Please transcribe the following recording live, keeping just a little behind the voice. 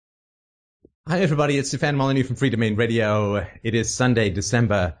Hi, everybody. It's Stefan Molyneux from Free Domain Radio. It is Sunday,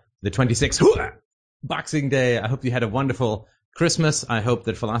 December the 26th, Boxing Day. I hope you had a wonderful Christmas. I hope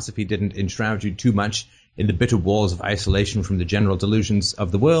that philosophy didn't enshroud you too much in the bitter walls of isolation from the general delusions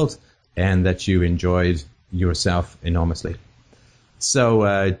of the world, and that you enjoyed yourself enormously.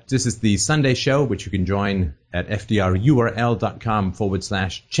 So this is the Sunday show, which you can join at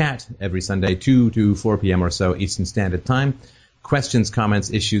fdrurl.com/chat every Sunday, 2 to 4 p.m. or so Eastern Standard Time. Questions, comments,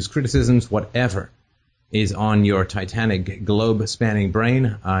 issues, criticisms, whatever is on your titanic globe-spanning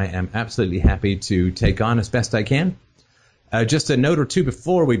brain, I am absolutely happy to take on as best I can. Just a note or two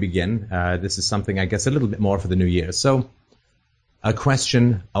before we begin. This is something, I guess, a little bit more for the new year. So a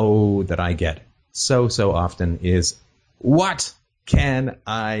question, that I get so often is, what can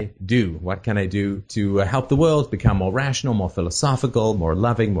I do? What can I do to help the world become more rational, more philosophical, more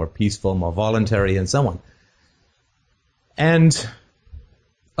loving, more peaceful, more voluntary, and so on? And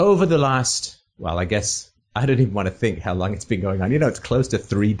over the last, well, I guess I don't even want to think how long it's been going on. You know, it's close to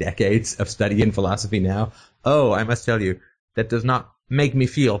 3 decades of study in philosophy now. Oh, I must tell you, that does not make me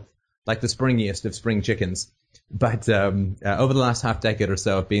feel like the springiest of spring chickens. But over the last half decade or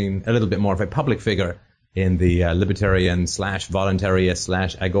so, I've been a little bit more of a public figure in the libertarian /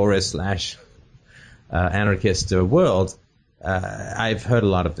 voluntarist / agorist / anarchist world. I've heard a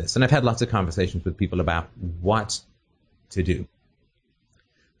lot of this, and I've had lots of conversations with people about what to do.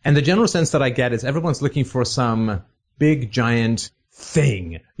 And the general sense that I get is everyone's looking for some big, giant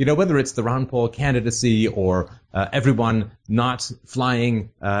thing. You know, whether it's the Ron Paul candidacy or everyone not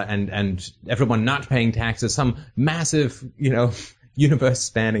flying and everyone not paying taxes, some massive,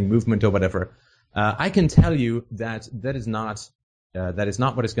 universe-spanning movement or whatever. I can tell you that is not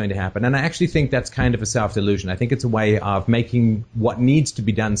what is going to happen. And I actually think that's kind of a self-delusion. I think it's a way of making what needs to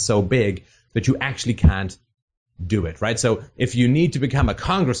be done so big that you actually can't do it, right? So if you need to become a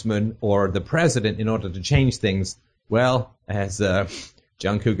congressman or the president in order to change things, well, as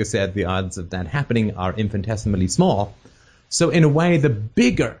John Cougar said, the odds of that happening are infinitesimally small. So in a way, the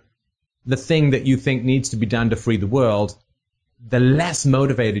bigger the thing that you think needs to be done to free the world, the less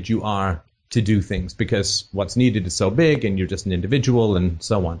motivated you are to do things, because what's needed is so big and you're just an individual and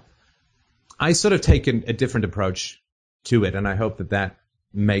so on. I sort of take a different approach to it, and I hope that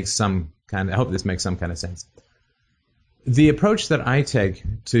makes some kind of sense. The approach that I take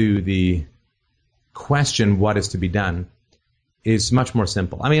to the question, what is to be done, is much more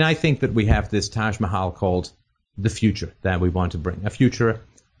simple. I mean, I think that we have this Taj Mahal called the future that we want to bring, a future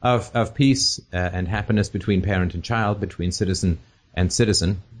of peace and happiness between parent and child, between citizen and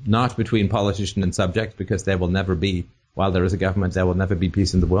citizen, not between politician and subject, because there will never be, while there is a government, there will never be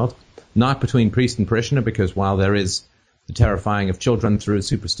peace in the world. Not between priest and parishioner, because while there is the terrifying of children through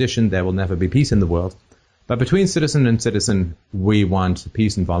superstition, there will never be peace in the world. But between citizen and citizen, we want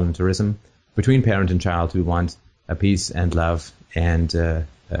peace and voluntarism. Between parent and child, we want a peace and love and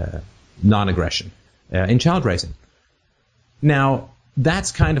non-aggression in child raising. Now,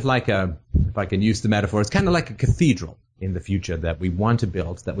 that's kind of like if I can use the metaphor, it's kind of like a cathedral in the future that we want to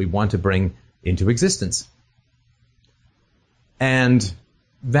build, that we want to bring into existence. And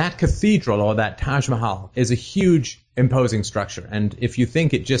that cathedral, or that Taj Mahal, is a huge, imposing structure. And if you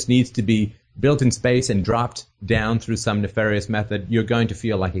think it just needs to be built in space and dropped down through some nefarious method, you're going to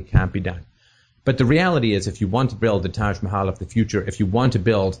feel like it can't be done. But the reality is, if you want to build the Taj Mahal of the future, if you want to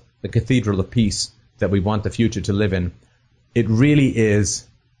build the cathedral of peace that we want the future to live in, it really is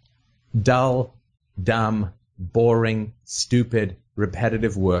dull, dumb, boring, stupid,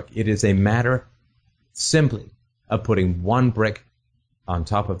 repetitive work. It is a matter simply of putting one brick on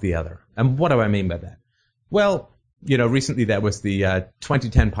top of the other. And what do I mean by that? Well, recently there was the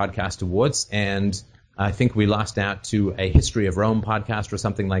 2010 Podcast Awards, and I think we lost out to a History of Rome podcast or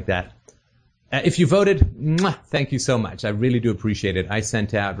something like that. If you voted, thank you so much. I really do appreciate it. I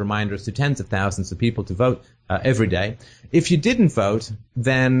sent out reminders to tens of thousands of people to vote every day. If you didn't vote,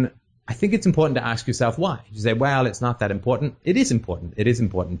 then I think it's important to ask yourself why. You say, well, it's not that important. It is important. It is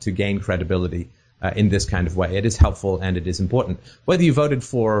important to gain credibility in this kind of way. It is helpful and it is important. Whether you voted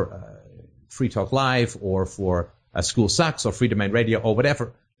for Free Talk Live or for School Sucks or Free Domain Radio or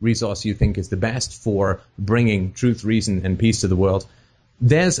whatever resource you think is the best for bringing truth, reason, and peace to the world,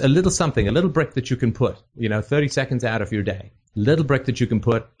 there's a little something, a little brick that you can put, 30 seconds out of your day, little brick that you can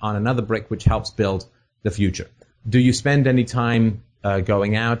put on another brick which helps build the future. Do you spend any time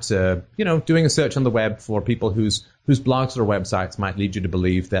going out, doing a search on the web for people whose blogs or websites might lead you to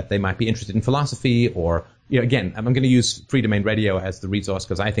believe that they might be interested in philosophy or, again, I'm going to use Free Domain Radio as the resource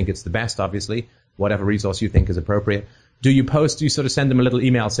because I think it's the best, obviously, whatever resource you think is appropriate. Do you post, do you sort of send them a little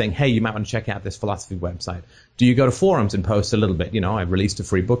email saying, hey, you might want to check out this philosophy website? Do you go to forums and post a little bit? You know, I released a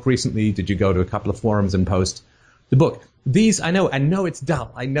free book recently. Did you go to a couple of forums and post the book? These, I know it's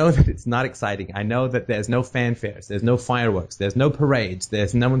dull. I know that it's not exciting. I know that there's no fanfares. There's no fireworks. There's no parades.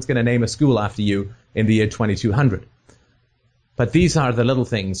 There's no one's going to name a school after you in the year 2200. But these are the little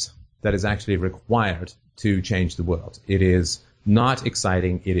things that is actually required to change the world. It is not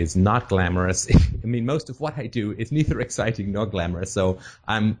exciting. It is not glamorous. I mean, most of what I do is neither exciting nor glamorous. So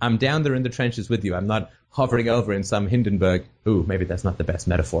I'm down there in the trenches with you. I'm not hovering over in some Hindenburg. Ooh, maybe that's not the best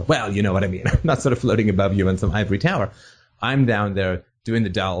metaphor. Well, you know what I mean. I'm not sort of floating above you in some ivory tower. I'm down there doing the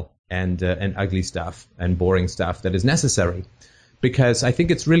dull and ugly stuff and boring stuff that is necessary, because I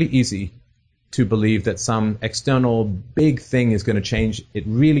think it's really easy to believe that some external big thing is going to change. It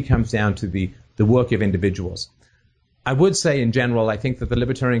really comes down to the work of individuals. I would say in general, I think that the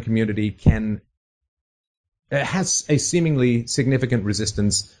libertarian community has a seemingly significant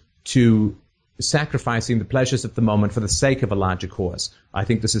resistance to sacrificing the pleasures of the moment for the sake of a larger cause. I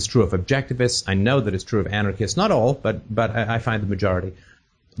think this is true of objectivists. I know that it's true of anarchists. Not all, but I find the majority.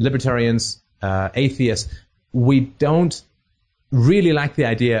 Libertarians, atheists, we don't really like the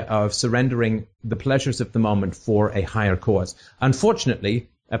idea of surrendering the pleasures of the moment for a higher cause. Unfortunately,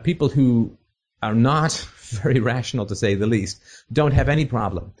 people who are not very rational, to say the least, don't have any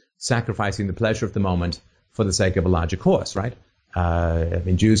problem sacrificing the pleasure of the moment for the sake of a larger cause, right? I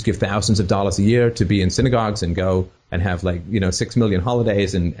mean, Jews give thousands of dollars a year to be in synagogues and go and have 6 million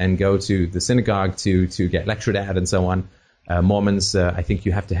holidays and go to the synagogue to get lectured at and so on. Mormons, I think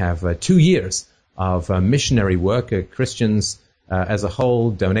you have to have 2 years of missionary work. Christians as a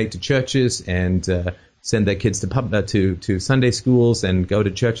whole donate to churches and send their kids to Sunday schools and go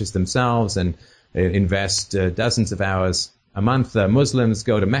to churches themselves and invest dozens of hours a month. Muslims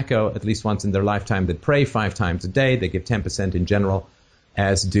go to Mecca at least once in their lifetime. They pray 5 times a day. They give 10% in general,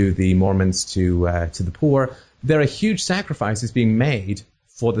 as do the Mormons to the poor. There are huge sacrifices being made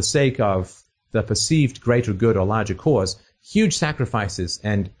for the sake of the perceived greater good or larger cause. Huge sacrifices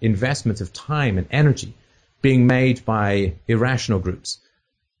and investments of time and energy being made by irrational groups.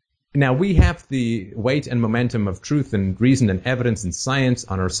 Now, we have the weight and momentum of truth and reason and evidence and science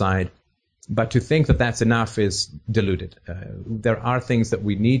on our side, but to think that that's enough is deluded. There are things that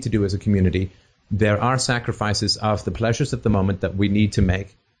we need to do as a community. There are sacrifices of the pleasures of the moment that we need to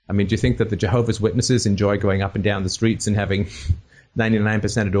make. I mean, do you think that the Jehovah's Witnesses enjoy going up and down the streets and having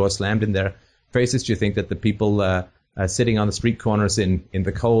 99% of doors slammed in their faces? Do you think that the people sitting on the street corners in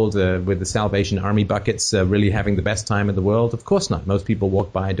the cold with the Salvation Army buckets really having the best time in the world? Of course not. Most people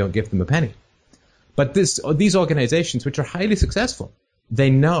walk by and don't give them a penny. But these organizations, which are highly successful, they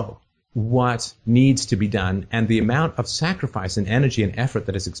know what needs to be done, and the amount of sacrifice and energy and effort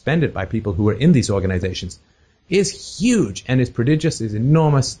that is expended by people who are in these organizations is huge and is prodigious, is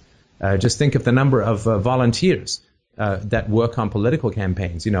enormous. Just think of the number of volunteers that work on political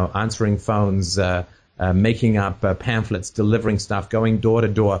campaigns, answering phones, making up pamphlets, delivering stuff, going door to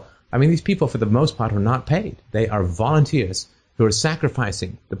door. I mean, these people, for the most part, are not paid. They are volunteers who are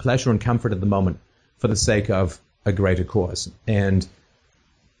sacrificing the pleasure and comfort of the moment for the sake of a greater cause. And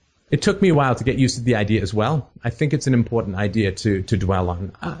it took me a while to get used to the idea as well. I think it's an important idea to dwell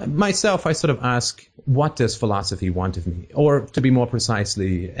on. Myself, I sort of ask, what does philosophy want of me? Or to be more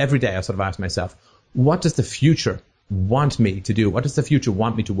precisely, every day I sort of ask myself, what does the future want me to do? What does the future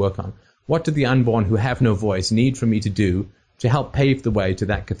want me to work on? What do the unborn who have no voice need for me to do to help pave the way to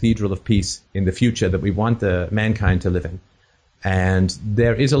that cathedral of peace in the future that we want the mankind to live in? And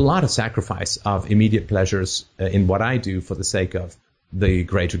there is a lot of sacrifice of immediate pleasures in what I do for the sake of the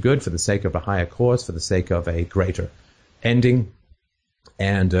greater good, for the sake of a higher cause, for the sake of a greater ending.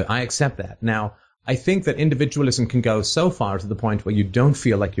 And I accept that. Now, I think that individualism can go so far to the point where you don't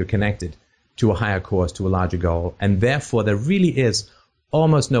feel like you're connected to a higher cause, to a larger goal. And therefore, there really is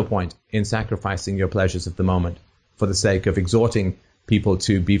almost no point in sacrificing your pleasures of the moment for the sake of exhorting people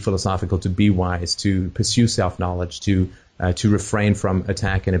to be philosophical, to be wise, to pursue self-knowledge, to refrain from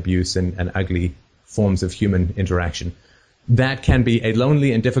attack and abuse and ugly forms of human interaction. That can be a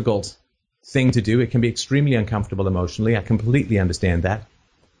lonely and difficult thing to do. It can be extremely uncomfortable emotionally. I completely understand that.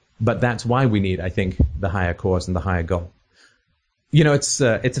 But that's why we need, I think, the higher cause and the higher goal. It's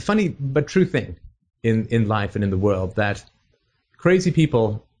a funny but true thing in life and in the world that crazy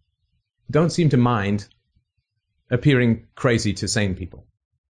people don't seem to mind appearing crazy to sane people.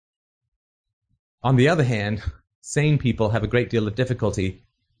 On the other hand, sane people have a great deal of difficulty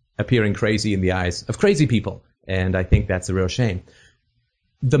appearing crazy in the eyes of crazy people. And I think that's a real shame.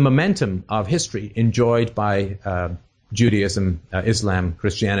 The momentum of history enjoyed by Judaism, Islam,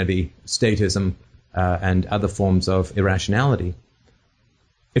 Christianity, statism, and other forms of irrationality.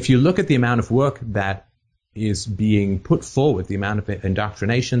 If you look at the amount of work that is being put forward, the amount of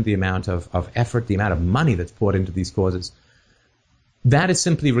indoctrination, the amount of effort, the amount of money that's poured into these causes, that is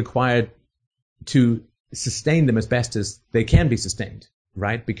simply required to sustain them as best as they can be sustained,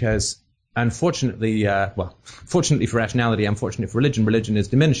 right? Because unfortunately, fortunately for rationality, unfortunately for religion, religion is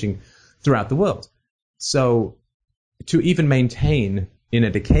diminishing throughout the world. So to even maintain in a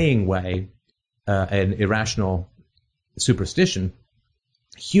decaying way an irrational superstition,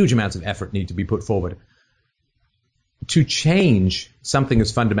 huge amounts of effort need to be put forward. To change something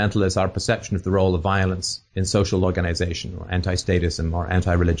as fundamental as our perception of the role of violence in social organization, or anti-statism, or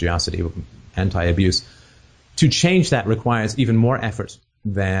anti-religiosity, or anti-abuse, to change that requires even more effort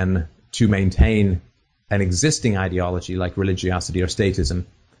than to maintain an existing ideology like religiosity or statism,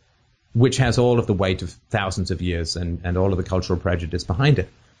 which has all of the weight of thousands of years and all of the cultural prejudice behind it.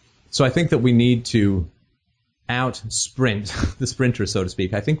 So I think that we need to out-sprint the sprinter, so to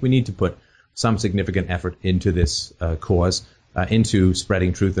speak. I think we need to put some significant effort into this cause, into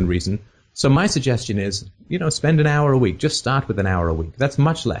spreading truth and reason. So my suggestion is, spend an hour a week. Just start with an hour a week. That's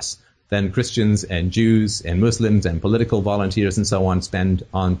much less than Christians and Jews and Muslims and political volunteers and so on spend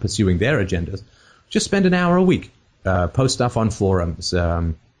on pursuing their agendas. Just spend an hour a week. Post stuff on forums.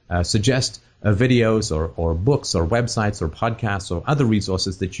 Suggest videos or books or websites or podcasts or other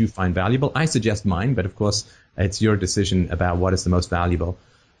resources that you find valuable. I suggest mine, but of course it's your decision about what is the most valuable.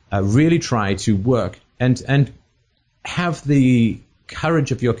 Really try to work and have the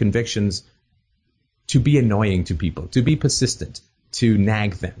courage of your convictions to be annoying to people, to be persistent, to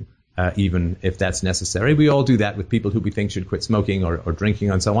nag them, even if that's necessary. We all do that with people who we think should quit smoking or drinking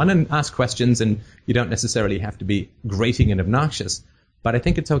and so on, and ask questions, and you don't necessarily have to be grating and obnoxious. But I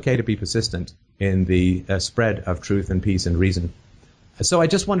think it's okay to be persistent in the spread of truth and peace and reason. So I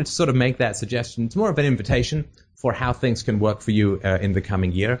just wanted to sort of make that suggestion. It's more of an invitation for how things can work for you in the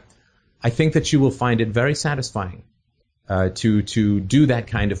coming year. I think that you will find it very satisfying to do that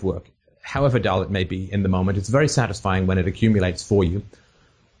kind of work, however dull it may be in the moment. It's very satisfying when it accumulates for you.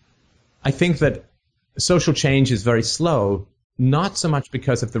 I think that social change is very slow, not so much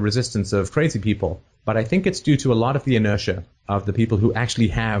because of the resistance of crazy people, but I think it's due to a lot of the inertia of the people who actually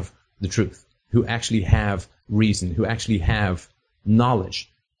have the truth, who actually have reason, who actually have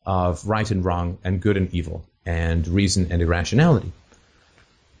knowledge of right and wrong and good and evil and reason and irrationality.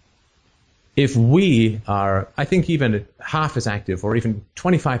 If we are, I think, even half as active or even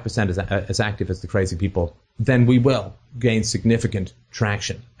 25% as active as the crazy people, then we will gain significant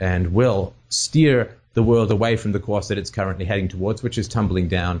traction and will steer the world away from the course that it's currently heading towards, which is tumbling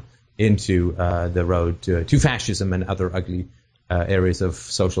down into the road to fascism and other ugly areas of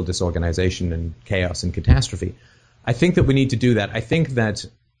social disorganization and chaos and catastrophe. I think that we need to do that. I think that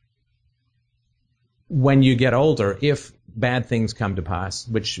when you get older, if bad things come to pass,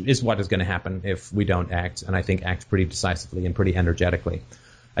 which is what is going to happen if we don't act, and I think act pretty decisively and pretty energetically,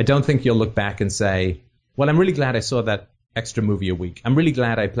 I don't think you'll look back and say, well, I'm really glad I saw that extra movie a week. I'm really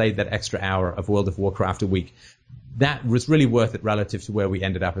glad I played that extra hour of World of Warcraft a week. That was really worth it relative to where we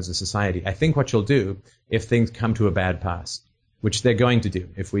ended up as a society. I think what you'll do if things come to a bad pass, which they're going to do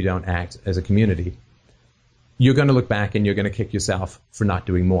if we don't act as a community, you're going to look back and you're going to kick yourself for not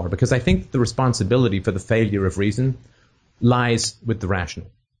doing more. Because I think the responsibility for the failure of reason lies with the rational.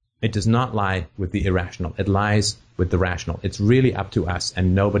 It does not lie with the irrational. It lies with the rational. It's really up to us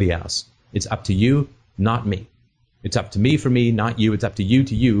and nobody else. It's up to you, not me. It's up to me for me, not you. It's up to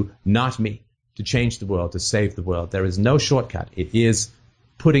you, not me, to change the world, to save the world. There is no shortcut. It is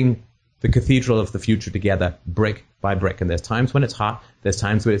putting the cathedral of the future together brick by brick. And there's times when it's hot. There's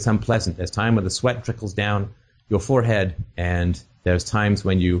times when it's unpleasant. There's time when the sweat trickles down your forehead, and there's times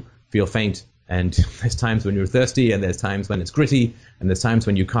when you feel faint, and there's times when you're thirsty, and there's times when it's gritty, and there's times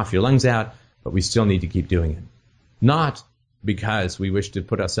when you cough your lungs out, but we still need to keep doing it. Not because we wish to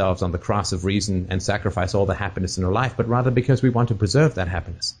put ourselves on the cross of reason and sacrifice all the happiness in our life, but rather because we want to preserve that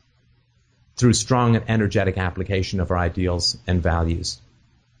happiness through strong and energetic application of our ideals and values.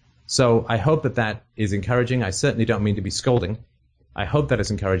 So I hope that that is encouraging. I certainly don't mean to be scolding. I hope that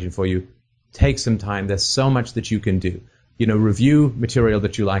is encouraging for you. Take some time. There's so much that you can do. Review material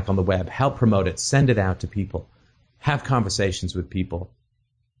that you like on the web. Help promote it. Send it out to people. Have conversations with people.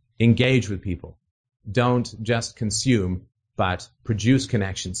 Engage with people. Don't just consume, but produce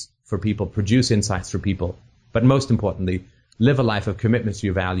connections for people. Produce insights for people. But most importantly, live a life of commitment to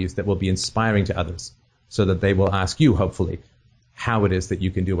your values that will be inspiring to others so that they will ask you, hopefully, how it is that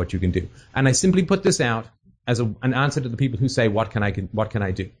you can do what you can do. And I simply put this out as an answer to the people who say, what can I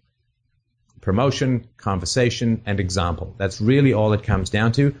do? promotion, conversation, and example. That's really all it comes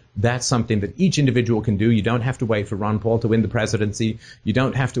down to. That's something that each individual can do. You don't have to wait for Ron Paul to win the presidency. You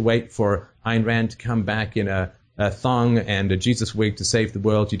don't have to wait for Ayn Rand to come back in a thong and a Jesus wig to save the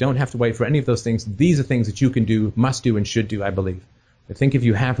world. You don't have to wait for any of those things. These are things that you can do, must do, and should do, I believe. I think if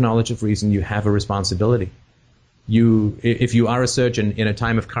you have knowledge of reason, you have a responsibility. If you are a surgeon in a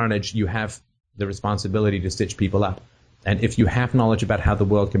time of carnage, you have the responsibility to stitch people up. And if you have knowledge about how the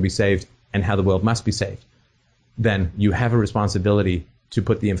world can be saved and how the world must be saved, then you have a responsibility to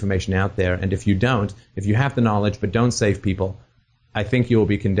put the information out there. And if you don't, if you have the knowledge but don't save people, I think you will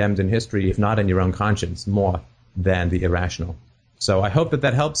be condemned in history, if not in your own conscience, more than the irrational. So I hope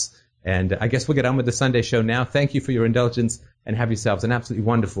that helps. And I guess we'll get on with the Sunday show now. Thank you for your indulgence, and have yourselves an absolutely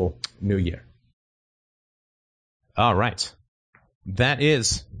wonderful New Year. All right. That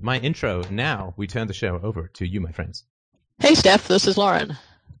is my intro. Now we turn the show over to you, my friends. Hey, Steph. This is Lauren.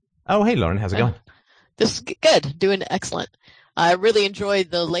 Oh, hey, Lauren. How's it going? This is good. Doing excellent. I really enjoyed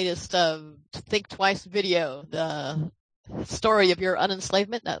the latest Think Twice video, the story of your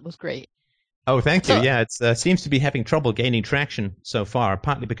unenslavement. That was great. Oh, thank you. Yeah, it seems to be having trouble gaining traction so far,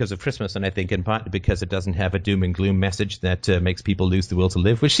 partly because of Christmas, and I think, and partly because it doesn't have a doom and gloom message that makes people lose the will to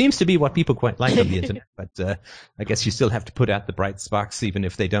live, which seems to be what people quite like on the internet. But I guess you still have to put out the bright sparks, even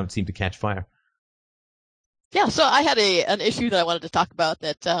if they don't seem to catch fire. Yeah, so I had an issue that I wanted to talk about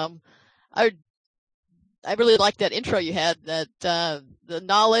that I really liked that intro you had, that the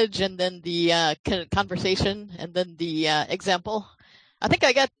knowledge and then the conversation and then the example. I think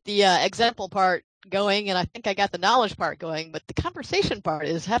I got the example part going, and I think I got the knowledge part going, but the conversation part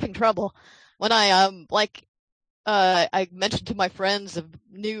is having trouble. When I I mentioned to my friends a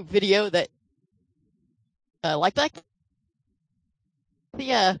new video that like that,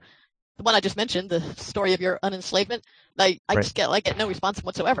 the one I just mentioned, the story of your unenslavement, I just get no response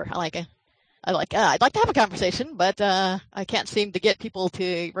whatsoever. I'd like to have a conversation, but I can't seem to get people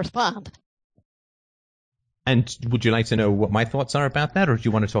to respond. And would you like to know what my thoughts are about that, or do you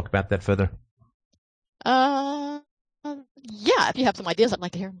want to talk about that further? Yeah, if you have some ideas, I'd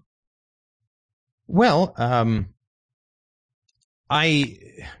like to hear them. Well,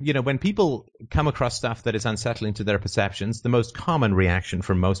 when people come across stuff that is unsettling to their perceptions, the most common reaction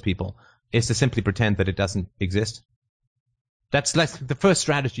from most people is to simply pretend that it doesn't exist. That's like the first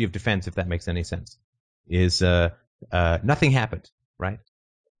strategy of defense, if that makes any sense, is nothing happened, right?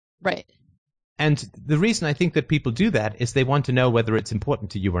 Right. And the reason I think that people do that is they want to know whether it's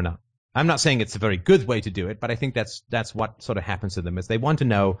important to you or not. I'm not saying it's a very good way to do it, but I think that's what sort of happens to them, is they want to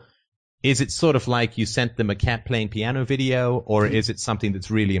know, is it sort of like you sent them a cat playing piano video, or is it something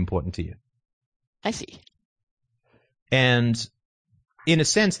that's really important to you? I see. And in a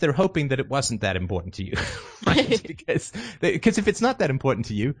sense, they're hoping that it wasn't that important to you, right? because if it's not that important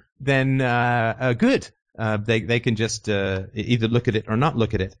to you, then good. They can just either look at it or not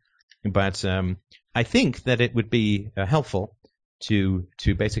look at it. But I think that it would be helpful to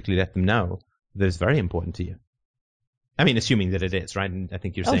basically let them know that it's very important to you. I mean, assuming that it is, right? And I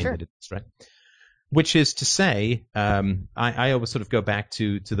think you're saying sure. that it is, right? Which is to say, I always sort of go back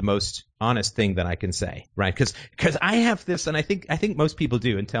to the most honest thing that I can say, right? Because I have this, and I think most people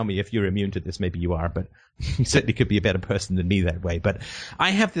do, and tell me if you're immune to this, maybe you are, but you certainly could be a better person than me that way. But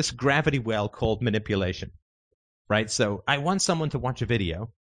I have this gravity well called manipulation, right? So I want someone to watch a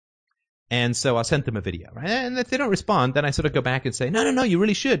video, and so I'll send them a video, right? And if they don't respond, then I sort of go back and say, no, you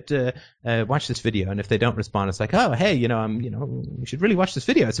really should watch this video. And if they don't respond, it's like, oh, hey, you should really watch this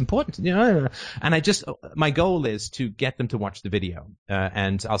video. It's important, And my goal is to get them to watch the video,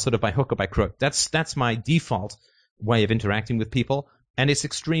 and I'll sort of by hook or by crook. That's my default way of interacting with people, and it's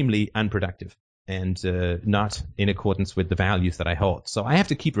extremely unproductive and not in accordance with the values that I hold. So I have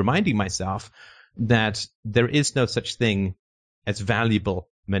to keep reminding myself that there is no such thing as valuable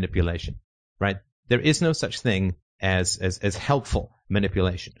manipulation, right? There is no such thing as helpful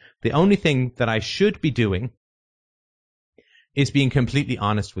manipulation. The only thing that I should be doing is being completely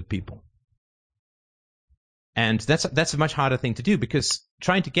honest with people. And that's a much harder thing to do, because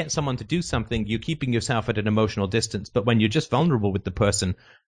trying to get someone to do something, you're keeping yourself at an emotional distance. But when you're just vulnerable with the person,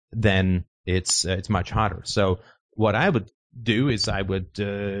 then it's much harder. So what I would do is I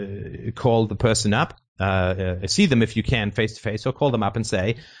would call the person up, see them if you can face to face, or call them up and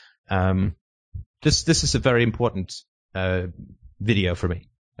say, this is a very important video for me.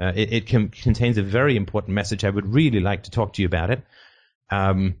 It contains a very important message. I would really like to talk to you about it.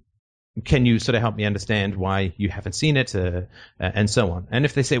 Can you sort of help me understand why you haven't seen it, and so on? And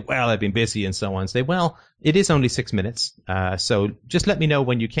if they say, well, I've been busy and so on, say, well, it is only 6 minutes, so just let me know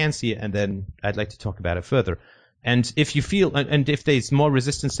when you can see it, and then I'd like to talk about it further. And if you feel, and if there's more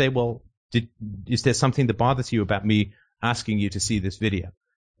resistance, say, well, is there something that bothers you about me asking you to see this video?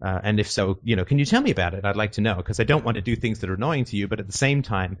 And if so, can you tell me about it? I'd like to know, because I don't want to do things that are annoying to you, but at the same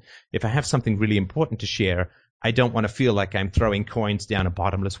time, if I have something really important to share, I don't want to feel like I'm throwing coins down a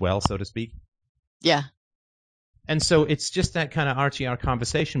bottomless well, so to speak. Yeah. And so it's just that kind of RTR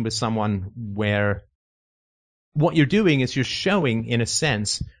conversation with someone where what you're doing is you're showing, in a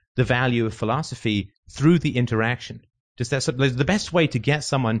sense, the value of philosophy through the interaction. The best way to get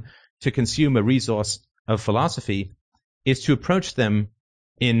someone to consume a resource of philosophy is to approach them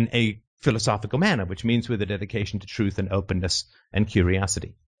in a philosophical manner, which means with a dedication to truth and openness and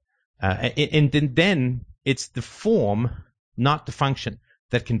curiosity. And then it's the form, not the function,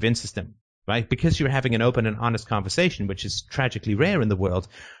 that convinces them, right? Because you're having an open and honest conversation, which is tragically rare in the world,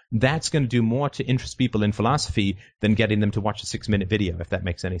 that's going to do more to interest people in philosophy than getting them to watch a 6-minute video, if that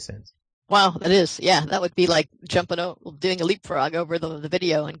makes any sense. Wow, that is. Yeah, that would be like doing a leapfrog over the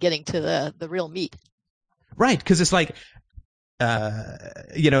video and getting to the real meat. Right, because it's like,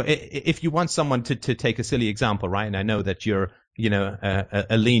 if you want someone to take a silly example, right? And I know that you're,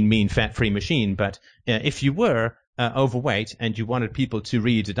 a lean, mean, fat-free machine, but if you were overweight and you wanted people to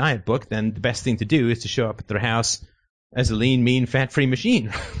read a diet book, then the best thing to do is to show up at their house as a lean, mean, fat-free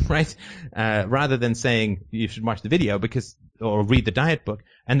machine, right? Rather than saying you should watch the video or read the diet book,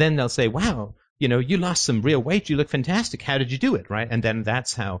 and then they'll say, wow, you lost some real weight, you look fantastic, how did you do it, right? And then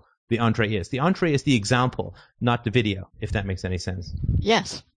that's how the entree is. The entree is the example, not the video, if that makes any sense.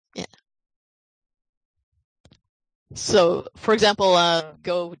 Yes. Yeah. So, for example,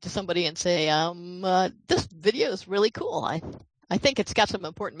 go to somebody and say, this video is really cool. I think it's got some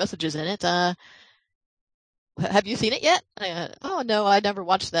important messages in it. Have you seen it yet? Oh, no, I never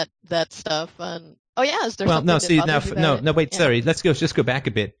watched that stuff. And oh, yeah, is there something wait, sorry. Let's just go back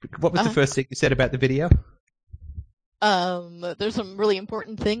a bit. What was the first thing you said about the video? There's some really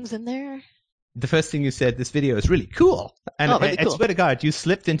important things in there. The first thing you said, this video is really cool. And really cool. I swear to God, you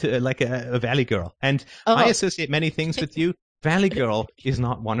slipped into like a Valley Girl. And I associate many things with you. Valley Girl is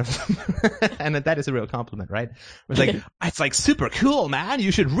not one of them. And that is a real compliment, right? It's like super cool, man.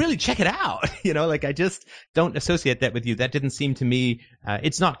 You should really check it out. I just don't associate that with you. That didn't seem to me,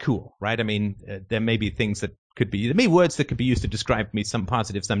 it's not cool, right? I mean, there may be things that there may be words that could be used to describe me, some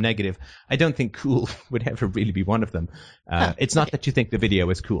positive, some negative. I don't think cool would ever really be one of them. It's not that you think the video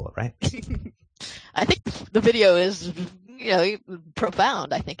is cool, right? I think the video is,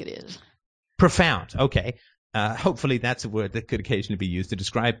 profound. I think it is. Profound. Okay. Hopefully that's a word that could occasionally be used to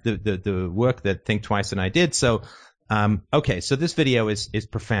describe the work that Think Twice and I did. So, okay. So this video is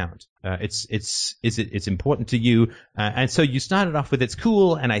profound. It's important to you. And so you started off with it's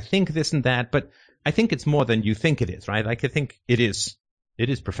cool and I think this and that, but I think it's more than you think it is, right? Like I think it is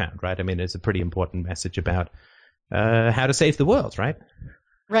profound, right? I mean, it's a pretty important message about, how to save the world, right?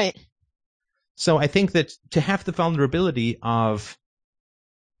 Right. So I think that to have the vulnerability of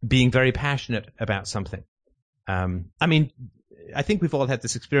being very passionate about something, I mean, I think we've all had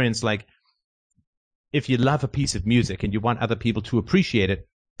this experience, like if you love a piece of music and you want other people to appreciate it,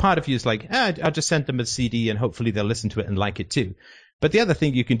 part of you is like, I'll just send them a CD and hopefully they'll listen to it and like it too. But the other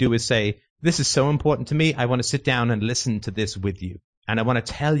thing you can do is say, this is so important to me, I want to sit down and listen to this with you. And I want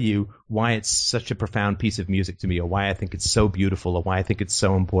to tell you why it's such a profound piece of music to me, or why I think it's so beautiful, or why I think it's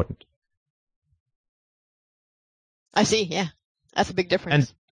so important. I see, yeah. That's a big difference.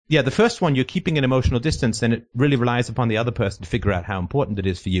 And yeah, the first one, you're keeping an emotional distance, and it really relies upon the other person to figure out how important it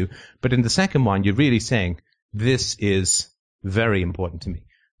is for you. But in the second one, you're really saying, this is very important to me.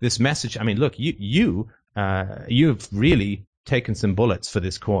 This message, I mean, look, you've really taken some bullets for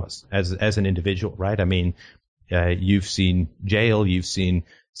this cause as an individual, right? I mean, you've seen jail, you've seen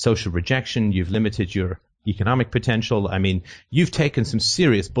social rejection, you've limited your economic potential. I mean, you've taken some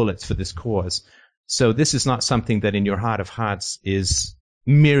serious bullets for this cause. So this is not something that in your heart of hearts is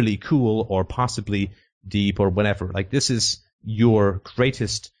merely cool or possibly deep or whatever. Like, this is your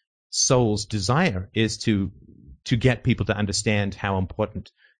greatest soul's desire, is to get people to understand how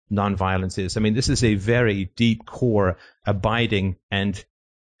important nonviolence is. I mean, this is a very deep, core, abiding, and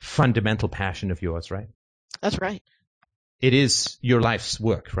fundamental passion of yours, right? That's right. It is your life's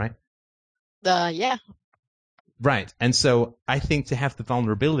work, right? Yeah. Right. And so I think to have the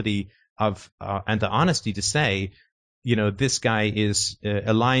vulnerability of and the honesty to say, this guy is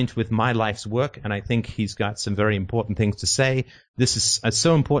aligned with my life's work, and I think he's got some very important things to say. This is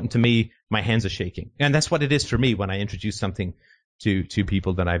so important to me, my hands are shaking. And that's what it is for me when I introduce something to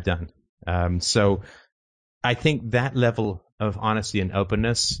people that I've done. So I think that level of honesty and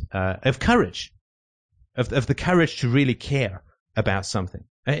openness, of courage, of the courage to really care about something.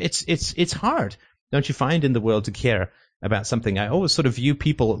 It's hard, don't you find, in the world to care about something, I always sort of view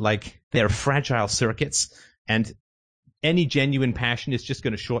people like they're fragile circuits, and any genuine passion is just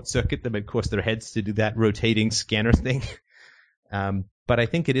going to short circuit them and cause their heads to do that rotating scanner thing. But I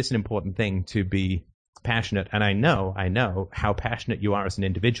think it is an important thing to be passionate, and I know how passionate you are as an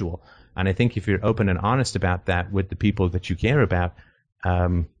individual, and I think if you're open and honest about that with the people that you care about,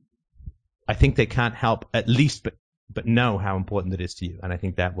 I think they can't help at least but know how important it is to you, and I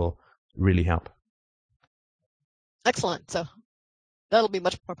think that will really help. Excellent. So that'll be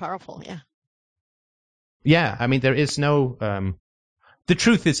much more powerful. Yeah. Yeah, I mean, there is no the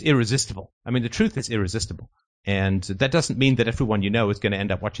truth is irresistible. I mean, the truth is irresistible. And that doesn't mean that everyone you know is going to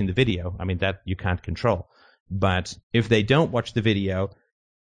end up watching the video. I mean, that you can't control. But if they don't watch the video,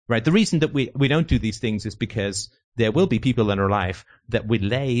 right, the reason that we don't do these things is because there will be people in our life that we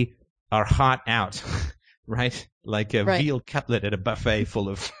lay our heart out, right? Like a veal cutlet at a buffet full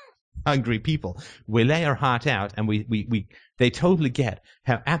of hungry people. We lay our heart out, and they totally get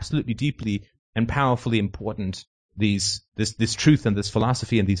how absolutely deeply and powerfully important this truth and this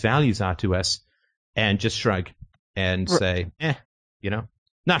philosophy and these values are to us, and just shrug and say,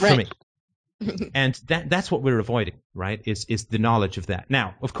 not for me. And that's what we're avoiding, right, is the knowledge of that.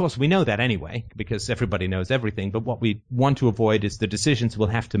 Now, of course, we know that anyway, because everybody knows everything, but what we want to avoid is the decisions we'll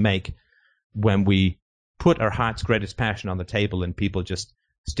have to make when we put our heart's greatest passion on the table and people just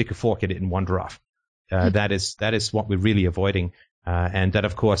stick a fork in it and wander off. That is what we're really avoiding. And that,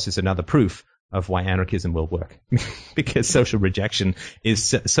 of course, is another proof of why anarchism will work, because social rejection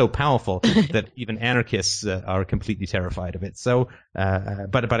is so powerful that even anarchists are completely terrified of it. So,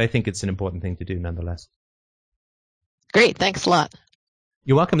 but I think it's an important thing to do nonetheless. Great. Thanks a lot.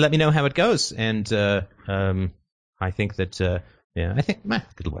 You're welcome. Let me know how it goes. And I think that,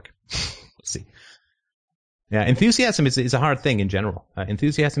 it'll work. We'll see. Yeah, enthusiasm is a hard thing in general.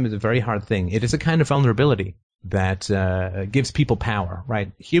 Enthusiasm is a very hard thing. It is a kind of vulnerability that gives people power,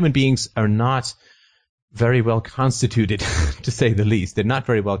 right? Human beings are not very well constituted, to say the least. They're not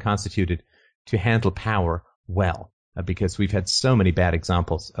very well constituted to handle power well, because we've had so many bad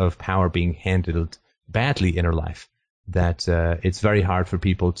examples of power being handled badly in our life that it's very hard for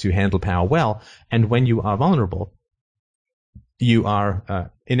people to handle power well. And when you are vulnerable, you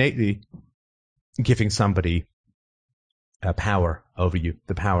are innately giving somebody power over you,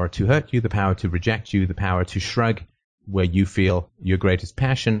 the power to hurt you, the power to reject you, the power to shrug where you feel your greatest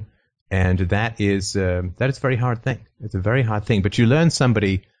passion. And that is a very hard thing. It's a very hard thing. But you learn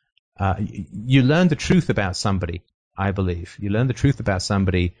you learn the truth about somebody, I believe. You learn the truth about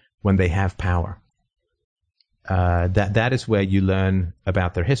somebody when they have power. That is where you learn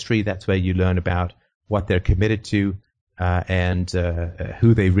about their history. That's where you learn about what they're committed to, and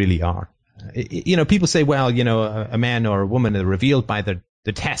who they really are. People say, well, a man or a woman are revealed by the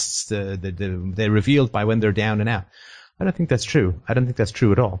tests. They're revealed by when they're down and out. I don't think that's true. I don't think that's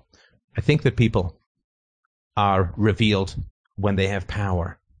true at all. I think that people are revealed when they have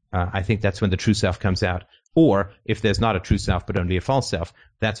power. I think that's when the true self comes out. Or if there's not a true self but only a false self,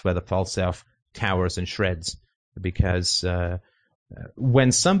 that's where the false self towers and shreds. Because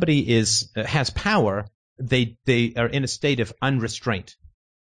when somebody has power, they are in a state of unrestraint.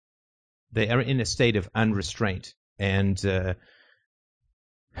 They are in a state of unrestraint. And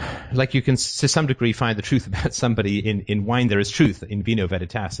like you can, to some degree, find the truth about somebody in wine there is truth, in vino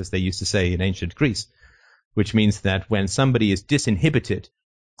veritas, as they used to say in ancient Greece, which means that when somebody is disinhibited,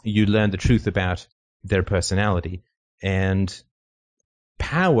 you learn the truth about their personality. And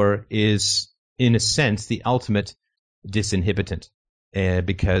power is, in a sense, the ultimate disinhibitant,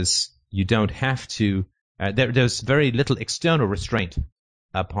 because you don't have to, there's very little external restraint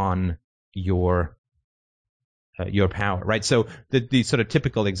upon your power, right? So the sort of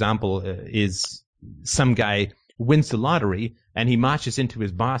typical example is some guy wins the lottery and he marches into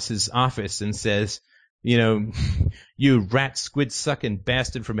his boss's office and says, you rat squid sucking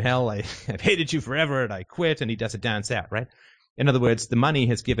bastard from hell, I've hated you forever and I quit, and he does a dance out, right? In other words, the money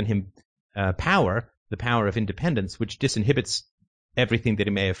has given him power, the power of independence, which disinhibits everything that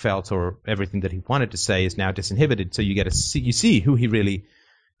he may have felt, or everything that he wanted to say is now disinhibited. So you see who he really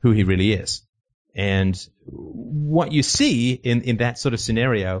is. And what you see in that sort of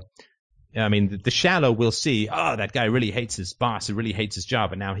scenario, I mean, the shallow will see, oh, that guy really hates his boss, he really hates his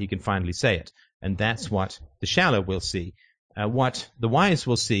job, and now he can finally say it. And that's what the shallow will see. What the wise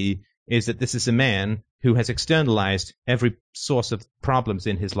will see is that this is a man who has externalized every source of problems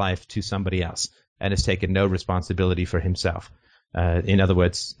in his life to somebody else and has taken no responsibility for himself. In other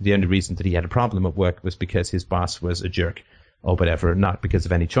words, the only reason that he had a problem at work was because his boss was a jerk, or whatever, not because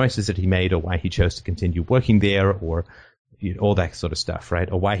of any choices that he made or why he chose to continue working there, or all that sort of stuff,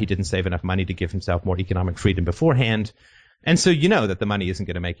 right? Or why he didn't save enough money to give himself more economic freedom beforehand. And so you know that the money isn't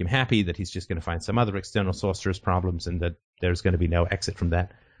going to make him happy, that he's just going to find some other external source to his problems, and that there's going to be no exit from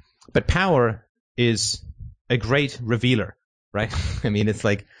that. But power is a great revealer, right? I mean, it's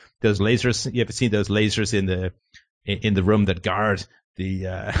like those lasers. You ever seen those lasers in the room that guard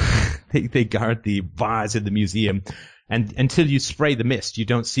the they guard the vase in the museum, and until you spray the mist, you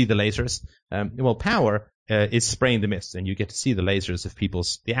don't see the lasers. Well, power is spraying the mist, and you get to see the lasers of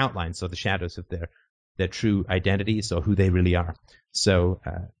the outlines or the shadows of their true identities or who they really are. So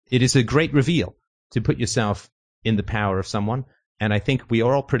it is a great reveal to put yourself in the power of someone. And I think we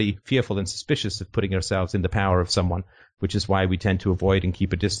are all pretty fearful and suspicious of putting ourselves in the power of someone, which is why we tend to avoid and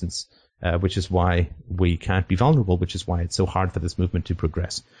keep a distance, which is why we can't be vulnerable, which is why it's so hard for this movement to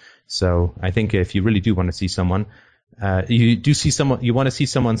progress. So I think if you really do want to see someone, you want to see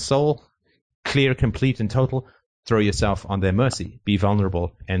someone's soul clear, complete, and total, throw yourself on their mercy, be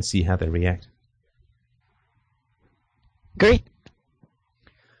vulnerable, and see how they react. Great.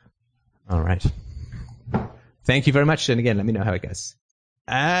 All right. Thank you very much. And again, let me know how it goes.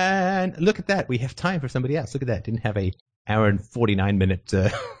 And look at that. We have time for somebody else. Look at that. Didn't have a hour and 49-minute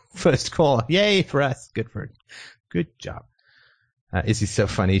first call. Yay for us. Good job. Izzy's so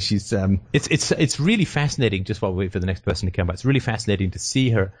funny. She's it's really fascinating, just while we wait for the next person to come by. It's really fascinating to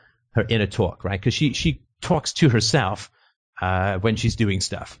see her inner talk, right? Because she talks to herself when she's doing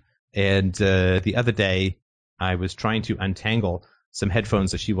stuff. And the other day I was trying to untangle some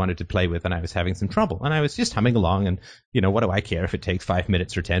headphones that she wanted to play with, and I was having some trouble. And I was just humming along, and, what do I care if it takes 5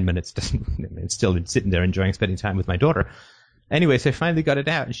 minutes or 10 minutes? It's still sitting there enjoying spending time with my daughter. Anyway, so I finally got it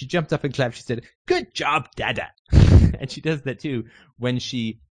out, and she jumped up and clapped. She said, "Good job, Dada." And she does that too when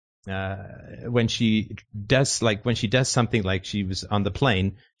she does something, like she was on the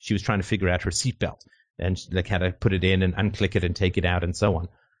plane, she was trying to figure out her seatbelt, and like how to put it in and unclick it and take it out and so on.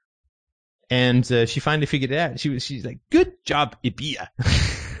 And she finally figured it out. She's like, "Good job, Ibiya."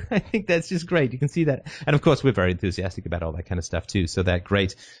 I think that's just great. You can see that. And of course, we're very enthusiastic about all that kind of stuff too. So that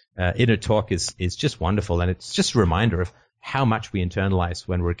great inner talk is just wonderful. And it's just a reminder of how much we internalize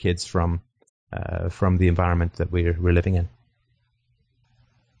when we're kids from the environment that we're living in.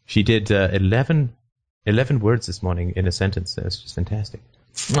 She did 11 words this morning in a sentence. It's just fantastic.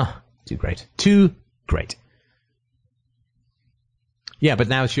 Too great. Yeah, but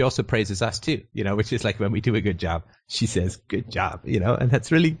now she also praises us too, which is like when we do a good job, she says, "Good job," and that's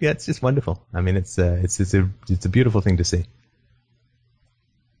just wonderful. I mean, it's a beautiful thing to see.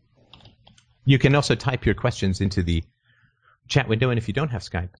 You can also type your questions into the chat window, and if you don't have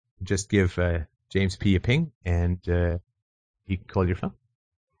Skype, just give James P. a ping, and he can call your phone.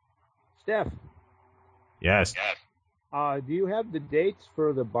 Steph. Yes. Do you have the dates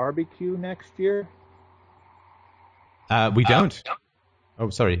for the barbecue next year? We don't. Oh,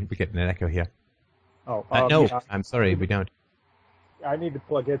 sorry, we're getting an echo here. No, I'm sorry, we don't. I need to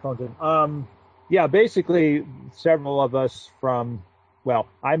plug headphones in. Yeah, basically, several of us I'm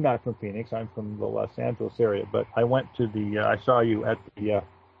not from Phoenix. I'm from the Los Angeles area, but I went to I saw you at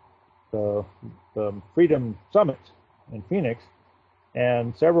the Freedom Summit in Phoenix,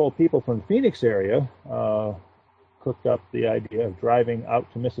 and several people from the Phoenix area cooked up the idea of driving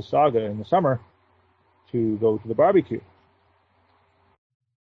out to Mississauga in the summer to go to the barbecue.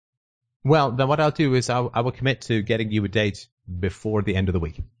 Well, then what I'll do is I will commit to getting you a date before the end of the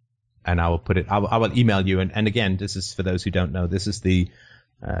week, and I will put it. I will email you. And again, this is for those who don't know. This is the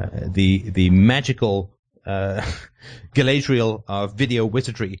magical Galadriel of video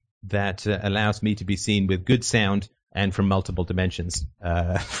wizardry that allows me to be seen with good sound and from multiple dimensions,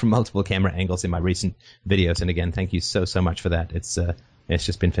 from multiple camera angles in my recent videos. And again, thank you so much for that. It's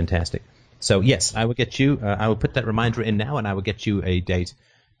just been fantastic. So yes, I will get you. I will put that reminder in now, and I will get you a date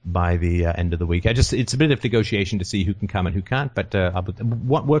by the end of the week. It's a bit of negotiation to see who can come and who can't, but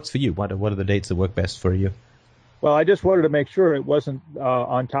what works for you? What are the dates that work best for you? Well, I just wanted to make sure it wasn't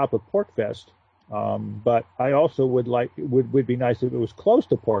on top of PorcFest, but I also would be nice if it was close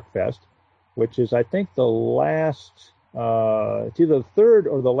to PorcFest, which is, I think, the last, it's either the third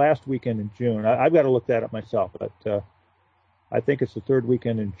or the last weekend in June. I've got to look that up myself, but I think it's the third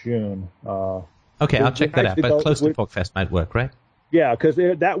weekend in June. Okay, I'll check that out, but close to PorcFest might work, right? Yeah, because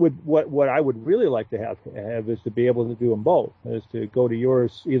that would what I would really like to have is to be able to do them both, is to go to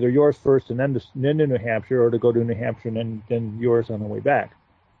either yours first and then to New Hampshire, or to go to New Hampshire and then yours on the way back.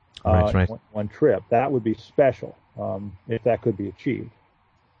 Right. One trip. That would be special if that could be achieved.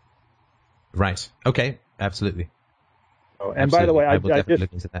 Right. Okay. Absolutely. And by the way, I will definitely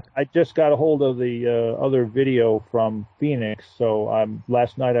look into that. I just got a hold of the other video from Phoenix. So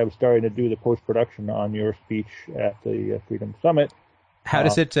last night I was starting to do the post-production on your speech at the Freedom Summit. How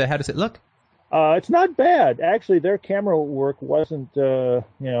does it look? It's not bad. Actually, their camera work wasn't,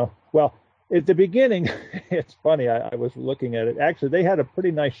 well, at the beginning, it's funny. I was looking at it. Actually, they had a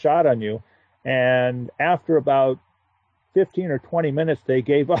pretty nice shot on you. And after about 15 or 20 minutes, they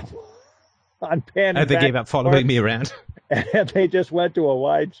gave up on panning. They gave up following me around. And they just went to a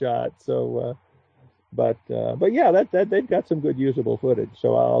wide shot. So, but yeah, that they've got some good usable footage.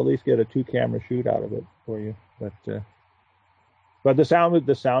 So I'll at least get a 2-camera shoot out of it for you. But the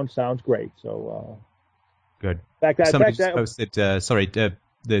sound sounds great. So good. Somebody posted.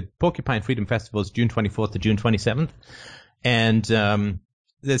 The Porcupine Freedom Festival is June 24th to June 27th, and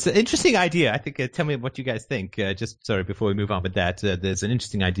there's an interesting idea. I think. Tell me what you guys think. Before we move on with that, there's an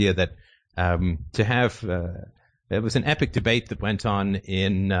interesting idea that to have. There was an epic debate that went on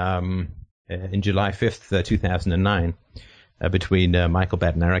in July 5th, 2009, between Michael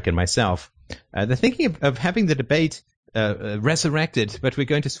Badnarik and myself. They're thinking of having the debate resurrected, but we're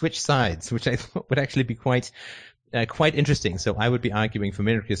going to switch sides, which I thought would actually be quite interesting. So I would be arguing for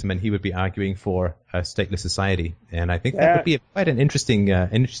minarchism, and he would be arguing for a stateless society. And I think that would be quite an interesting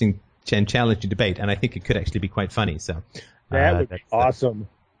and challenging debate. And I think it could actually be quite funny. So that would be awesome.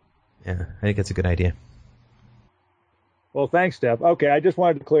 Yeah, I think that's a good idea. Well, thanks, Steph. Okay, I just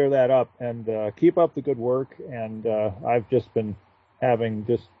wanted to clear that up, and keep up the good work. And I've just been having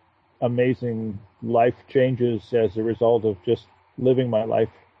just amazing life changes as a result of just living my life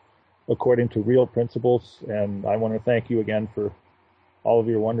according to real principles. And I want to thank you again for all of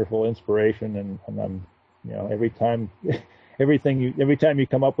your wonderful inspiration. And I'm, every time you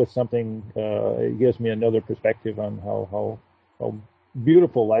come up with something, it gives me another perspective on how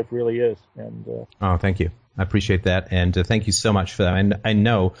beautiful life really is. And oh, thank you. I appreciate that, and thank you so much for that. And I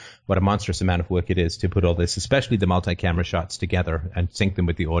know what a monstrous amount of work it is to put all this, especially the multi-camera shots together and sync them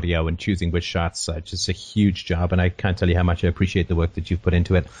with the audio and choosing which shots. Just a huge job, and I can't tell you how much I appreciate the work that you've put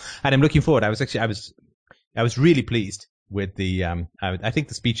into it. And I'm looking forward. I was really pleased with the. I think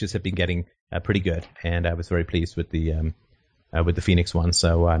the speeches have been getting pretty good, and I was very pleased with the Phoenix one.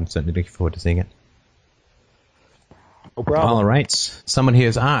 So I'm certainly looking forward to seeing it. No problem. All right. Someone here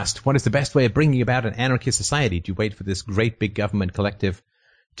has asked, what is the best way of bringing about an anarchist society? Do you wait for this great big government collective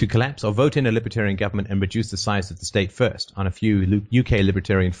to collapse, or vote in a libertarian government and reduce the size of the state first? On a few UK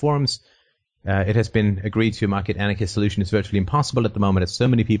libertarian forums, it has been agreed to a market anarchist solution is virtually impossible at the moment, as so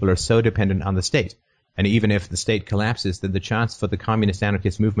many people are so dependent on the state. And even if the state collapses, then the chance for the communist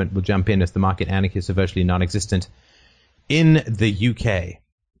anarchist movement will jump in, as the market anarchists are virtually non-existent in the UK.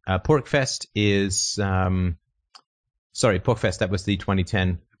 Porkfest is... Porkfest, that was the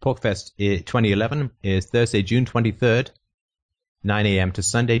 2010. Porkfest 2011 is Thursday, June 23rd, 9 a.m. to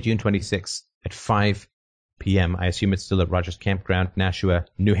Sunday, June 26th at 5 p.m. I assume it's still at Rogers Campground, Nashua,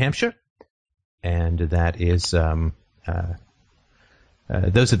 New Hampshire. And that is, those are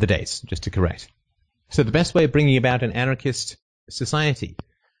the dates, just to correct. So the best way of bringing about an anarchist society.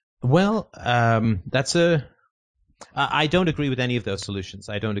 Well, I don't agree with any of those solutions.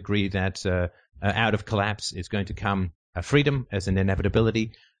 I don't agree that out of collapse is going to come freedom as an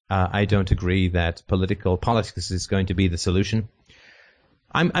inevitability. I don't agree that politics is going to be the solution.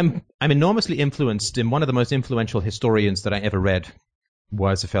 I'm enormously influenced, and one of the most influential historians that I ever read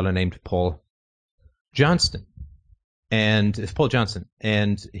was a fellow named Paul Johnson. And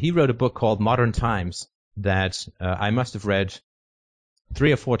he wrote a book called Modern Times that I must have read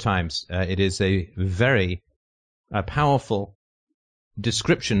 3 or 4 times. It is a very powerful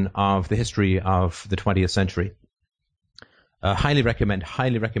description of the history of the 20th century. Highly recommend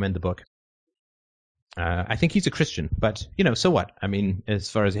the book. I think he's a Christian, but, so what? I mean, as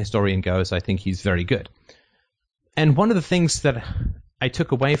far as a historian goes, I think he's very good. And one of the things that I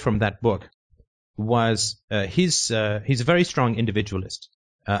took away from that book was he's a very strong individualist,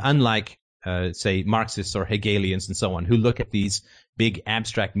 unlike, say, Marxists or Hegelians and so on, who look at these big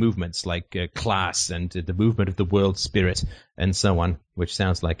abstract movements like class and the movement of the world spirit and so on, which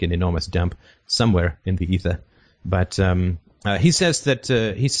sounds like an enormous dump somewhere in the ether. But he says that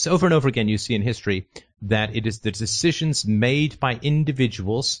he says over and over again, you see in history, that it is the decisions made by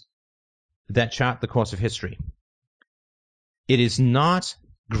individuals that chart the course of history. It is not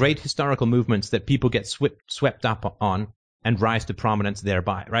great historical movements that people get swept up on and rise to prominence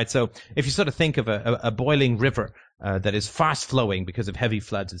thereby, right? So if you sort of think of a boiling river that is fast flowing because of heavy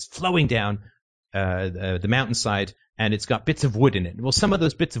floods, it's flowing down the mountainside, and it's got bits of wood in it. Well, some of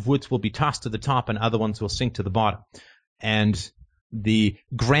those bits of wood will be tossed to the top, and other ones will sink to the bottom. And the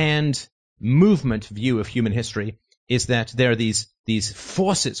grand movement view of human history is that there are these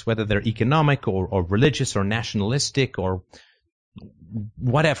forces, whether they're economic or religious or nationalistic or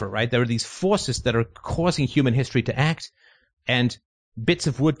whatever, right? There are these forces that are causing human history to act, and bits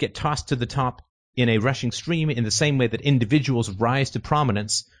of wood get tossed to the top in a rushing stream in the same way that individuals rise to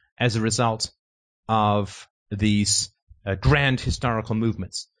prominence as a result of these grand historical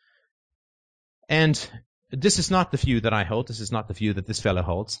movements. And this is not the view that I hold. This is not the view that this fellow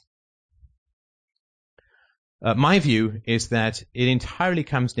holds. My view is that it entirely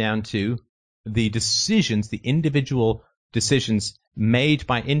comes down to the decisions, the individual decisions made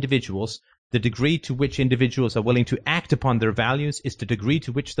by individuals. The degree to which individuals are willing to act upon their values is the degree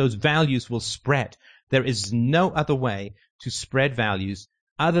to which those values will spread. There is no other way to spread values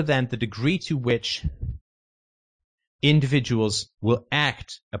other than the degree to which individuals will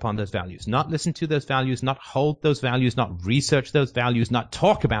act upon those values, not listen to those values, not hold those values, not research those values, not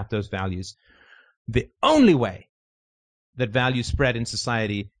talk about those values. The only way that values spread in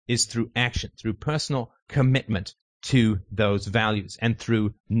society is through action, through personal commitment to those values, and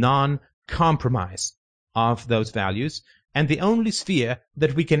through non-compromise of those values. And the only sphere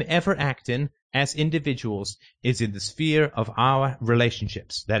that we can ever act in as individuals is in the sphere of our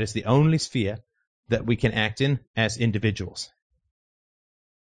relationships. That is the only sphere that we can act in as individuals.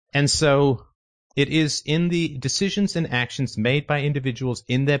 And so it is in the decisions and actions made by individuals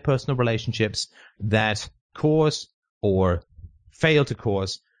in their personal relationships that cause or fail to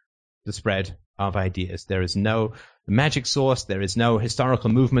cause the spread of ideas. There is no magic source. There is no historical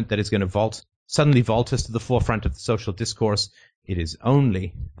movement that is going to suddenly vault us to the forefront of the social discourse. It is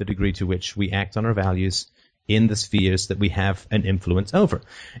only the degree to which we act on our values in the spheres that we have an influence over.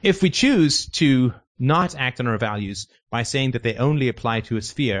 If we choose to not act on our values by saying that they only apply to a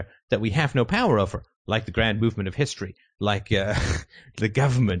sphere that we have no power over, like the grand movement of history, like the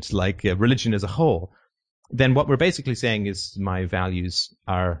government, like religion as a whole, then what we're basically saying is my values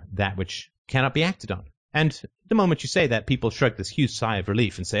are that which cannot be acted on. And the moment you say that, people shrug this huge sigh of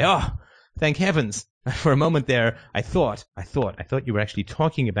relief and say, oh, thank heavens. For a moment there, I thought you were actually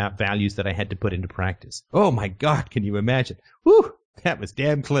talking about values that I had to put into practice. Oh my God, can you imagine? Whew, that was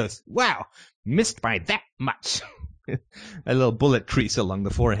damn close. Wow, missed by that much. A little bullet crease along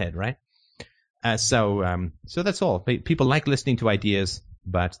the forehead, right? So that's all. People like listening to ideas,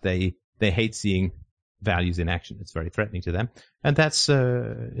 but they hate seeing values in action. It's very threatening to them. And that's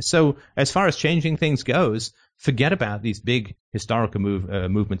so as far as changing things goes, forget about these big historical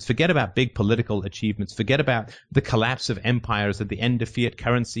movements. Forget about big political achievements. Forget about the collapse of empires at the end of fiat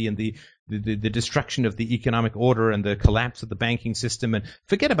currency and the destruction of the economic order and the collapse of the banking system. And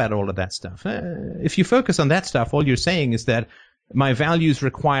forget about all of that stuff. If you focus on that stuff, all you're saying is that my values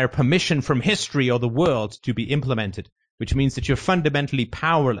require permission from history or the world to be implemented, which means that you're fundamentally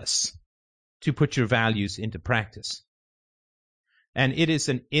powerless to put your values into practice. And it is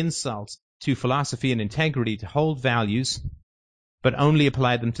an insult to philosophy and integrity to hold values, but only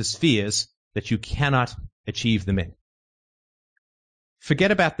apply them to spheres that you cannot achieve them in. Forget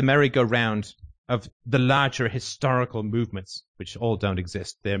about the merry-go-round of the larger historical movements, which all don't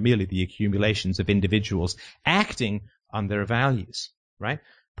exist. They're merely the accumulations of individuals acting on their values, right?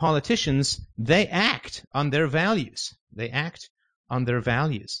 Politicians, they act on their values. They act on their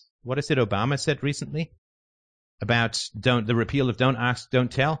values. What is it Obama said recently about the repeal of Don't Ask,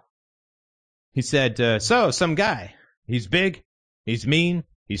 Don't Tell? He said, some guy, he's big, he's mean,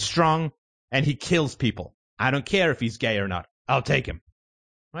 he's strong, and he kills people. I don't care if he's gay or not. I'll take him.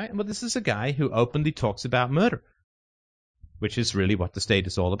 Right? Well, this is a guy who openly talks about murder, which is really what the state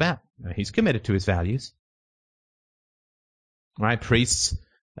is all about. He's committed to his values. Right? Priests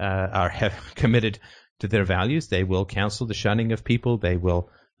are committed to their values. They will counsel the shunning of people. They will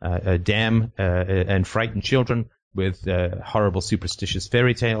damn and frighten children with horrible superstitious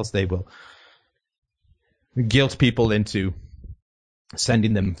fairy tales. They will guilt people into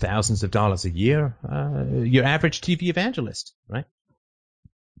sending them thousands of dollars a year. Your average TV evangelist, right?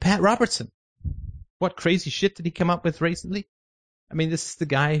 Pat Robertson. What crazy shit did he come up with recently? I mean, this is the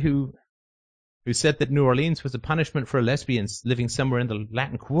guy who said that New Orleans was a punishment for lesbians living somewhere in the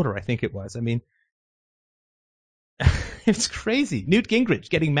Latin Quarter, I think it was. I mean, it's crazy. Newt Gingrich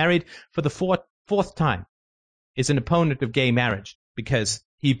getting married for the fourth time is an opponent of gay marriage because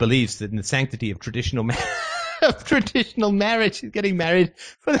he believes that in the sanctity of traditional marriage. He's getting married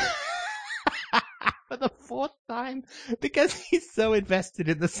for the fourth time because he's so invested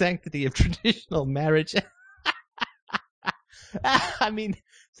in the sanctity of traditional marriage. I mean,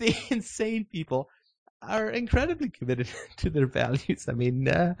 the insane people are incredibly committed to their values. I mean,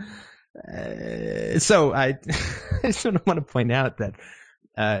 so I just want to point out that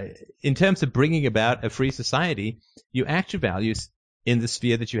in terms of bringing about a free society, you act your values in the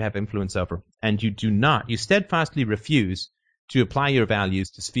sphere that you have influence over, and you steadfastly refuse to apply your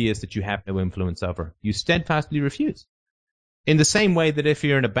values to spheres that you have no influence over. You steadfastly refuse. In the same way that if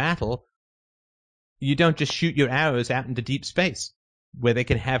you're in a battle, you don't just shoot your arrows out into deep space where they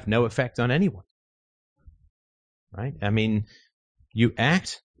can have no effect on anyone. Right? I mean, you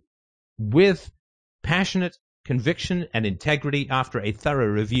act with passionate conviction and integrity after a thorough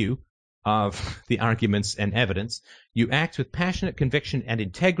review of the arguments and evidence. You act with passionate conviction and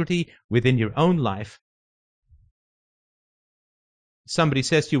integrity within your own life. Somebody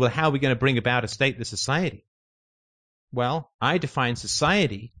says to you, well, how are we going to bring about a stateless society? Well, I define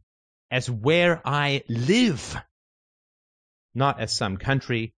society as where I live, not as some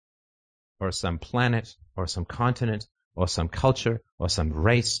country or some planet or some continent or some culture or some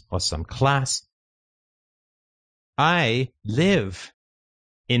race or some class. I live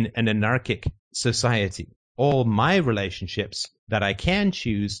in an anarchic society. All my relationships that I can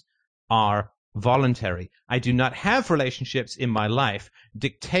choose are voluntary. I do not have relationships in my life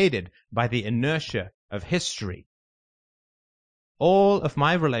dictated by the inertia of history. All of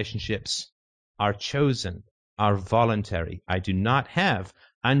my relationships are chosen, are voluntary. I do not have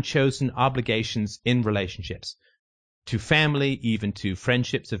unchosen obligations in relationships. To family, even to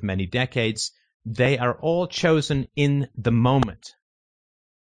friendships of many decades, they are all chosen in the moment.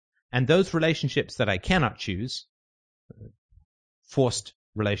 And those relationships that I cannot choose, forced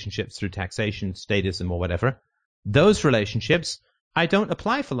relationships through taxation, statism, or whatever, those relationships I don't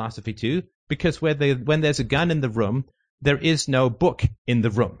apply philosophy to, because when there's a gun in the room, there is no book in the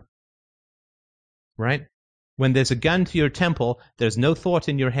room. Right? When there's a gun to your temple, there's no thought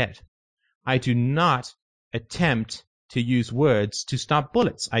in your head. I do not attempt to use words to stop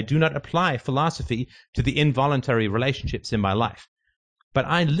bullets. I do not apply philosophy to the involuntary relationships in my life. But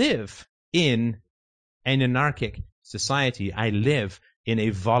I live in an anarchic society. I live in a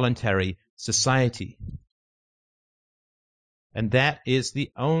voluntary society. And that is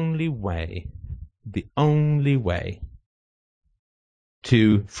the only way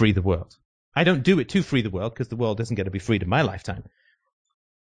to free the world. I don't do it to free the world, because the world isn't going to be freed in my lifetime.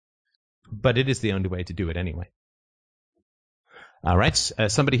 But it is the only way to do it anyway. All right,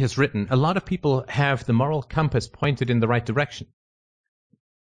 somebody has written, a lot of people have the moral compass pointed in the right direction,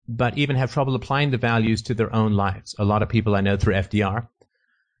 but even have trouble applying the values to their own lives. A lot of people I know through FDR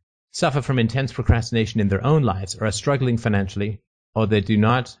suffer from intense procrastination in their own lives, or are struggling financially, or they do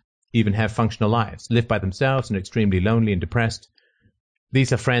not even have functional lives, live by themselves and are extremely lonely and depressed.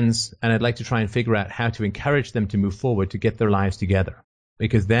 These are friends, and I'd like to try and figure out how to encourage them to move forward to get their lives together,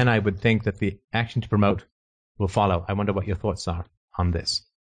 because then I would think that the action to promote will follow. I wonder what your thoughts are on this.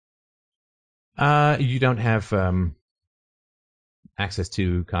 You don't have access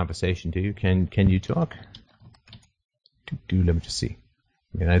to conversation, do you? Can you talk? Let me just see.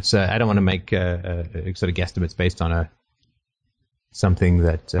 I don't want to make sort of guesstimates based on something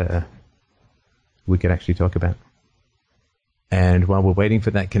that we could actually talk about. And while we're waiting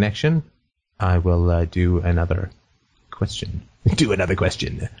for that connection, I will do another question. Do another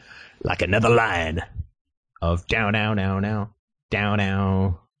question. Like another line of down, now, down,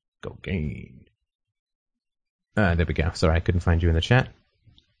 now, cocaine. There we go. Sorry, I couldn't find you in the chat.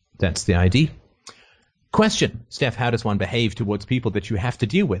 That's the ID. Question. Steph, how does one behave towards people that you have to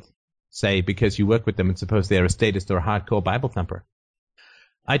deal with? Say, because you work with them and suppose they are a statist or a hardcore Bible thumper.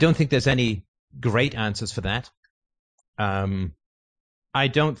 I don't think there's any great answers for that. I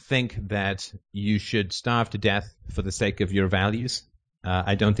don't think that you should starve to death for the sake of your values.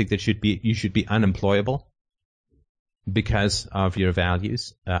 I don't think that you should be unemployable because of your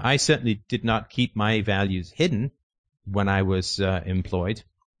values. I certainly did not keep my values hidden when I was employed,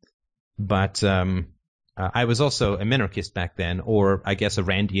 but I was also a minarchist back then, or I guess a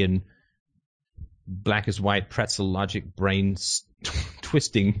Randian black as white pretzel logic brain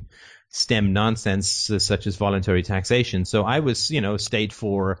twisting STEM nonsense such as voluntary taxation. So I was, stayed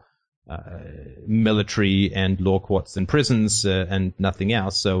for military and law courts and prisons and nothing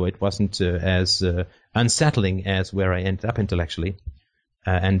else. So it wasn't as unsettling as where I ended up intellectually.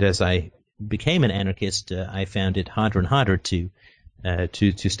 And as I became an anarchist, I found it harder and harder to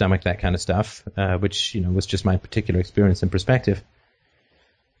stomach that kind of stuff, which was just my particular experience and perspective.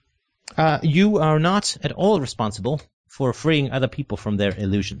 You are not at all responsible for freeing other people from their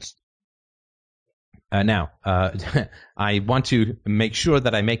illusions. Now, I want to make sure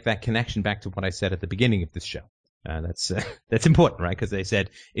that I make that connection back to what I said at the beginning of this show. That's important, right? Because they said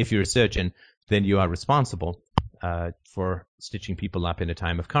if you're a surgeon, then you are responsible for stitching people up in a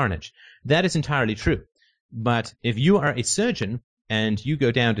time of carnage. That is entirely true. But if you are a surgeon and you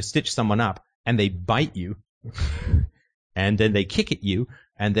go down to stitch someone up and they bite you and then they kick at you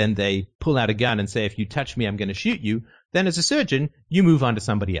and then they pull out a gun and say, if you touch me, I'm going to shoot you, then as a surgeon, you move on to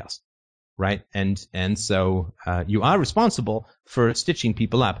somebody else, right? And so you are responsible for stitching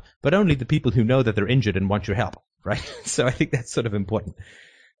people up, but only the people who know that they're injured and want your help, right? So I think that's sort of important.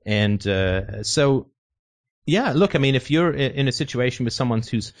 And so, yeah, look, I mean, if you're in a situation with someone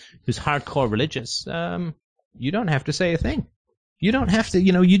who's hardcore religious, you don't have to say a thing. You don't have to,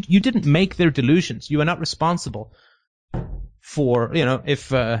 you didn't make their delusions. You are not responsible for,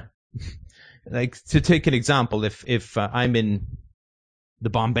 if, like, to take an example, if I'm in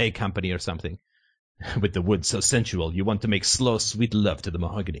the Bombay Company or something, with the wood so sensual, you want to make slow, sweet love to the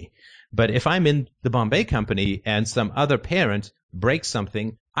mahogany. But if I'm in the Bombay Company and some other parent breaks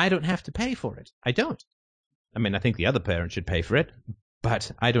something, I don't have to pay for it. I don't. I mean, I think the other parent should pay for it,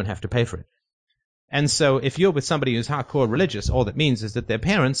 but I don't have to pay for it. And so if you're with somebody who's hardcore religious, all that means is that their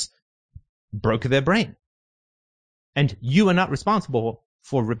parents broke their brain. And you are not responsible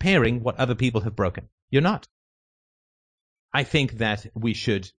for repairing what other people have broken. You're not. I think that we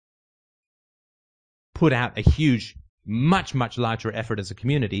should put out a huge, much, much larger effort as a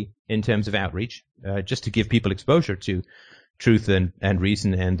community in terms of outreach, just to give people exposure to truth and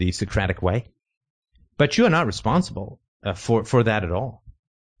reason and the Socratic way. But you are not responsible for that at all.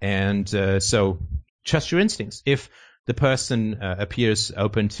 And so trust your instincts. If the person appears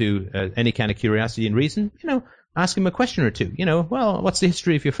open to any kind of curiosity and reason, ask him a question or two. Well, what's the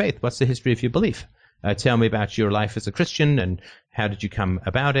history of your faith? What's the history of your belief? Tell me about your life as a Christian and how did you come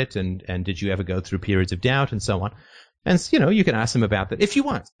about it and did you ever go through periods of doubt and so on. And, you can ask them about that if you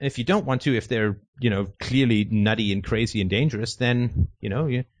want. If you don't want to, if they're, clearly nutty and crazy and dangerous, then,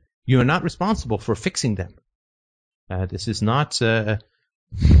 you're not responsible for fixing them. This is not, the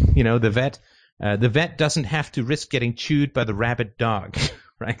vet. The vet doesn't have to risk getting chewed by the rabid dog,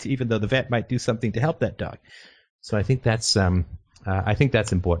 right? Even though the vet might do something to help that dog. So I think that's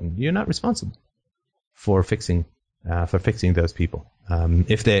important. You're not responsible for fixing those people.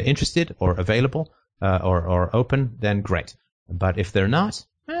 If they're interested or available or open, then great. But if they're not,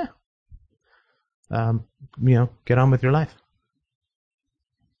 get on with your life.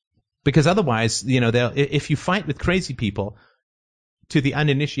 Because otherwise, if you fight with crazy people, to the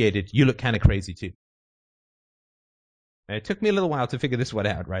uninitiated, you look kind of crazy too. It took me a little while to figure this one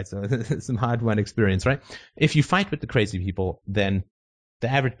out, right? So it's some hard-won experience, right? If you fight with the crazy people, then the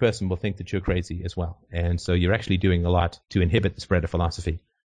average person will think that you're crazy as well. And so you're actually doing a lot to inhibit the spread of philosophy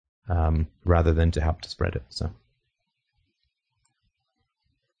rather than to help to spread it. So.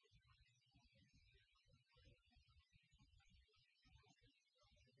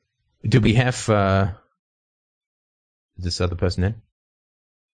 Do we have this other person in?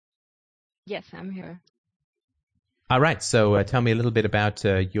 Yes, I'm here. All right. So tell me a little bit about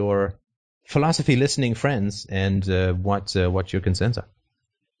your philosophy listening friends and what your concerns are.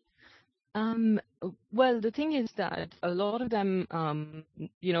 Well, the thing is that a lot of them,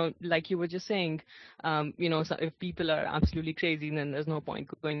 like you were just saying, so if people are absolutely crazy, then there's no point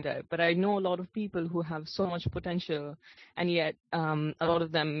going there. But I know a lot of people who have so much potential, and yet a lot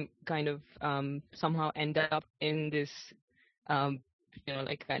of them kind of somehow end up in this,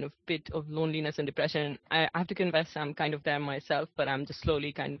 kind of pit of loneliness and depression. I have to confess I'm kind of there myself, but I'm just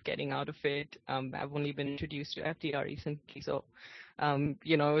slowly kind of getting out of it. I've only been introduced to FDR recently, so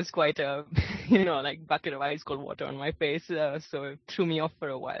it was quite a, like bucket of ice cold water on my face. So it threw me off for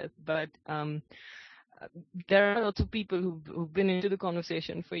a while. But there are lots of people who've been into the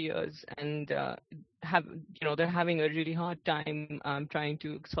conversation for years and they're having a really hard time trying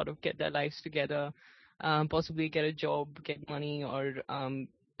to sort of get their lives together, possibly get a job, get money, or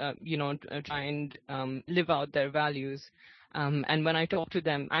try and live out their values. And when I talk to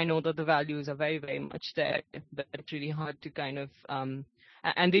them, I know that the values are very, very much there, but it's really hard to kind of,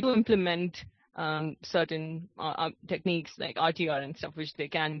 and they do implement certain techniques like RTR and stuff, which they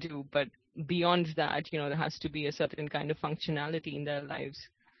can do, but beyond that, there has to be a certain kind of functionality in their lives.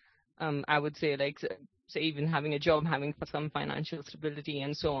 I would say, like, say even having a job, having some financial stability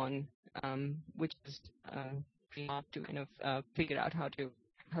and so on, which is pretty hard to kind of figure out how to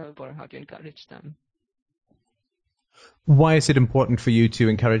help or how to encourage them. Why is it important for you to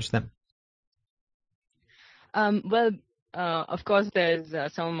encourage them? Well, of course, there's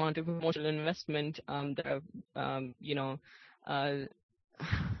some amount of emotional investment.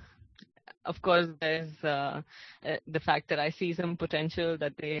 Of course, there's the fact that I see some potential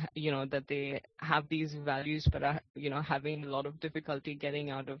that they have these values, but are having a lot of difficulty getting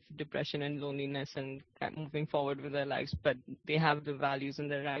out of depression and loneliness and moving forward with their lives. But they have the values in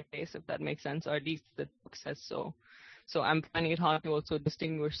the right place, if that makes sense, or at least the book says so. So I'm finding it hard to also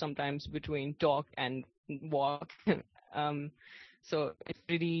distinguish sometimes between talk and walk. So it's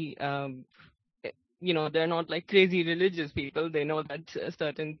really, they're not like crazy religious people. They know that a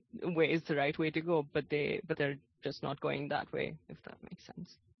certain way is the right way to go, but they're just not going that way, if that makes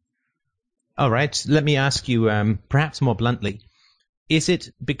sense. All right. Let me ask you, perhaps more bluntly, is it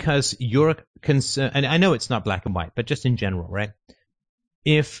because you're concerned, and I know it's not black and white, but just in general, right?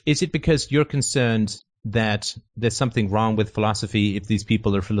 Is it because you're concerned that there's something wrong with philosophy if these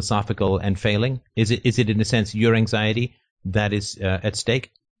people are philosophical and failing? Is it in a sense your anxiety that is at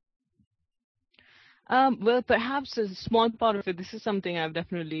stake? Well, perhaps a small part of it, this is something I've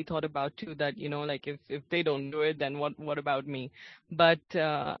definitely thought about too, that, like if they don't do it, then what about me? But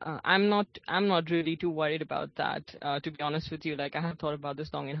I'm not really too worried about that. To be honest with you, like I have thought about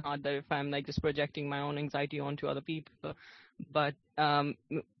this long and hard, that if I'm like just projecting my own anxiety onto other people, but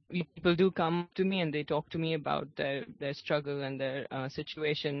people do come to me and they talk to me about their struggle and their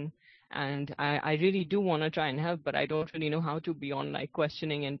situation. And I really do want to try and help, but I don't really know how to beyond like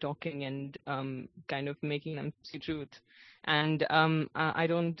questioning and talking and kind of making them see truth. And I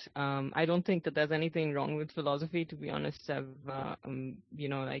don't think that there's anything wrong with philosophy, to be honest. I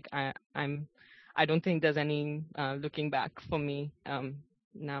don't think there's any looking back for me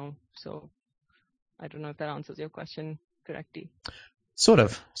now. So I don't know if that answers your question correctly. Sort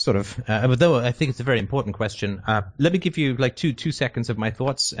of. Though I think it's a very important question. Let me give you like two seconds of my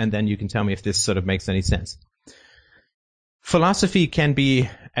thoughts, and then you can tell me if this sort of makes any sense. Philosophy can be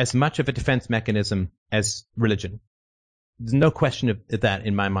as much of a defense mechanism as religion. There's no question of that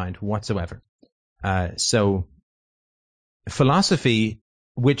in my mind whatsoever. So philosophy,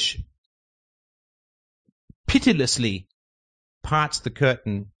 which pitilessly parts the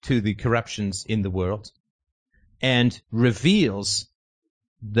curtain to the corruptions in the world and reveals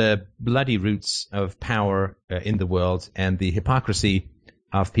the bloody roots of power in the world and the hypocrisy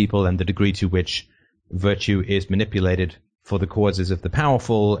of people and the degree to which virtue is manipulated for the causes of the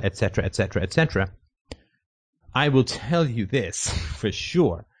powerful, etc., etc., etc. I will tell you this for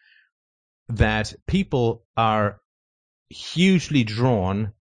sure, that people are hugely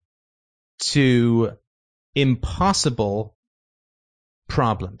drawn to impossible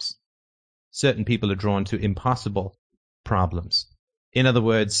problems. Certain people are drawn to impossible problems. In other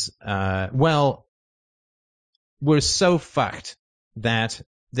words, we're so fucked that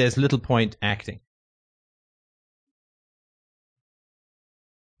there's little point acting.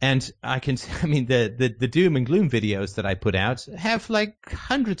 And the doom and gloom videos that I put out have like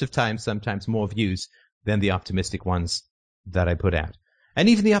hundreds of times, sometimes more views than the optimistic ones that I put out. And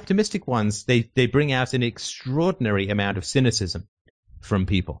even the optimistic ones, they bring out an extraordinary amount of cynicism from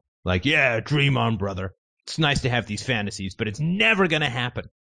people. Like, yeah, dream on, brother. It's nice to have these fantasies, but it's never going to happen,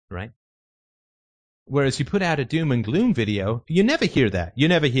 right? Whereas you put out a doom and gloom video, you never hear that. You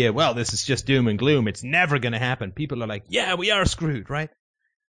never hear, well, this is just doom and gloom. It's never going to happen. People are like, yeah, we are screwed, right?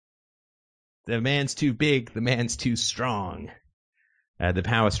 The man's too big. The man's too strong. The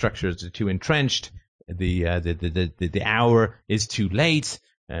power structures are too entrenched. The hour is too late.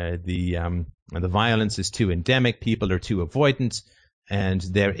 The violence is too endemic. People are too avoidant. And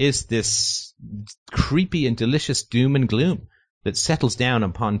there is this creepy and delicious doom and gloom that settles down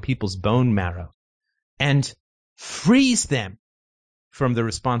upon people's bone marrow and frees them from the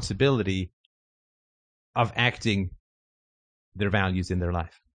responsibility of acting their values in their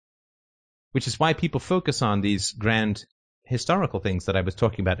life. Which is why people focus on these grand historical things that I was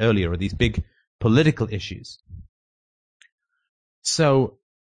talking about earlier, or these big political issues. So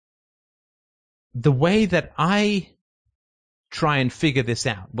the way that I try and figure this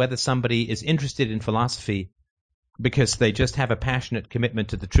out, whether somebody is interested in philosophy because they just have a passionate commitment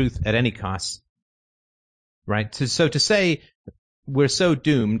to the truth at any cost, right? So to say we're so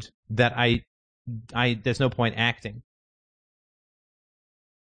doomed that there's no point acting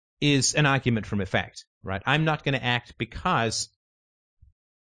is an argument from effect, right? I'm not going to act because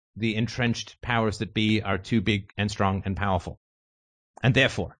the entrenched powers that be are too big and strong and powerful, and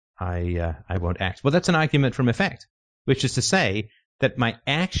therefore I won't act. Well, that's an argument from effect, which is to say that my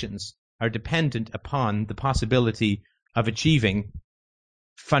actions are dependent upon the possibility of achieving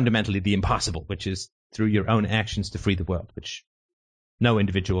fundamentally the impossible, which is through your own actions to free the world, which no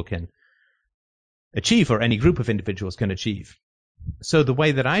individual can achieve, or any group of individuals can achieve. So the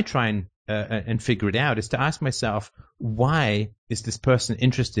way that I try and figure it out is to ask myself, why is this person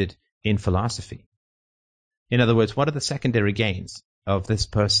interested in philosophy? In other words, what are the secondary gains of this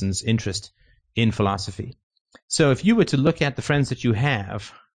person's interest in philosophy? So if you were to look at the friends that you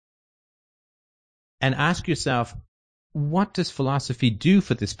have and ask yourself, what does philosophy do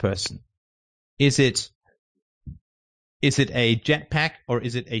for this person? Is it Is it a jetpack or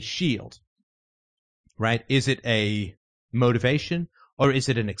is it a shield? Right? Is it a motivation or is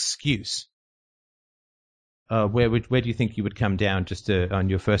it an excuse? Where do you think you would come down just on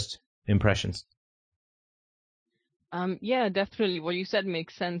your first impressions? Yeah, definitely. What you said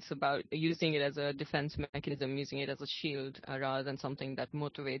makes sense about using it as a defense mechanism, using it as a shield, rather than something that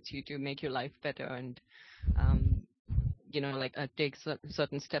motivates you to make your life better and, take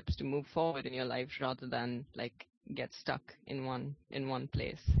certain steps to move forward in your life, rather than like get stuck in one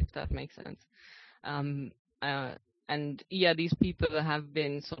place, if that makes sense. And yeah, these people have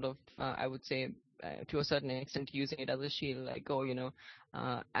been sort of, I would say, to a certain extent, using it as a shield, like,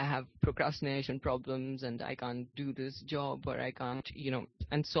 I have procrastination problems and I can't do this job, or I can't,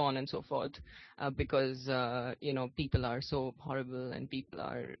 and so on and so forth, because, people are so horrible and people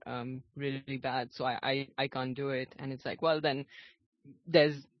are really bad, so I can't do it. And it's like, well, then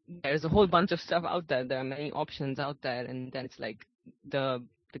there's a whole bunch of stuff out there. There are many options out there, and then it's like the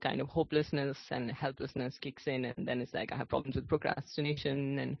kind of hopelessness and helplessness kicks in, and then it's like I have problems with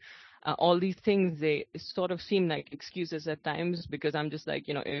procrastination and all these things. They sort of seem like excuses at times, because I'm just like,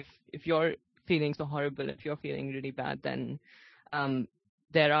 if you're feeling so horrible, if you're feeling really bad, then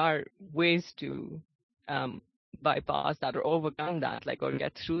there are ways to bypass that or overcome that, like, or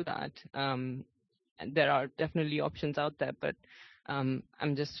get through that. And there are definitely options out there, but I'm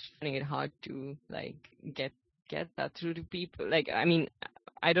just finding it hard to like get that through to people. Like, I mean,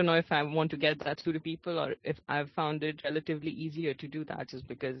 I don't know if I want to get that through to people, or if I've found it relatively easier to do that, just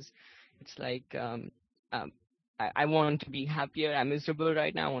because it's like I want to be happier. I'm miserable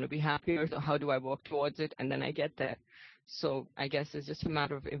right now. I want to be happier. So how do I work towards it? And then I get there. So I guess it's just a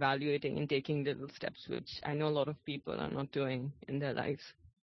matter of evaluating and taking little steps, which I know a lot of people are not doing in their lives.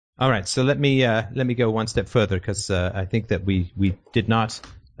 All right, so let me go one step further, because I think that we did not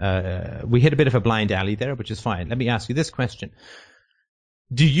we hit a bit of a blind alley there, which is fine. Let me ask you this question: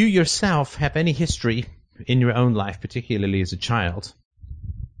 do you yourself have any history in your own life, particularly as a child,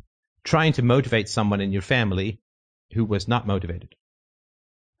 trying to motivate someone in your family who was not motivated?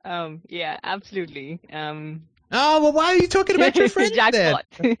 Yeah, absolutely. Oh, well, why are you talking about your friends then? Jackpot.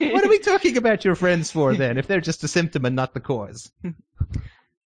 What are we talking about your friends for then, if they're just a symptom and not the cause?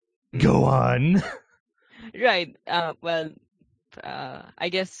 Go on. Right. Well, I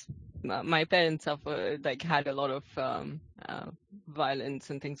guess my parents have had a lot of violence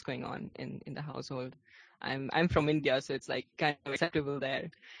and things going on in the household. I'm from India, so it's like kind of acceptable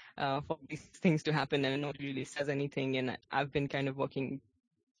there for these things to happen, and nobody really says anything. And I've been kind of working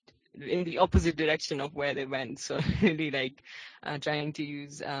in the opposite direction of where they went. So really trying to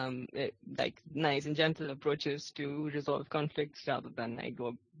use nice and gentle approaches to resolve conflicts, rather than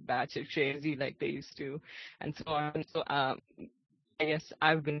go batshit crazy like they used to, and so on. So I guess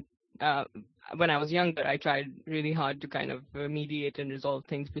I've been when I was younger, I tried really hard to kind of mediate and resolve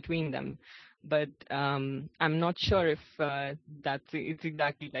things between them. But I'm not sure if it's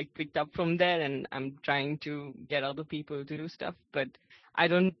exactly picked up from there, and I'm trying to get other people to do stuff, but I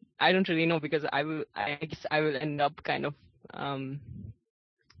don't really know, because I guess I will end up kind of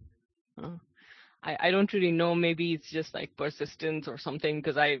I don't really know. Maybe it's just persistence or something,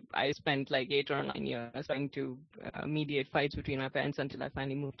 because I spent 8 or 9 years trying to mediate fights between my parents until I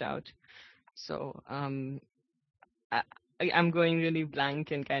finally moved out. So I'm going really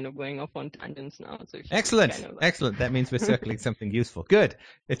blank and kind of going off on tangents now. So excellent, excellent. That means we're circling something useful. Good.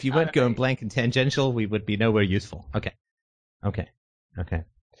 If you weren't going blank and tangential, we would be nowhere useful. Okay.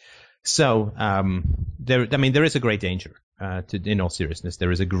 So there is a great danger. In all seriousness,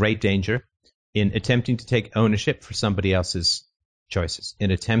 there is a great danger in attempting to take ownership for somebody else's choices,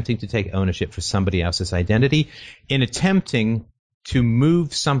 in attempting to take ownership for somebody else's identity, in attempting to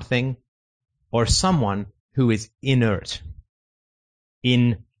move something or someone who is inert,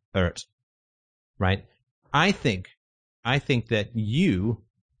 right? I think that you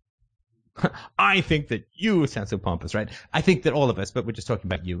sound so pompous, right? I think that all of us, but we're just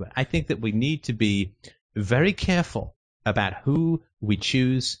talking about you. I think that we need to be very careful about who we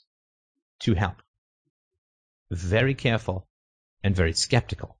choose to help. Very careful and very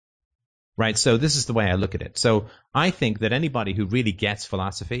skeptical, right? So this is the way I look at it. So I think that anybody who really gets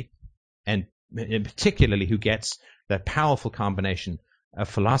philosophy, and particularly who gets that powerful combination of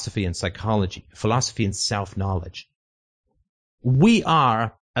philosophy and psychology, philosophy and self-knowledge, we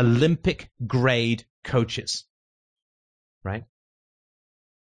are Olympic grade coaches, right?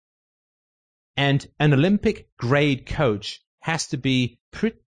 And an Olympic grade coach has to be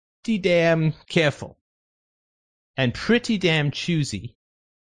pretty damn careful and pretty damn choosy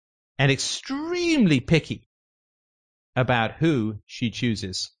and extremely picky about who she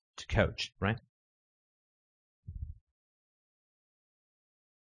chooses to coach, right?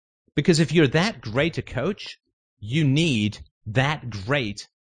 Because if you're that great a coach, you need that great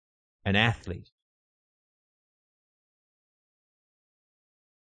an athlete.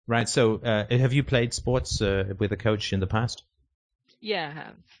 Right. So, have you played sports with a coach in the past? Yeah,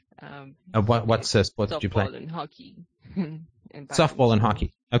 I have. What sports did you play? Softball and hockey. And Softball and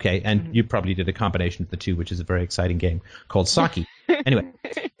hockey. Okay, and Mhm. you probably did a combination of the two, which is a very exciting game called soccer. Anyway,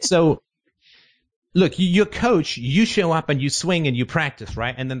 so look, your coach, you show up and you swing and you practice,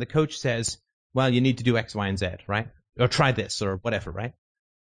 right? And then the coach says, well, you need to do X, Y, and Z, right? Or try this or whatever, right?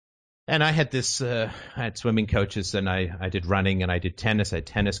 And I had I had swimming coaches, and I did running, and I did tennis. I had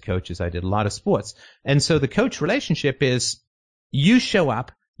tennis coaches. I did a lot of sports. And so the coach relationship is you show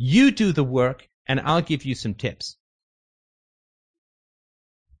up, you do the work, and I'll give you some tips.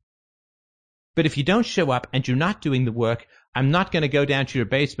 But if you don't show up and you're not doing the work, I'm not going to go down to your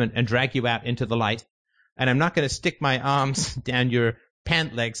basement and drag you out into the light. And I'm not going to stick my arms down your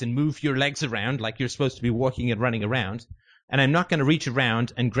pant legs and move your legs around like you're supposed to be walking and running around. And I'm not going to reach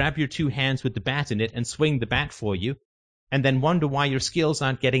around and grab your two hands with the bat in it and swing the bat for you and then wonder why your skills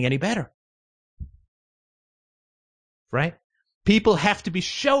aren't getting any better. Right? People have to be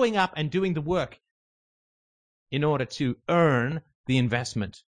showing up and doing the work in order to earn the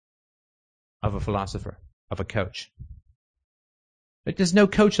investment of a philosopher, of a coach. But there's no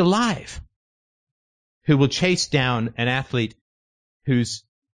coach alive who will chase down an athlete who's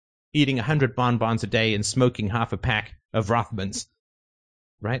eating 100 bonbons a day and smoking half a pack of Rothmans,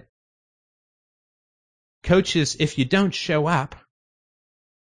 right? Coaches, if you don't show up,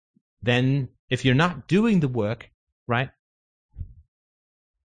 then if you're not doing the work, right,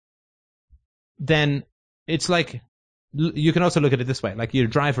 then it's like, you can also look at it this way, like you're a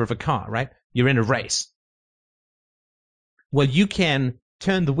driver of a car, right? You're in a race. Well, you can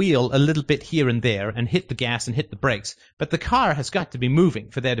turn the wheel a little bit here and there and hit the gas and hit the brakes, but the car has got to be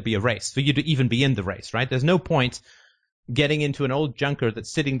moving for there to be a race, for you to even be in the race, right? There's no point getting into an old junker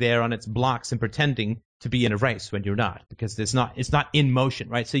that's sitting there on its blocks and pretending to be in a race when you're not, because it's not in motion,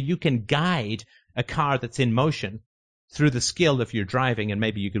 right? So you can guide a car that's in motion through the skill of your driving, and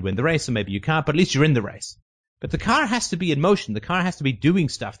maybe you could win the race, or maybe you can't, but at least you're in the race. But the car has to be in motion. The car has to be doing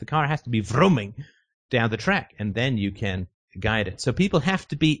stuff. The car has to be vrooming down the track, and then you can guide it. So people have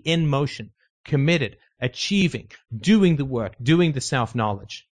to be in motion, committed, achieving, doing the work, doing the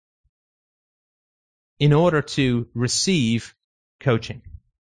self-knowledge in order to receive coaching.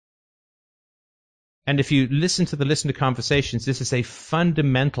 And if you listen to the Listen to Conversations, this is a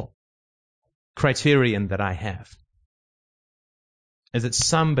fundamental criterion that I have, is that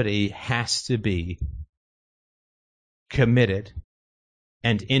somebody has to be committed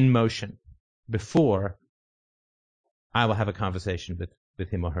and in motion before I will have a conversation with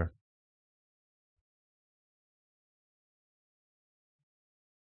him or her.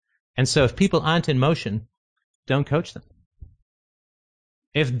 And so if people aren't in motion, don't coach them.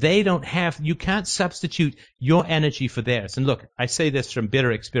 If they don't have, you can't substitute your energy for theirs. And look, I say this from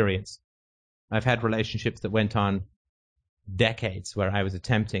bitter experience. I've had relationships that went on decades where I was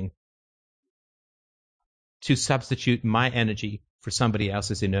attempting to substitute my energy for somebody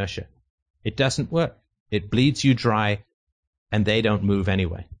else's inertia. It doesn't work. It bleeds you dry, and they don't move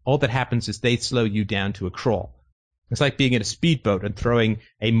anyway. All that happens is they slow you down to a crawl. It's like being in a speedboat and throwing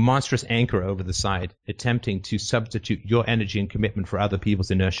a monstrous anchor over the side, attempting to substitute your energy and commitment for other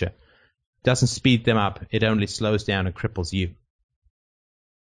people's inertia. It doesn't speed them up. It only slows down and cripples you.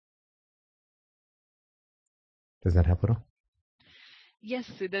 Does that help at all? Yes,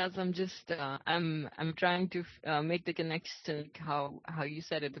 it does. I'm just I'm trying to make the connection, how you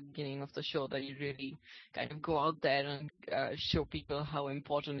said at the beginning of the show that you really kind of go out there and show people how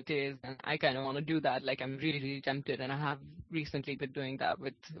important it is, and I kind of want to do that. Like, I'm really, really tempted, and I have recently been doing that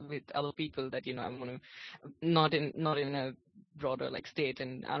with other people that, you know, I want to not in a broader like state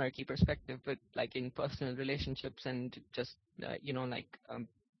and anarchy perspective, but like in personal relationships and just you know, like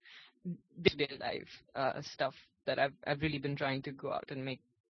day-to-day life stuff that I've really been trying to go out and make,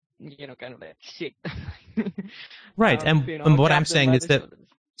 you know, kind of like shake. Right. And what I'm saying is that,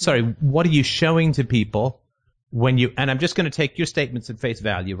 sorry, what are you showing to people when you, and I'm just going to take your statements at face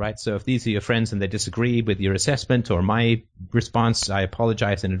value, right? So if these are your friends and they disagree with your assessment or my response, I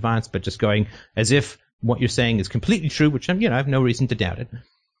apologize in advance, but just going as if what you're saying is completely true, which I'm, you know, I have no reason to doubt it.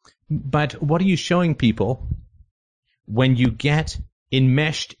 But what are you showing people when you get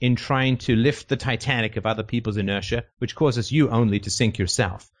enmeshed in trying to lift the Titanic of other people's inertia, which causes you only to sink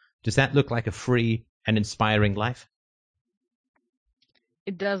yourself? Does that look like a free and inspiring life?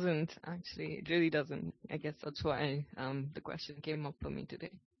 It doesn't, actually. It really doesn't. I guess that's why the question came up for me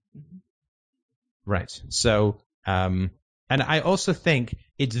today. Mm-hmm. Right. So, and And I also think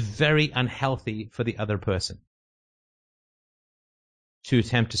it's very unhealthy for the other person to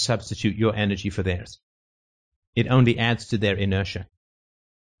attempt to substitute your energy for theirs. It only adds to their inertia.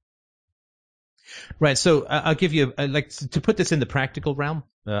 Right, so I'll give you, to put this in the practical realm,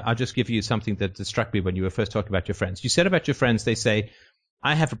 I'll just give you something that struck me when you were first talking about your friends. You said about your friends, they say,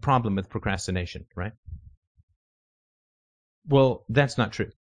 I have a problem with procrastination, right? Well, that's not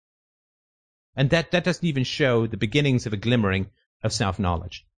true. And that doesn't even show the beginnings of a glimmering of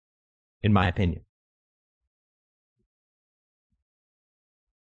self-knowledge, in my opinion.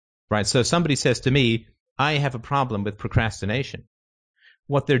 Right, so somebody says to me, I have a problem with procrastination.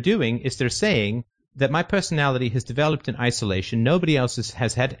 What they're doing is they're saying that my personality has developed in isolation. Nobody else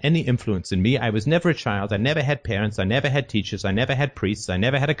has had any influence in me. I was never a child. I never had parents. I never had teachers. I never had priests. I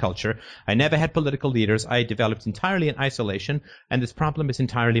never had a culture. I never had political leaders. I developed entirely in isolation, and this problem is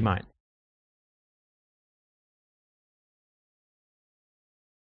entirely mine.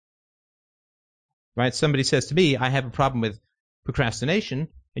 Right? Somebody says to me, I have a problem with procrastination,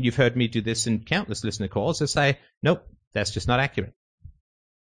 and you've heard me do this in countless listener calls. I say, nope, that's just not accurate.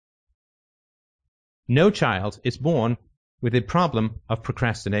 No child is born with a problem of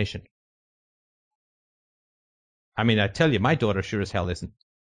procrastination. I mean, I tell you, my daughter sure as hell isn't.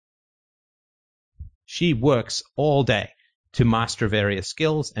 She works all day to master various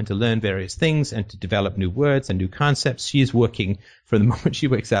skills and to learn various things and to develop new words and new concepts. She is working from the moment she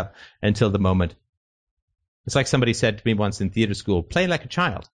wakes up until the moment. It's like somebody said to me once in theater school, play like a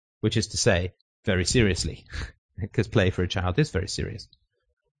child, which is to say, very seriously, because play for a child is very serious.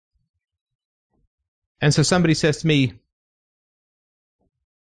 And so somebody says to me,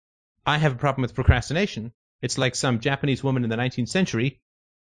 I have a problem with procrastination. It's like some Japanese woman in the 19th century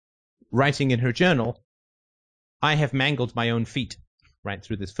writing in her journal, I have mangled my own feet, right,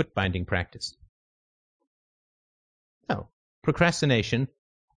 through this foot binding practice. No, procrastination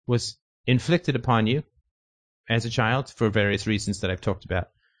was inflicted upon you as a child for various reasons that I've talked about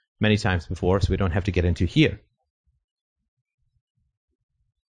many times before, so we don't have to get into here.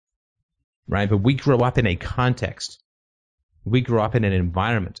 Right? But we grow up in a context. We grow up in an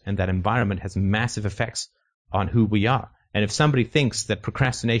environment, and that environment has massive effects on who we are. And if somebody thinks that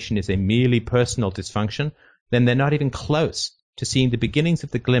procrastination is a merely personal dysfunction, then they're not even close to seeing the beginnings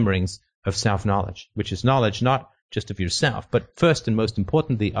of the glimmerings of self-knowledge, which is knowledge not just of yourself, but first and most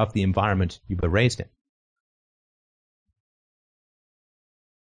importantly of the environment you were raised in.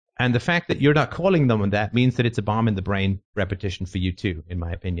 And the fact that you're not calling them on that means that it's a bomb in the brain repetition for you too, in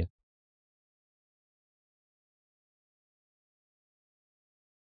my opinion.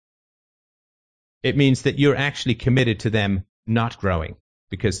 It means that you're actually committed to them not growing,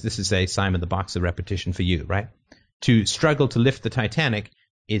 because this is a Simon the Boxer repetition for you, right? To struggle to lift the Titanic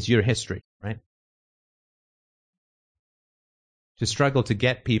is your history, right? To struggle to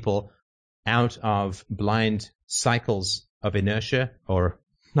get people out of blind cycles of inertia, or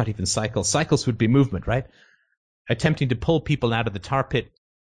not even cycles. Cycles would be movement, right? Attempting to pull people out of the tar pit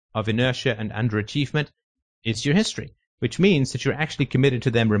of inertia and underachievement is your history, which means that you're actually committed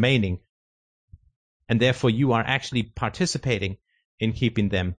to them remaining, and therefore you are actually participating in keeping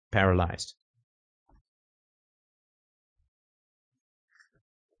them paralyzed.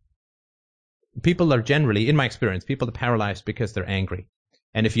 People are generally, in my experience, people are paralyzed because they're angry.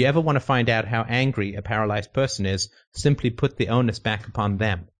 And if you ever want to find out how angry a paralyzed person is, simply put the onus back upon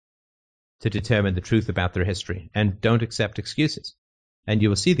them to determine the truth about their history, and don't accept excuses. And you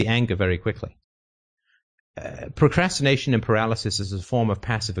will see the anger very quickly. Procrastination and paralysis is a form of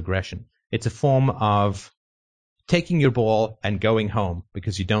passive aggression. It's a form of taking your ball and going home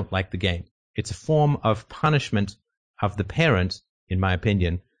because you don't like the game. It's a form of punishment of the parent, in my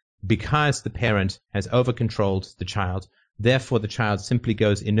opinion, because the parent has over-controlled the child. Therefore, the child simply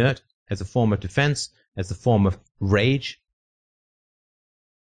goes inert as a form of defense, as a form of rage,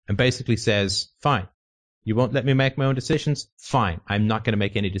 and basically says, fine, you won't let me make my own decisions? Fine, I'm not going to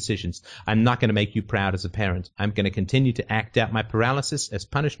make any decisions. I'm not going to make you proud as a parent. I'm going to continue to act out my paralysis as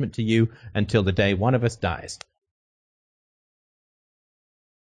punishment to you until the day one of us dies.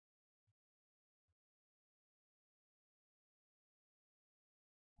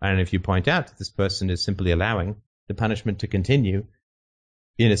 And if you point out that this person is simply allowing the punishment to continue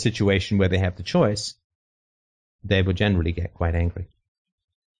in a situation where they have the choice, they will generally get quite angry.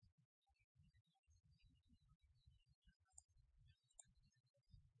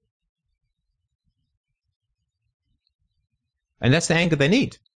 And that's the anger they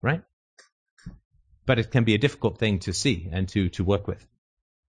need, right? But it can be a difficult thing to see and to work with.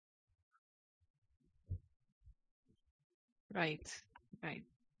 Right.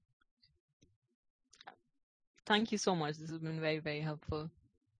 Thank you so much. This has been very, very helpful.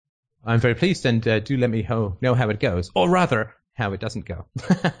 I'm very pleased, and do let me know how it goes, or rather, how it doesn't go.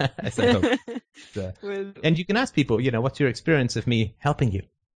 As I hope. Well, and you can ask people, what's your experience of me helping you?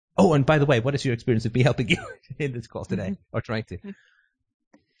 Oh, and by the way, what is your experience of me helping you in this call today, or trying to?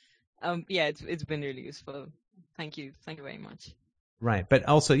 Yeah, it's been really useful. Thank you very much. Right, but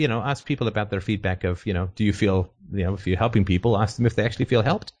also, ask people about their feedback of, do you feel, if you're helping people, ask them if they actually feel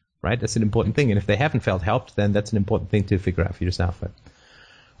helped, right? That's an important thing, and if they haven't felt helped, then that's an important thing to figure out for yourself. But,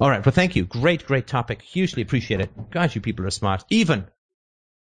 all right, well, thank you. Great topic. Hugely appreciate it. God, you people are smart. Even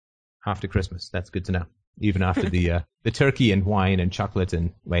after Christmas. That's good to know. Even after the turkey and wine and chocolate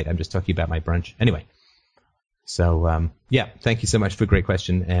and, wait, I'm just talking about my brunch. Anyway. So, yeah, thank you so much for a great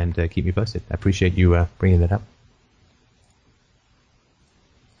question, and keep me posted. I appreciate you bringing that up.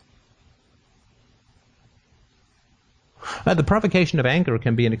 The provocation of anger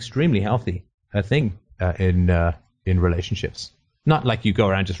can be an extremely healthy thing in relationships. Not like you go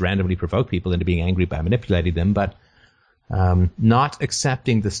around just randomly provoke people into being angry by manipulating them, but not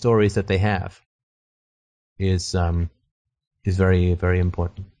accepting the stories that they have is very, very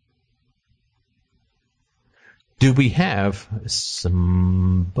important. Do we have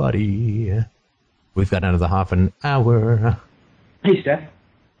somebody? We've got another half an hour. Hey, Steph.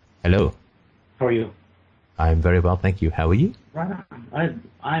 Hello. How are you? I'm very well, thank you. How are you? Right on.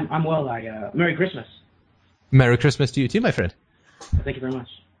 I'm well. Merry Christmas. Merry Christmas to you too, my friend. Thank you very much.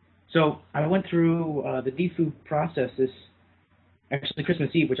 So I went through the DFU process actually Christmas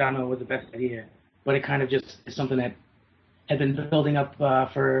Eve, which I don't know was the best idea, but it kind of just is something that had been building up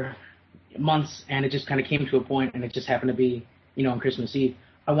for months, and it just kind of came to a point, and it just happened to be, on Christmas Eve.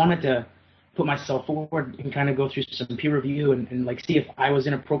 I wanted to put myself forward and kind of go through some peer review and like see if I was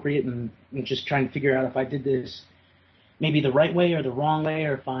inappropriate and just trying to figure out if I did this maybe the right way or the wrong way,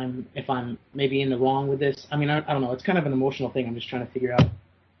 or if I'm maybe in the wrong with this. I mean, I don't know. It's kind of an emotional thing. I'm just trying to figure out.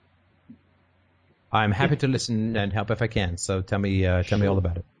 I'm happy to listen and help if I can. So tell me all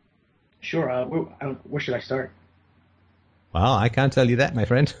about it. Sure. Where should I start? Well, I can't tell you that, my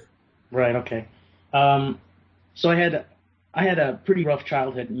friend. Right. Okay. So I had a pretty rough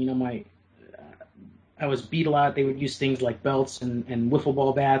childhood. I was beat a lot. They would use things like belts and wiffle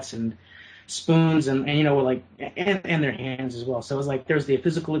ball bats and spoons and their hands as well. So it was like there's the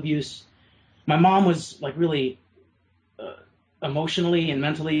physical abuse. My mom was like really emotionally and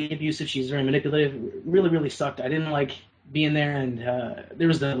mentally abusive. She's very manipulative. Really, really sucked. I didn't like being there, and there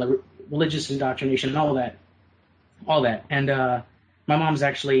was the religious indoctrination and all that. And my mom's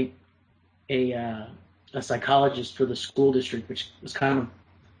actually a psychologist for the school district, which was kind of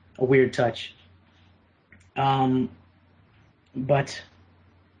a weird touch. But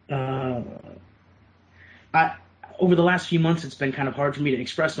over the last few months, it's been kind of hard for me to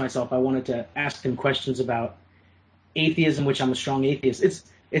express myself. I wanted to ask them questions about atheism, which I'm a strong atheist.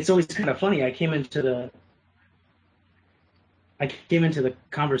 It's always kind of funny. I came into the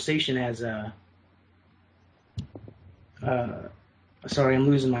conversation as sorry, I'm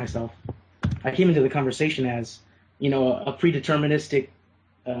losing myself. I came into the conversation as, a predeterministic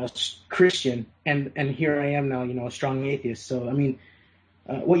Christian, and here I am now, a strong atheist. So, I mean,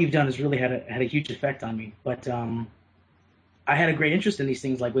 what you've done has really had a huge effect on me. But I had a great interest in these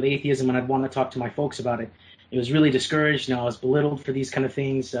things, like with atheism, and I'd want to talk to my folks about it. It was really discouraged. I was belittled for these kind of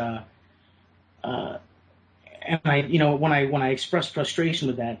things. And I, when I expressed frustration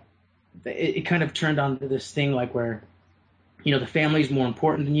with that, it kind of turned on to this thing like where, the family's more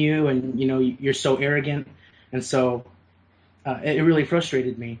important than you, and, you're so arrogant. And so it really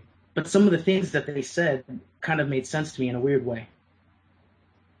frustrated me. But some of the things that they said kind of made sense to me in a weird way.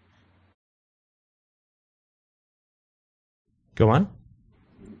 Go on.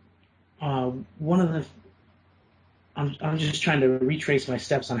 I'm just trying to retrace my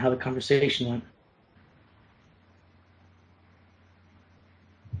steps on how the conversation went.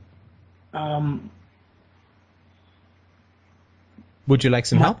 Would you like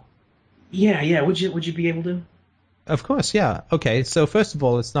some help? Yeah. Would you be able to? Of course, yeah. Okay, so first of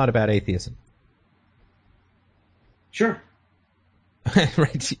all, it's not about atheism. Sure.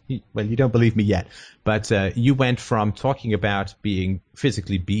 Right. Well, you don't believe me yet, but you went from talking about being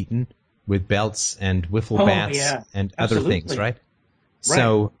physically beaten with belts and wiffle bats and other things, right?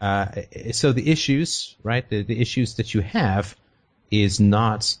 So, so the issues, right? The issues that you have is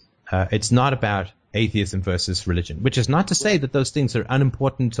not. It's not about atheism versus religion, which is not to say that those things are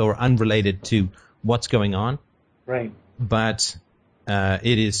unimportant or unrelated to what's going on. Right. But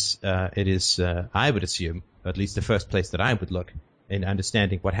it is. I would assume, at least the first place that I would look in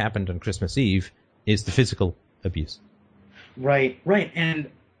understanding what happened on Christmas Eve is the physical abuse. Right. And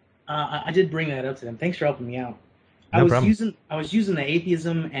I did bring that up to them. Thanks for helping me out. No problem. I was using the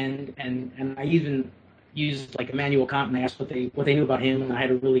atheism and I even used like Immanuel Kant and asked what they knew about him, and I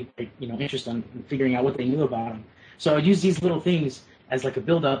had a really great, interest in figuring out what they knew about him. So I'd use these little things as like a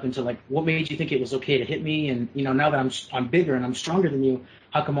build up into like, what made you think it was okay to hit me? And now that I'm bigger and I'm stronger than you,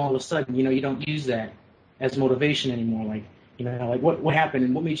 how come all of a sudden you don't use that as motivation anymore? Like like what happened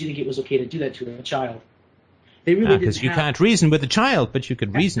and what made you think it was okay to do that to a child? They really Because you can't reason with a child, but you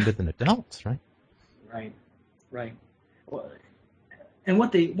could reason with an adult, right? Right. Well, and one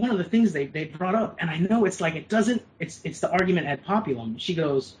of the things they brought up, and I know it's like it's the argument ad populum. She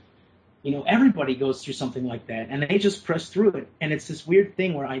goes, everybody goes through something like that, and they just press through it, and it's this weird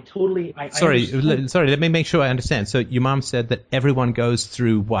thing where Sorry, let me make sure I understand. So your mom said that everyone goes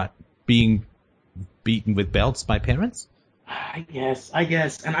through what? Being beaten with belts by parents? I guess,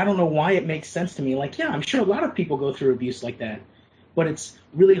 and I don't know why it makes sense to me. Like, yeah, I'm sure a lot of people go through abuse like that, but it's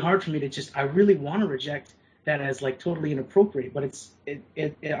really hard for me to I really want to reject that as like totally inappropriate, but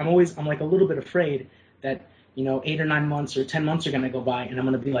I'm like a little bit afraid that 8 or 9 months or 10 months are going to go by and I'm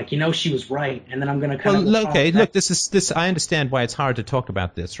going to be like, she was right, and then I'm going to kind of look, this I understand why it's hard to talk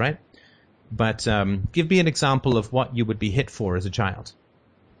about this, right? But give me an example of what you would be hit for as a child.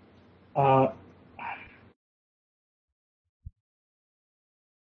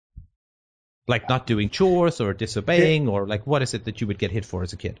 Like not doing chores or disobeying, or like what is it that you would get hit for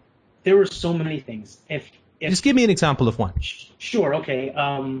as a kid? There were so many things. If just give me an example of one. Sure. Okay.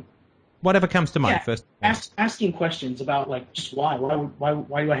 Whatever comes to mind first. Asking questions about like just why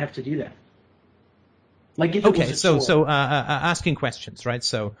do I have to do that? Like if asking questions, right?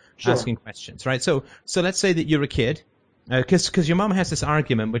 So sure. Asking questions, right? So let's say that you're a kid, because your mom has this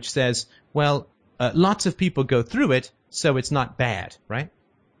argument which says, well, lots of people go through it, so it's not bad, right?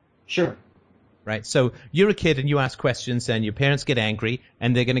 Sure. Right. So you're a kid and you ask questions and your parents get angry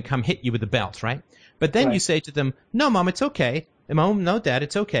and they're going to come hit you with a belt, right? But then you say to them, no, Mom, it's okay. Mom, no, Dad,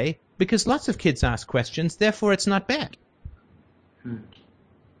 it's okay. Because lots of kids ask questions, therefore it's not bad.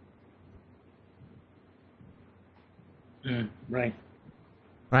 Right.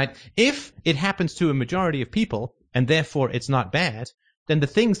 Right. If it happens to a majority of people and therefore it's not bad, then the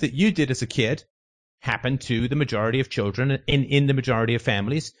things that you did as a kid happen to the majority of children in the majority of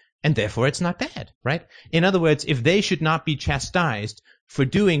families, and therefore it's not bad, right? In other words, if they should not be chastised for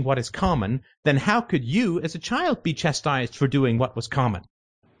doing what is common, then how could you as a child be chastised for doing what was common?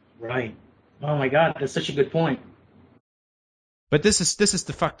 Right. Oh my God, that's such a good point. But this is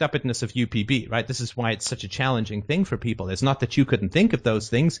the fucked upness of UPB, right? This is why it's such a challenging thing for people. It's not that you couldn't think of those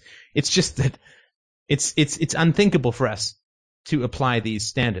things. It's just that it's unthinkable for us to apply these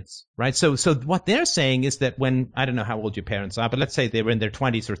standards, right? So what they're saying is that when, I don't know how old your parents are, but let's say they were in their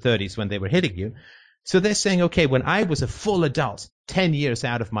 20s or 30s when they were hitting you. So they're saying, okay, when I was a full adult, 10 years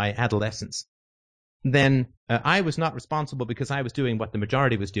out of my adolescence, then I was not responsible because I was doing what the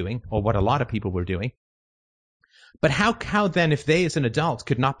majority was doing, or what a lot of people were doing. But how then, if they as an adult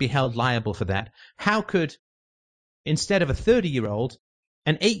could not be held liable for that, how could, instead of a 30-year-old,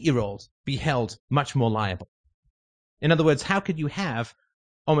 an 8-year-old be held much more liable? In other words, how could you have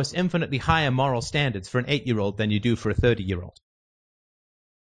almost infinitely higher moral standards for an 8-year-old than you do for a 30-year-old?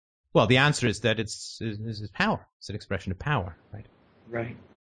 Well, the answer is that it's power. It's an expression of power, right? Right.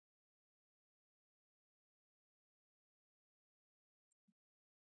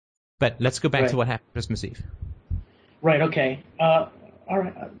 But let's go back to what happened Christmas Eve. Right, okay. All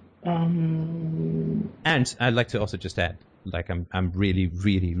right. And I'd like to also just add, like, I'm really,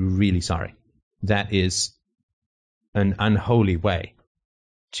 really, really sorry. That is an unholy way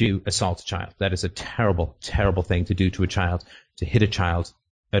to assault a child. That is a terrible, terrible thing to do to a child, to hit a child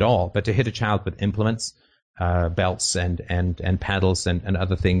at all. But to hit a child with implements, belts and paddles and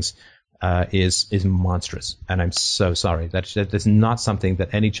other things is monstrous. And I'm so sorry. That's not something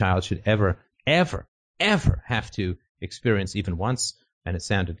that any child should ever have to experience even once. And it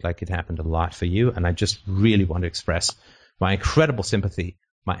sounded like it happened a lot for you. And I just really want to express my incredible sympathy,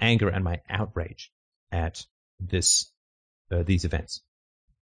 my anger, and my outrage at these events.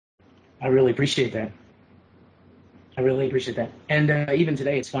 I really appreciate that. And even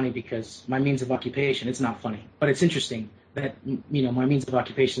today, it's funny because my means of occupation, it's not funny, but it's interesting that, my means of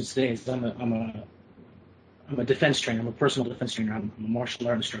occupation today is I'm a defense trainer. I'm a personal defense trainer. I'm a martial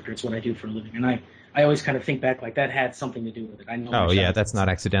art instructor. It's what I do for a living. And I always kind of think back like that had something to do with it. I know. Oh, yeah, that's not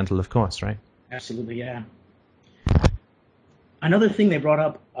accidental, of course, right? Absolutely, yeah. Another thing they brought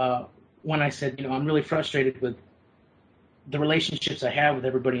up when I said, I'm really frustrated with the relationships I have with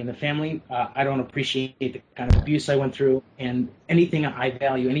everybody in the family. I don't appreciate the kind of abuse I went through, and anything I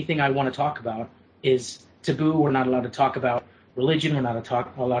value, anything I want to talk about is taboo. We're not allowed to talk about religion. We're not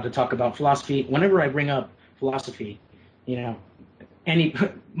allowed to talk about philosophy. Whenever I bring up philosophy, any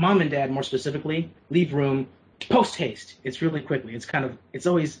mom and dad more specifically leave room post haste. It's really quickly. It's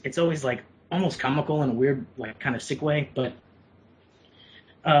always like almost comical in a weird, like kind of sick way. But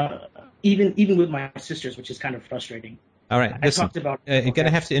even with my sisters, which is kind of frustrating. All right, listen, talked about. I'm going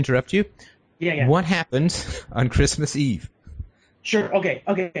to have to interrupt you. Yeah. What happened on Christmas Eve? Sure. Okay.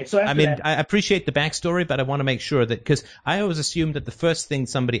 So after that, I appreciate the backstory, but I want to make sure that, because I always assume that the first thing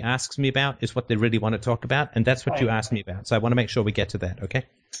somebody asks me about is what they really want to talk about, and that's what you asked me about. So I want to make sure we get to that, okay?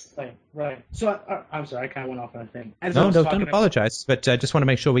 Right. So I'm sorry, I kind of went off on a thing. No, don't apologize, but I just want to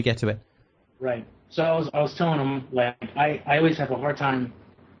make sure we get to it. Right. So I was telling them, like, I always have a hard time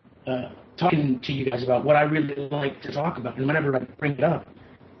talking to you guys about what I really like to talk about, and whenever I bring it up,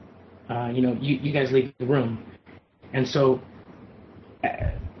 you guys leave the room, and so.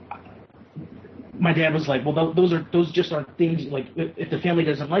 My dad was like, well, those just are things, like, if the family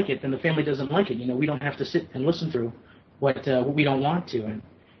doesn't like it, then the family doesn't like it. We don't have to sit and listen through what we don't want to.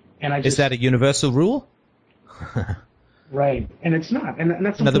 And I just, is that a universal rule? Right, and it's not. And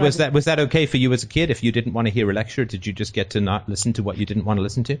that's in other words, was that okay for you as a kid? If you didn't want to hear a lecture, did you just get to not listen to what you didn't want to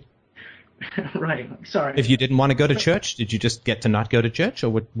listen to? Right. Sorry. If you didn't want to go to church, did you just get to not go to church,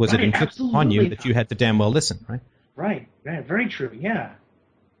 or was it inflicted on you that you had to damn well listen? Right. Right. Very true. Yeah.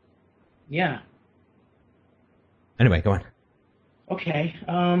 Anyway, go on. Okay.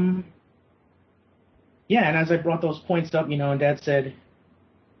 Yeah, and as I brought those points up, and Dad said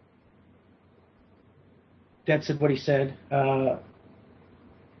what he said.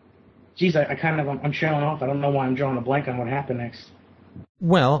 Geez, I'm trailing off. I don't know why I'm drawing a blank on what happened next.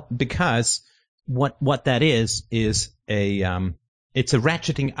 Well, because what that is a it's a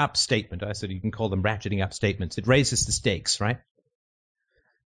ratcheting up statement. I said you can call them ratcheting up statements. It raises the stakes, right?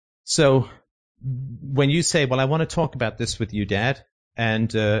 So when you say, well, I want to talk about this with you, Dad,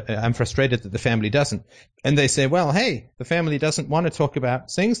 and I'm frustrated that the family doesn't, and they say, well, hey, the family doesn't want to talk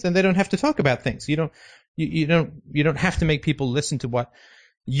about things, then they don't have to talk about things. You don't have to make people listen to what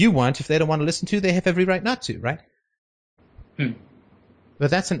you want. If they don't want to listen to, they have every right not to, right? But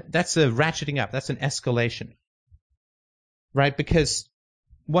that's a ratcheting up. That's an escalation. Right? Because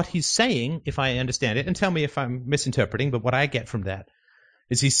what he's saying, if I understand it, and tell me if I'm misinterpreting, but what I get from that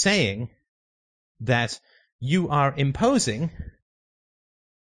is he's saying that you are imposing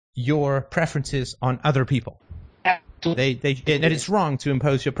your preferences on other people. Absolutely. And it's wrong to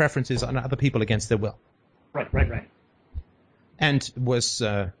impose your preferences on other people against their will. Right. And was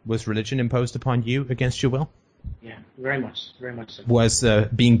religion imposed upon you against your will? Yeah, very much so. Was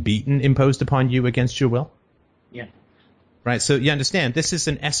being beaten imposed upon you against your will? Yeah. Right, so you understand, this is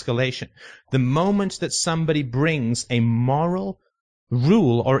an escalation. The moment that somebody brings a moral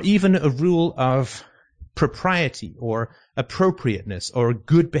rule, or even a rule of propriety, or appropriateness, or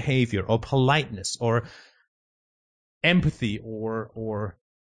good behavior, or politeness, or empathy, or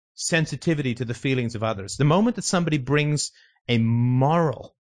sensitivity to the feelings of others, the moment that somebody brings a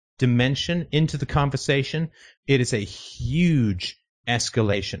moral dimension into the conversation, it is a huge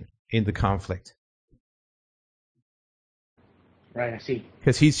escalation in the conflict. Right, I see.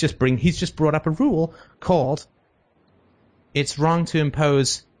 Because he's just brought up a rule called, it's wrong to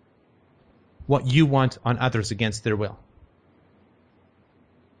impose what you want on others against their will.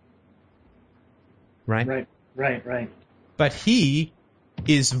 Right? Right. But he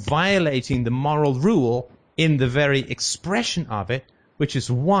is violating the moral rule in the very expression of it, which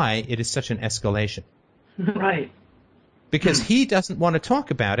is why it is such an escalation. Right. Because he doesn't want to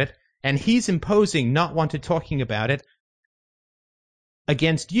talk about it, and he's imposing not wanting talking about it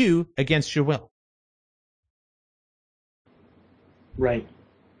against you, against your will. Right.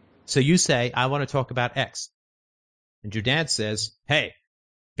 So you say, I want to talk about X. And your dad says, hey,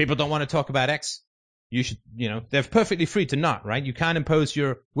 people don't want to talk about X. You should, they're perfectly free to not, right? You can't impose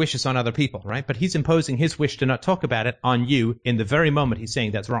your wishes on other people, right? But he's imposing his wish to not talk about it on you in the very moment he's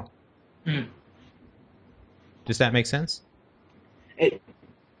saying that's wrong. Does that make sense? It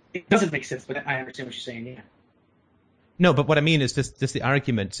doesn't make sense, but I understand what you're saying, yeah. No, but what I mean is, does the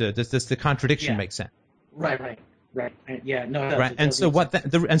argument, does the contradiction make sense? Right. Yeah, no. It does. Right, and so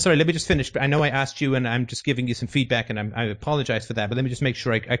and sorry, let me just finish. I know I asked you, and I'm just giving you some feedback, and I apologize for that, but let me just make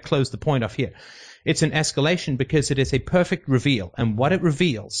sure I close the point off here. It's an escalation because it is a perfect reveal, and what it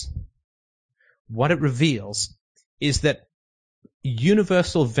reveals is that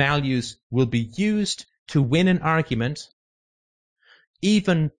universal values will be used to win an argument,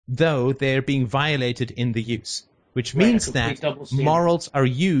 even though they're being violated in the use. Which means that morals are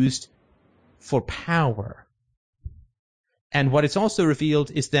used for power. And what it's also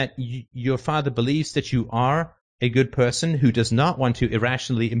revealed is that your father believes that you are a good person who does not want to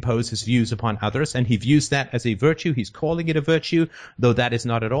irrationally impose his views upon others, and he views that as a virtue. He's calling it a virtue, though that is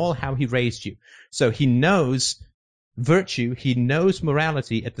not at all how he raised you. So he knows virtue, he knows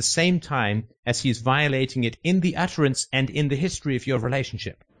morality at the same time as he's violating it in the utterance and in the history of your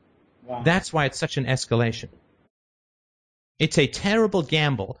relationship. Wow. That's why it's such an escalation. It's a terrible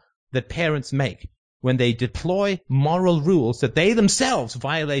gamble that parents make when they deploy moral rules that they themselves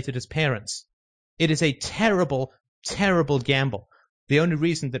violated as parents. It is a terrible, terrible gamble. The only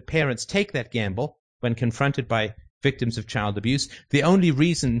reason that parents take that gamble when confronted by victims of child abuse, the only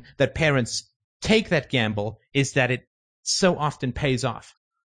reason that parents take that gamble is that it so often pays off.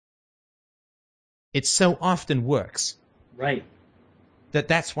 It so often works. Right.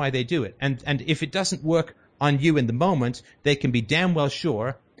 That's why they do it. And if it doesn't work on you in the moment, they can be damn well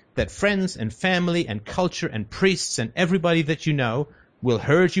sure that friends and family and culture and priests and everybody that you know will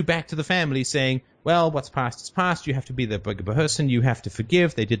herd you back to the family saying, well, what's past is past. You have to be the bigger person. You have to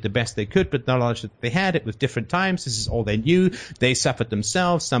forgive. They did the best they could, but the knowledge that they had, it was different times. This is all they knew. They suffered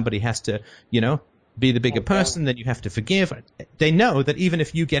themselves. Somebody has to, be the bigger person. Then you have to forgive. They know that even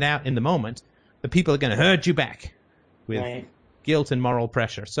if you get out in the moment, the people are going to herd you back with guilt and moral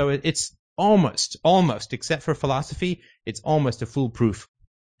pressure. So it's almost, except for philosophy, it's almost a foolproof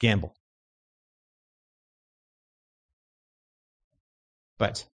gamble.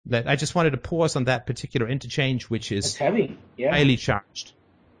 But I just wanted to pause on that particular interchange, which is heavy. Yeah. highly charged.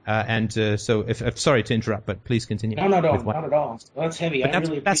 So if sorry to interrupt, but please continue. No, not at all. That's heavy.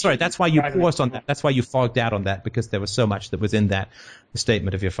 That's right. That's why you paused on that. That's why you fogged out on that, because there was so much that was in that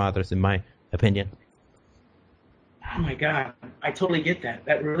statement of your father's, in my opinion. Oh my God, I totally get that.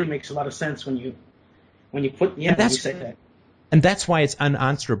 That really makes a lot of sense when you when you say that. And that's why it's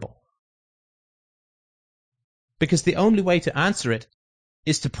unanswerable. Because the only way to answer it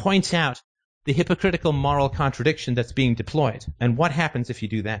is to point out the hypocritical moral contradiction that's being deployed. And what happens if you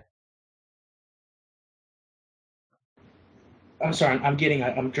do that? I'm sorry, I'm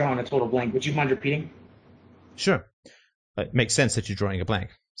drawing a total blank. Would you mind repeating? Sure. It makes sense that you're drawing a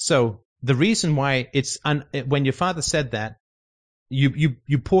blank. So the reason why when your father said that,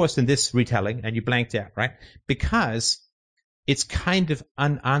 you paused in this retelling and you blanked out, right? Because it's kind of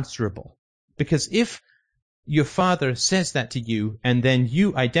unanswerable. Because if your father says that to you and then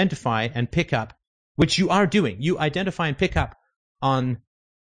you identify and pick up, which you are doing, you identify and pick up on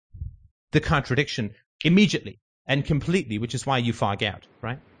the contradiction immediately and completely, which is why you fog out,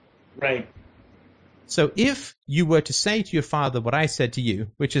 right? Right. So if you were to say to your father what I said to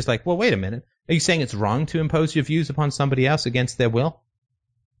you, which is like, well, wait a minute, are you saying it's wrong to impose your views upon somebody else against their will?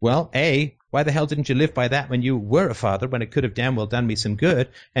 Well, A, why the hell didn't you live by that when you were a father, when it could have damn well done me some good?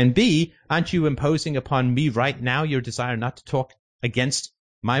 And B, aren't you imposing upon me right now your desire not to talk against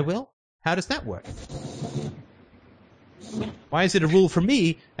my will? How does that work? Why is it a rule for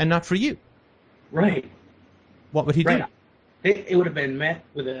me and not for you? Right. What would he do? It would have been met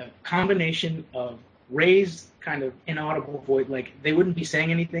with a combination of raised, kind of inaudible voice. Like, they wouldn't be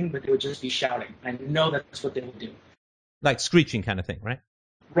saying anything, but they would just be shouting. I know that's what they would do. Like screeching kind of thing, right?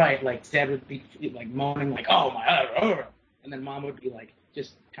 Right, like Dad would be like moaning, like, "Oh my," and then Mom would be like,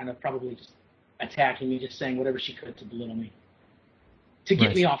 just kind of probably just attacking me, just saying whatever she could to belittle me, to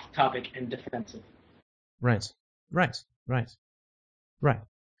get me off topic and defensive. Right.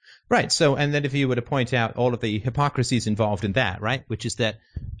 So, and then if you were to point out all of the hypocrisies involved in that, right, which is that,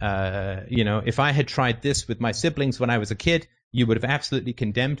 if I had tried this with my siblings when I was a kid, you would have absolutely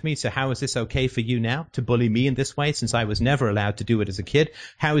condemned me. So how is this okay for you now to bully me in this way, since I was never allowed to do it as a kid?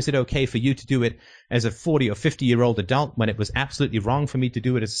 How is it okay for you to do it as a 40 or 50-year-old adult when it was absolutely wrong for me to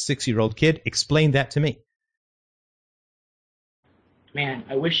do it as a 6-year-old kid? Explain that to me. Man,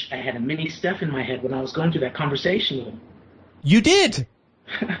 I wish I had a mini Steph in my head when I was going through that conversation with him. You did!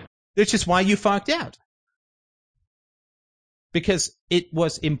 That's just why you fogged out. Because it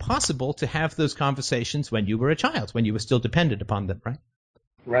was impossible to have those conversations when you were a child, when you were still dependent upon them, right?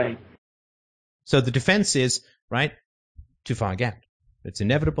 Right. So the defense is, right, to fog out. It's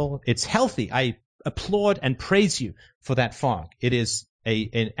inevitable. It's healthy. I applaud and praise you for that fog. It is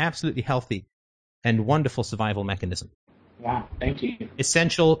an absolutely healthy and wonderful survival mechanism. Wow, thank you.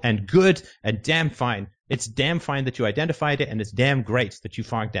 Essential and good and damn fine. It's damn fine that you identified it, and it's damn great that you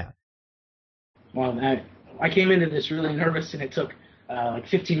fogged out. Well, I came into this really nervous, and it took like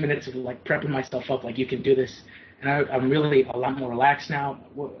 15 minutes of like prepping myself up, like, you can do this. And I'm really a lot more relaxed now.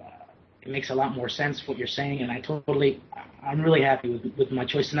 It makes a lot more sense what you're saying, and I'm really happy with my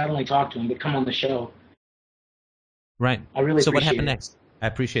choice to not only talk to him, but come on the show. Right. I really So what happened it. next? I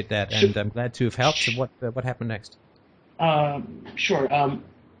appreciate that, Sure. and I'm glad to have helped. So what happened next? Sure.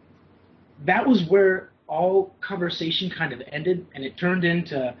 That was where all conversation kind of ended, and it turned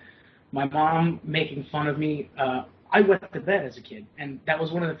into my mom making fun of me. I wet the bed as a kid, and that was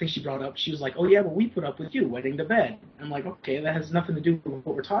one of the things she brought up. She was like, "Oh yeah, but we put up with you wetting the bed." I'm like, "Okay, that has nothing to do with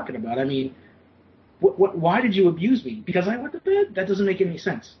what we're talking about. I mean, why did you abuse me? Because I wet the bed? That doesn't make any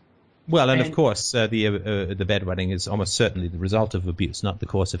sense." Well, and of course, the bedwetting is almost certainly the result of abuse, not the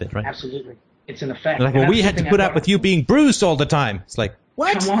cause of it, right? Absolutely, it's an effect. Like, well, we had to put up with you being bruised all the time. It's like,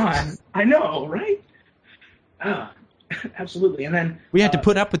 what? Come on, I know, right? Absolutely, and then we had to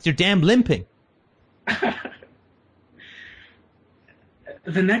put up with your damn limping.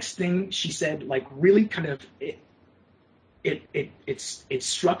 The next thing she said, like, really kind of it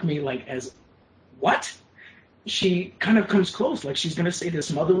struck me like as what? She kind of comes close, like she's gonna say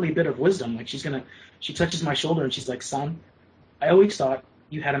this motherly bit of wisdom, like she touches my shoulder and she's like, "Son, I always thought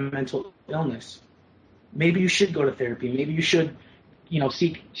you had a mental illness. Maybe you should go to therapy. Maybe you should,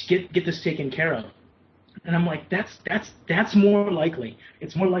 get this taken care of." And I'm like, that's more likely.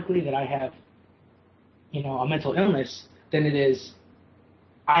 It's more likely that I have, a mental illness than it is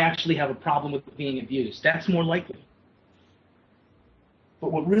I actually have a problem with being abused. That's more likely.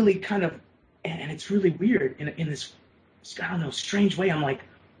 But what really kind of, and it's really weird in this, I don't know, strange way, I'm like,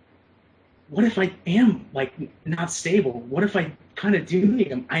 what if I am, like, not stable? What if I kind of do need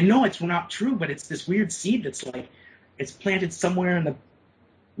him? I know it's not true, but it's this weird seed that's like, it's planted somewhere in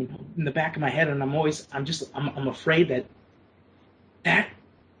the back of my head, and I'm afraid that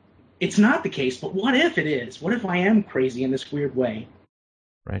it's not the case, but what if it is? What if I am crazy in this weird way?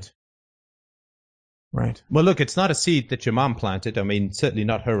 Right. Well, look, it's not a seed that your mom planted. I mean, certainly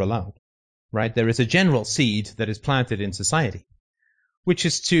not her alone. Right? There is a general seed that is planted in society, which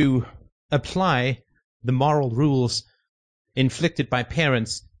is to apply the moral rules inflicted by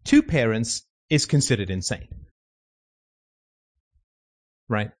parents to parents is considered insane.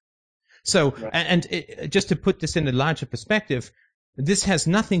 Right? So, right. Just to put this in a larger perspective, this has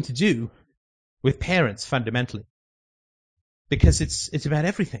nothing to do with parents fundamentally, because it's about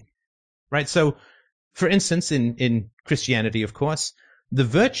everything, right? So, for instance, in Christianity, of course, the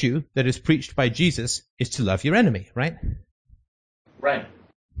virtue that is preached by Jesus is to love your enemy, right? Right.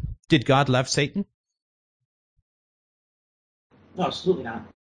 Did God love Satan? No, absolutely not.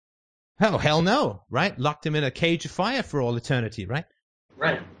 Oh, hell no, right? Locked him in a cage of fire for all eternity, right?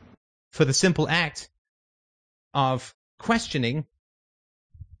 Right. For the simple act of questioning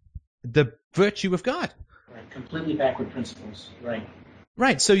the virtue of God. Right. Completely backward principles. Right.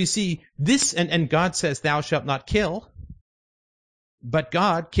 Right. So you see, this, and God says, "Thou shalt not kill," but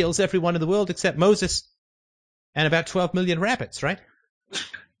God kills everyone in the world except Moses and about 12 million rabbits, right?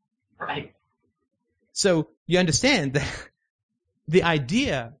 Right. So you understand that the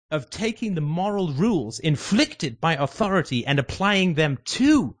idea of taking the moral rules inflicted by authority and applying them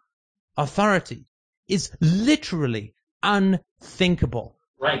to authority is literally unthinkable,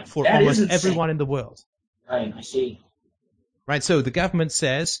 right, for almost everyone in the world. Right, I see. Right, so the government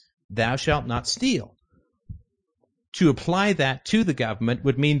says, "Thou shalt not steal." To apply that to the government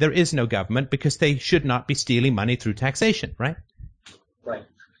would mean there is no government, because they should not be stealing money through taxation, right? Right.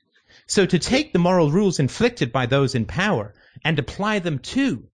 So to take the moral rules inflicted by those in power and apply them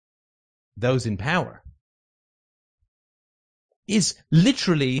to those in power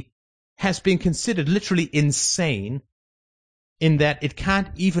has been considered literally insane, in that it can't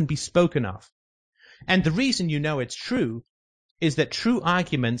even be spoken of. And the reason you know it's true is that true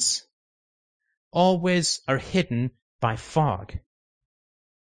arguments always are hidden by fog.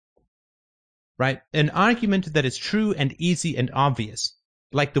 Right? An argument that is true and easy and obvious,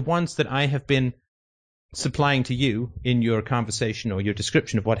 like the ones that I have been supplying to you in your conversation or your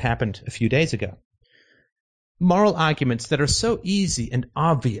description of what happened a few days ago. Moral arguments that are so easy and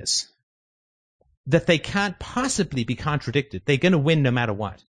obvious that they can't possibly be contradicted. They're going to win no matter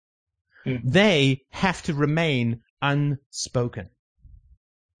what. They have to remain unspoken.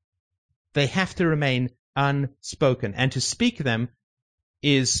 They have to remain unspoken. And to speak them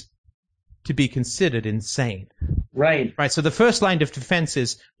is to be considered insane. Right. Right. So the first line of defense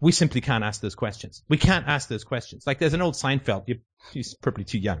is, we simply can't ask those questions. We can't ask those questions. Like, there's an old Seinfeld, you're probably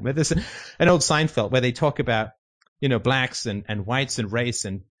too young, but there's an old Seinfeld where they talk about, blacks and whites and race,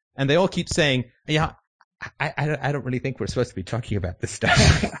 and they all keep saying, yeah, I don't really think we're supposed to be talking about this stuff,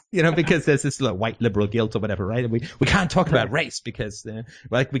 because there's this white liberal guilt or whatever, right? And we can't talk about race because,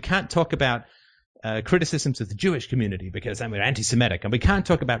 we can't talk about criticisms of the Jewish community because we're anti-Semitic, and we can't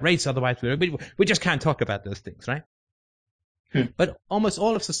talk about race, otherwise we just can't talk about those things, right? But almost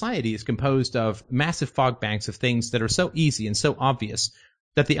all of society is composed of massive fog banks of things that are so easy and so obvious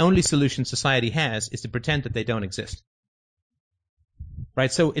that the only solution society has is to pretend that they don't exist.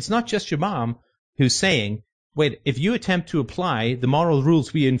 Right? So it's not just your mom who's saying, wait, if you attempt to apply the moral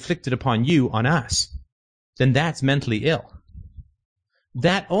rules we inflicted upon you on us, then that's mentally ill.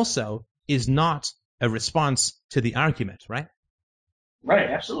 That also is not a response to the argument, right? Right,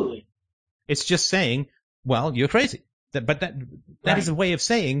 absolutely. It's just saying, well, you're crazy. But that is a way of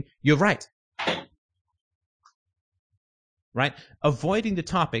saying you're right. Right? Avoiding the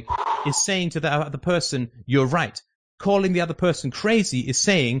topic is saying to the other person, you're right. Calling the other person crazy is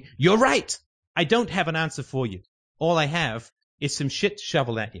saying, you're right. I don't have an answer for you. All I have is some shit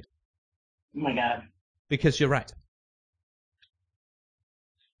shoveled at you. Oh my God. Because you're right.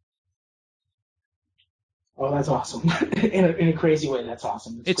 Oh, that's awesome. in a crazy way, that's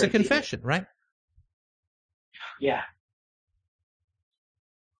awesome. It's a confession, right? Yeah.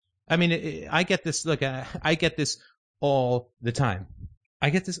 I mean, I get this, look, I get this all the time. I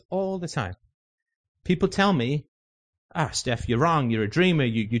get this all the time. People tell me, Steph, you're wrong, you're a dreamer,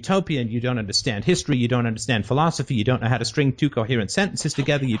 you're utopian, you don't understand history, you don't understand philosophy, you don't know how to string two coherent sentences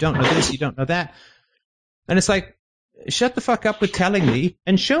together, you don't know this, you don't know that. And it's like, shut the fuck up with telling me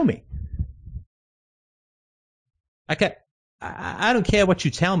and show me. I don't care what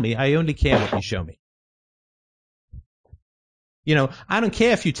you tell me, I only care what you show me. You know, I don't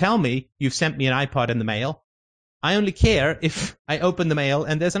care if you tell me you've sent me an iPod in the mail. I only care if I open the mail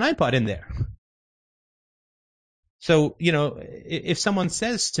and there's an iPod in there. So, you know, if someone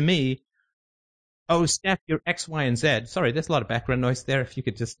says to me, oh, Steph, you're X, Y, and Z. Sorry, there's a lot of background noise there. If you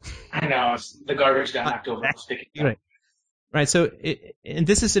could just... I know. The garbage got knocked over. Right. So, and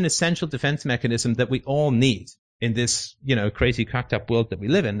this is an essential defense mechanism that we all need in this, you know, crazy cocked up world that we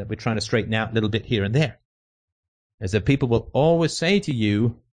live in, that we're trying to straighten out a little bit here and there. Is that people will always say to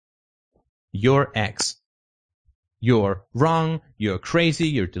you, you're X. You're wrong, you're crazy,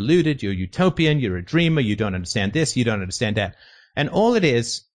 you're deluded, you're utopian, you're a dreamer, you don't understand this, you don't understand that. And all it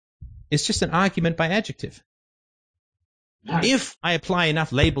is just an argument by adjective. Nice. If I apply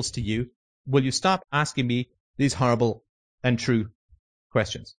enough labels to you, will you stop asking me these horrible and true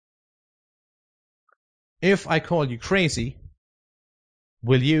questions? If I call you crazy,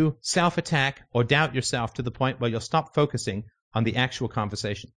 will you self-attack or doubt yourself to the point where you'll stop focusing on the actual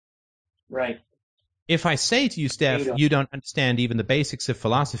conversation? Right. If I say to you, Steph, you don't understand even the basics of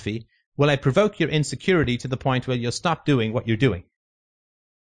philosophy, will I provoke your insecurity to the point where you'll stop doing what you're doing?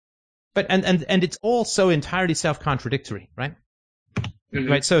 But and it's all so entirely self-contradictory, right? Mm-hmm.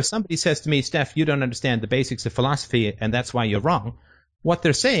 Right. So if somebody says to me, Steph, you don't understand the basics of philosophy, and that's why you're wrong. What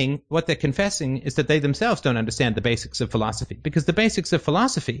they're saying, what they're confessing, is that they themselves don't understand the basics of philosophy, because the basics of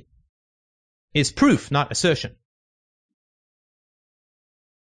philosophy is proof, not assertion.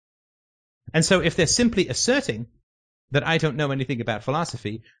 And so if they're simply asserting that I don't know anything about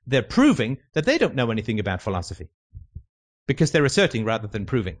philosophy, they're proving that they don't know anything about philosophy. Because they're asserting rather than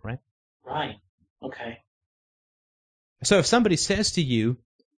proving, right? Right. Okay. So if somebody says to you,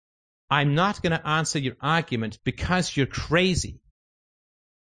 I'm not going to answer your argument because you're crazy,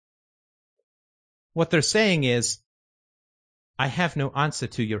 what they're saying is, I have no answer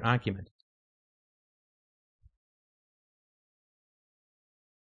to your argument.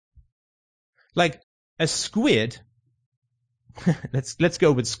 Like a squid, let's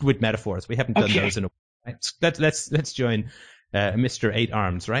go with squid metaphors. We haven't done those in a while. Right? Let's join Mr. 8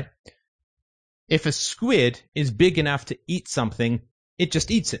 Arms, right? If a squid is big enough to eat something, it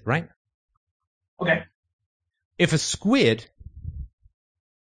just eats it, right? Okay. If a squid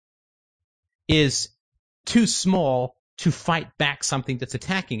is too small to fight back something that's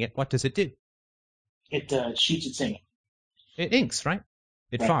attacking it, what does it do? It shoots its ink. It inks, right?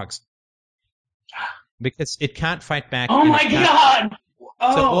 It fogs. Because it can't fight back. Oh my God!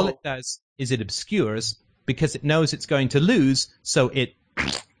 Oh. So all it does is it obscures because it knows it's going to lose, so it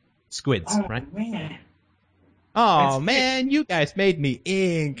squids, right? Man. Oh man, you guys made me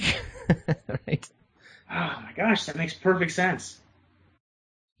ink. Right? Oh my gosh, that makes perfect sense.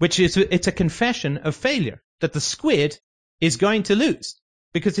 Which is, it's a confession of failure, that the squid is going to lose.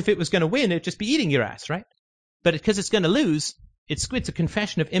 Because if it was going to win, it'd just be eating your ass, right? But because it's going to lose, it's a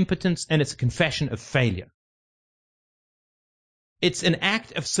confession of impotence and it's a confession of failure. It's an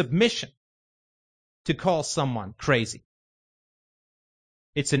act of submission to call someone crazy.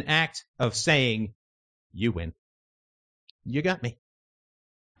 It's an act of saying, you win. You got me.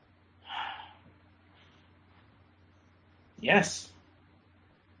 Yes.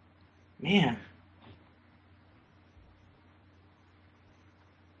 Man.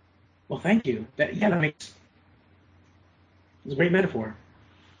 Well, thank you. That makes... It's a great metaphor.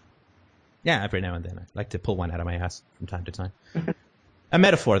 Yeah, every now and then I like to pull one out of my ass from time to time. A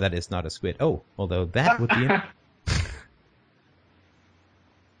metaphor that is not a squid. Oh, although that would be...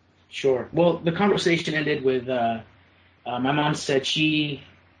 Sure. Well, the conversation ended with my mom said she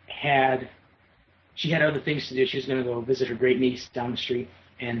had other things to do. She was going to go visit her great niece down the street,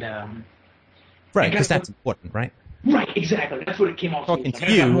 and Right, because that's important, right? Right, exactly. That's what it came off Talking to.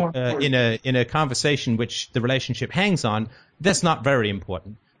 to you in a conversation which the relationship hangs on, that's not very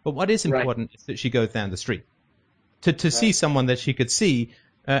important. But what is important is that she goes down the street to see someone that she could see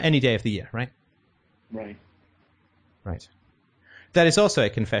any day of the year, right? Right. Right. That is also a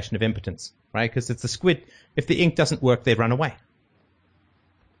confession of impotence, right? Because it's the squid. If the ink doesn't work, they run away.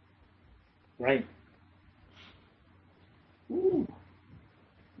 Right. Ooh.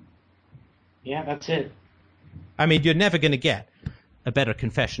 Yeah, that's it. I mean, you're never going to get a better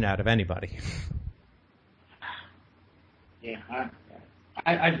confession out of anybody. Yeah,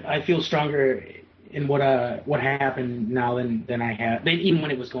 I feel stronger in what happened now than I had, even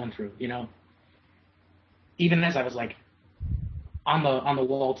when it was going through, you know. Even as I was like on the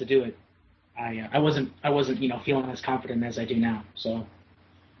wall to do it, I wasn't feeling as confident as I do now. So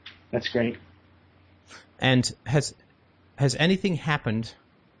that's great. And has anything happened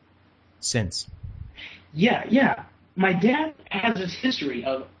since? Yeah. My dad has this history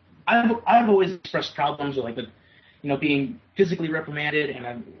of I've always expressed problems with being physically reprimanded,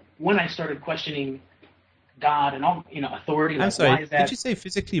 and when I started questioning God and all authority. I'm sorry. Why is that? Did you say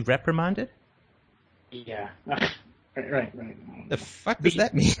physically reprimanded? Yeah. Right. The fuck does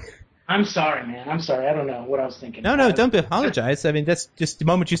that mean? I'm sorry, man. I'm sorry. I don't know what I was thinking. No, don't apologize. I mean, that's just the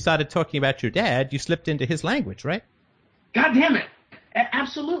moment you started talking about your dad, you slipped into his language, right? God damn it.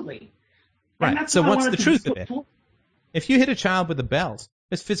 Absolutely. Right. So what's the truth of it? If you hit a child with a belt,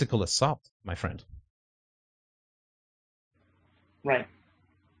 it's physical assault, my friend. Right.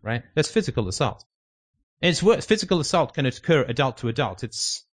 Right? That's physical assault. And it's worse. Physical assault can occur adult to adult.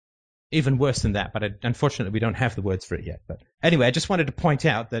 It's even worse than that, but unfortunately we don't have the words for it yet. But anyway, I just wanted to point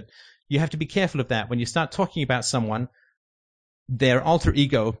out that you have to be careful of that. When you start talking about someone, their alter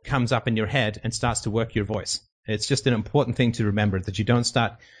ego comes up in your head and starts to work your voice. It's just an important thing to remember, that you don't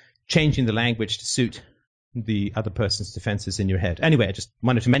start changing the language to suit the other person's defenses in your head. Anyway, I just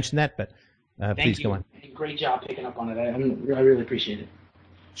wanted to mention that, but please go on. Great job picking up on it. I really appreciate it.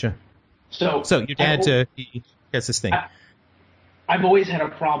 Sure. So your dad he gets this thing. I've always had a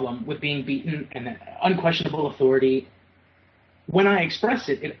problem with being beaten and unquestionable authority. When I expressed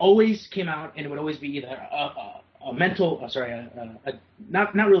it, it always came out, and it would always be either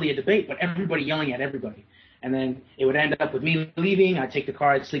not really a debate, but everybody yelling at everybody. And then it would end up with me leaving. I'd take the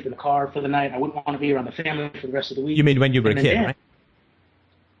car. I'd sleep in the car for the night. I wouldn't want to be around the family for the rest of the week. You mean when you were a kid, right?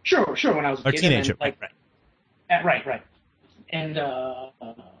 Sure. When I was a kid. Teenager, right. And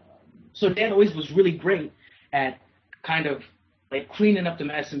so Dad always was really great at kind of like cleaning up the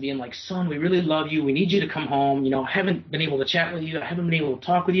mess and being like, son, we really love you. We need you to come home. I haven't been able to chat with you. I haven't been able to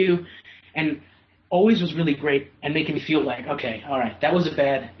talk with you. And always was really great and making me feel like, okay, all right, that was a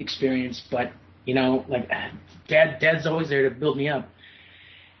bad experience, but Dad's always there to build me up.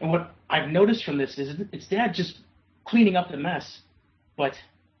 And what I've noticed from this is it's Dad just cleaning up the mess, but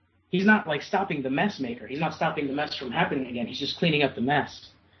he's not like stopping the mess maker. He's not stopping the mess from happening again. He's just cleaning up the mess.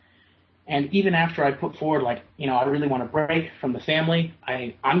 And even after I put forward, I really want to break from the family,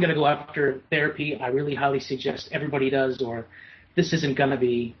 I'm going to go after therapy. I really highly suggest everybody does, or this isn't going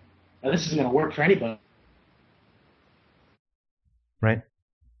to work for anybody. Right.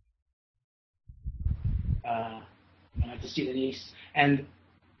 I have to see the niece. And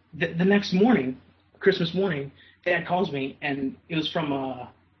the next morning, Christmas morning, Dad calls me, and it was from a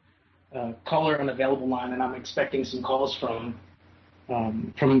caller unavailable line, and I'm expecting some calls from a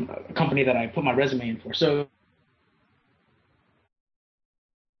company that I put my resume in for. So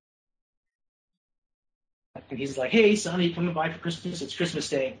and he's like, hey, son, are you coming by for Christmas? It's Christmas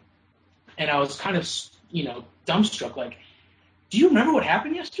Day. And I was kind of, dumbstruck, like, do you remember what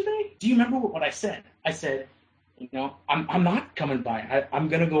happened yesterday? Do you remember what I said? I said, I'm not coming by. I'm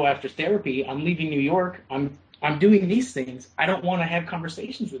going to go after therapy. I'm leaving New York. I'm doing these things. I don't want to have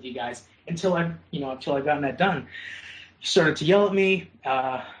conversations with you guys until I've gotten that done. He started to yell at me,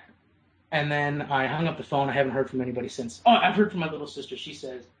 and then I hung up the phone. I haven't heard from anybody since. Oh, I've heard from my little sister. She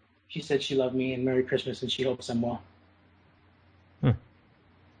said she loved me and Merry Christmas, and she hopes I'm well.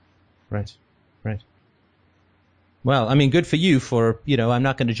 Right. Well, I mean, good for you for, I'm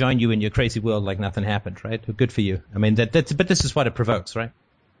not going to join you in your crazy world like nothing happened, right? Good for you. I mean, but this is what it provokes, right?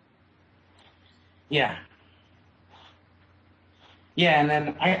 Yeah. Yeah, and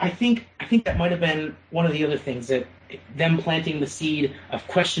then I think that might have been one of the other things, that them planting the seed of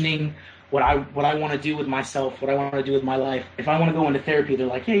questioning what I want to do with myself, what I want to do with my life. If I want to go into therapy, they're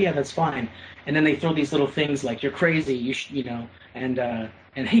like, yeah, that's fine. and then they throw these little things like "you're crazy,"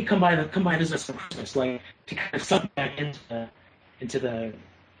 and hey, come by this for Christmas, like to kind of suck back into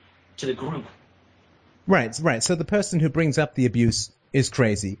the group. Right. So the person who brings up the abuse is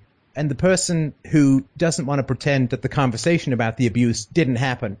crazy, and the person who doesn't want to pretend that the conversation about the abuse didn't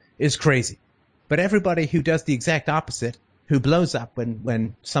happen is crazy. But everybody who does the exact opposite, who blows up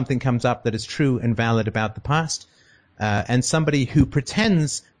when something comes up that is true and valid about the past, and somebody who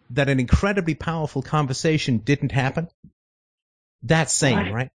pretends that an incredibly powerful conversation didn't happen, that's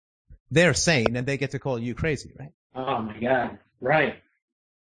sane, right? They're sane, and they get to call you crazy, right? Oh my God! Right.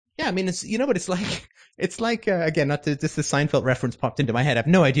 Yeah, I mean, it's, you know what it's like? It's like, again, just the Seinfeld reference popped into my head. I have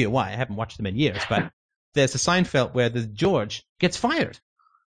no idea why. I haven't watched them in years, but there's a Seinfeld where the George gets fired.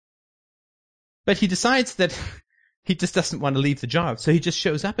 But he decides that he just doesn't want to leave the job, so he just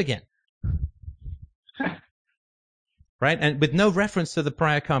shows up again. Right? And with no reference to the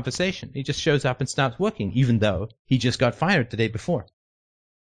prior conversation. He just shows up and starts working, even though he just got fired the day before.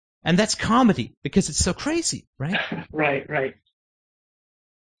 And that's comedy, because it's so crazy, right? Right.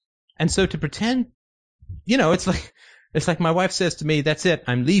 And so to pretend, you know, it's like my wife says to me, "That's it,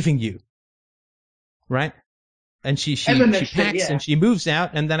 I'm leaving you." Right? And she packs and she moves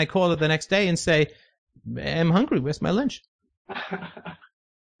out, and then I call her the next day and say, "I'm hungry, where's my lunch?"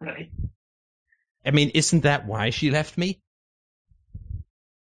 Right. I mean, isn't that why she left me?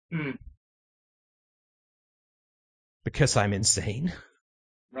 Mm. Because I'm insane.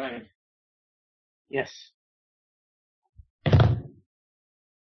 Right. Yes.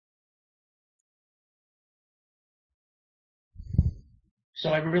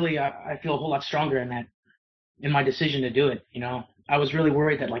 So I feel a whole lot stronger in my decision to do it. You know, I was really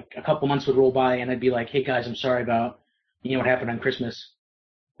worried that like a couple months would roll by and I'd be like, "Hey guys, I'm sorry about, what happened on Christmas.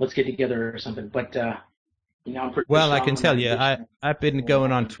 Let's get together or something." But, I'm pretty Well, strong I can on tell my you, decision. I've been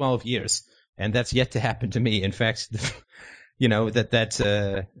going on 12 years, and that's yet to happen to me. In fact,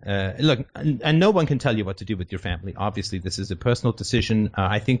 look, and no one can tell you what to do with your family. Obviously, this is a personal decision.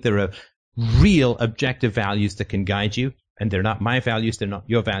 I think there are real objective values that can guide you, and they're not my values, they're not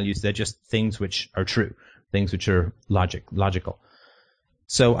your values, they're just things which are true, things which are logical.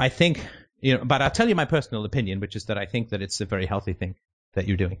 So I think, but I'll tell you my personal opinion, which is that I think that it's a very healthy thing that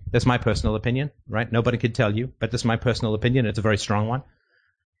you're doing. That's my personal opinion, right? Nobody could tell you, but that's my personal opinion. It's a very strong one.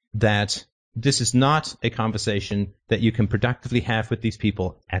 That this is not a conversation that you can productively have with these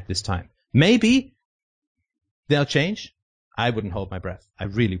people at this time. Maybe they'll change. I wouldn't hold my breath. I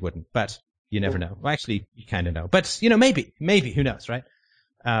really wouldn't, but you never know. Well, actually, you kind of know, but maybe, who knows, right?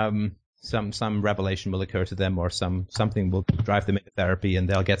 Some revelation will occur to them, or something will drive them into therapy and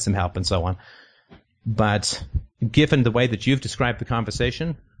they'll get some help and so on. But given the way that you've described the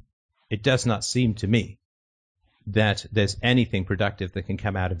conversation, it does not seem to me that there's anything productive that can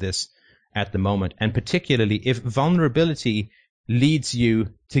come out of this at the moment. And particularly if vulnerability leads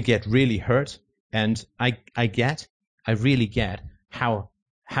you to get really hurt, and I really get how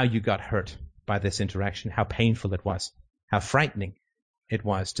you got hurt by this interaction, how painful it was, how frightening it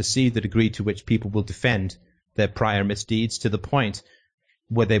was to see the degree to which people will defend their prior misdeeds to the point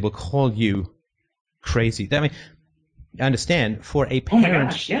where they will call you crazy. I mean, I understand, for a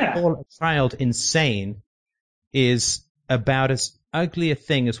parent to call a child insane is about as ugly a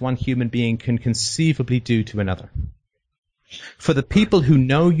thing as one human being can conceivably do to another. For the people who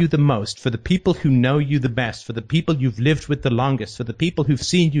know you the most, for the people who know you the best, for the people you've lived with the longest, for the people who've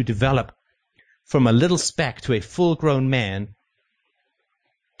seen you develop from a little speck to a full-grown man,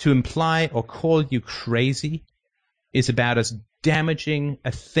 to imply or call you crazy is about as damaging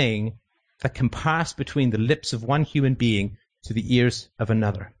a thing that can pass between the lips of one human being to the ears of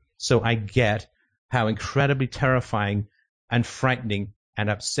another. So I get how incredibly terrifying and frightening and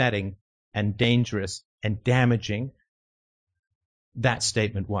upsetting and dangerous and damaging that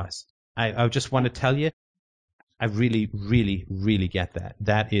statement was. I just want to tell you, I really, really, really get that.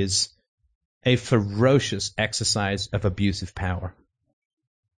 That is a ferocious exercise of abusive power.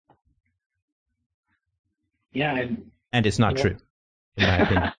 Yeah. And it's not true, in my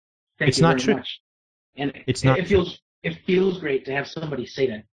opinion. It's not true. Much. And it's not. It feels great to have somebody say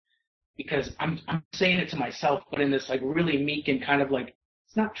that, because I'm saying it to myself, but in this like really meek and kind of like,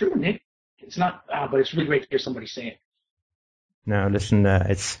 it's not true, Nick. It's not. But it's really great to hear somebody say it. No, listen.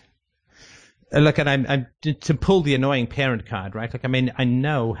 It's look, and I'm to pull the annoying parent card, right? Like, I mean, I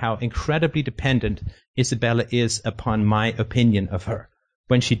know how incredibly dependent Isabella is upon my opinion of her.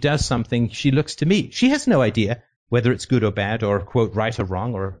 When she does something, she looks to me. She has no idea whether it's good or bad, or quote right or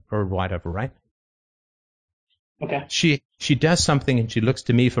wrong, or whatever, right? Okay. She does something and she looks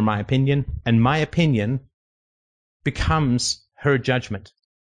to me for my opinion, and my opinion becomes her judgment.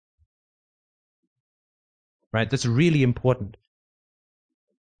 right? That's really important.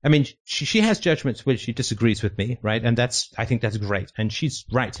 I mean, she has judgments where she disagrees with me, right? And I think that's great. And she's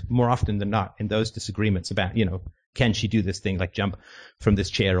right more often than not in those disagreements about, can she do this thing like jump from this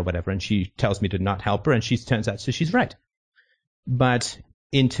chair or whatever? And she tells me to not help her, and turns out so she's right. But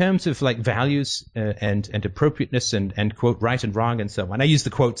in terms of like values and appropriateness and quote right and wrong and so on, I use the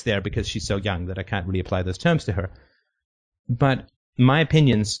quotes there because she's so young that I can't really apply those terms to her. But my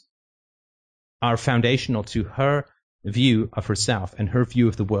opinions are foundational to her view of herself and her view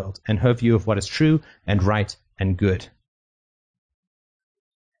of the world and her view of what is true and right and good.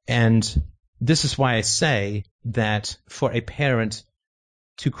 And this is why I say that for a parent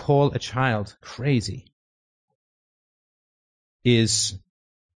to call a child crazy is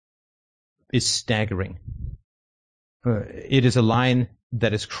staggering. It is a line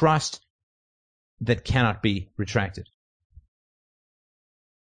that is crossed that cannot be retracted.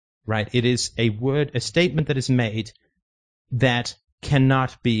 Right? It is a statement that is made that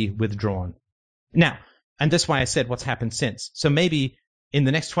cannot be withdrawn. Now, and that's why I said what's happened since. So maybe in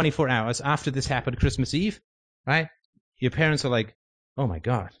the next 24 hours after this happened, Christmas Eve, right? Your parents are like, oh my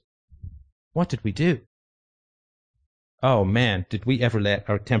God, what did we do? Oh man, did we ever let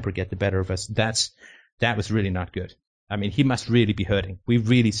our temper get the better of us? That was really not good. I mean, he must really be hurting. We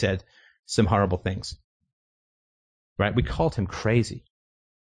really said some horrible things. Right? We called him crazy.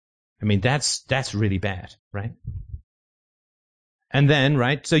 I mean, that's really bad, right? And then,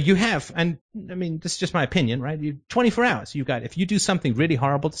 right, so you have, and I mean, this is just my opinion, right? 24 hours, if you do something really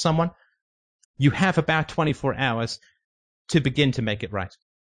horrible to someone, you have about 24 hours to begin to make it right.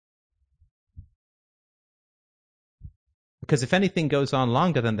 Because if anything goes on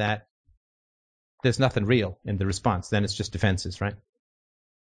longer than that, there's nothing real in the response. Then it's just defenses, right?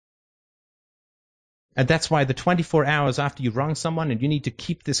 And that's why the 24 hours after you wrong someone, and you need to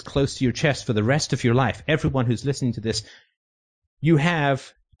keep this close to your chest for the rest of your life, everyone who's listening to this, you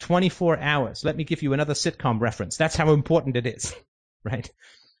have 24 hours. Let me give you another sitcom reference. That's how important it is, right?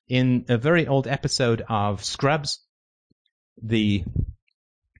 In a very old episode of Scrubs, the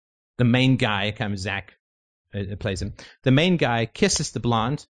main guy, kind of Zach plays him, the main guy kisses the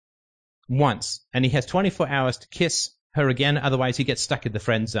blonde once, and he has 24 hours to kiss her again, otherwise he gets stuck in the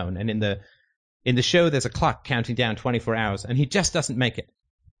friend zone. And in the show, there's a clock counting down 24 hours, and he just doesn't make it.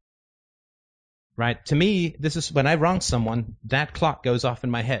 Right? To me, this is when I wrong someone, that clock goes off in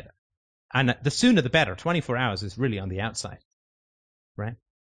my head. And the sooner the better. 24 hours is really on the outside. Right?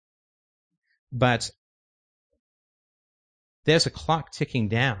 But there's a clock ticking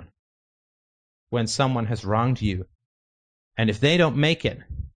down when someone has wronged you. And if they don't make it,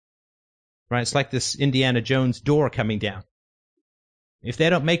 right, it's like this Indiana Jones door coming down. If they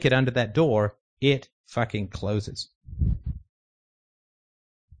don't make it under that door, it fucking closes.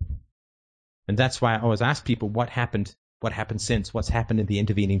 And that's why I always ask people what happened since, what's happened in the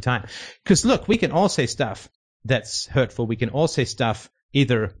intervening time. Because look, we can all say stuff that's hurtful. We can all say stuff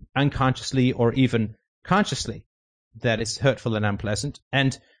either unconsciously or even consciously that is hurtful and unpleasant.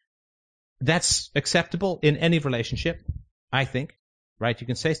 And that's acceptable in any relationship, I think. Right? You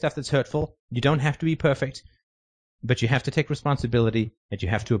can say stuff that's hurtful. You don't have to be perfect, but you have to take responsibility and you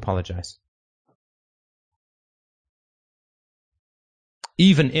have to apologize.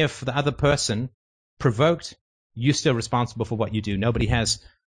 Even if the other person provoked, you're still responsible for what you do. Nobody has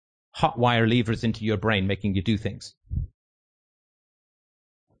hot wire levers into your brain making you do things.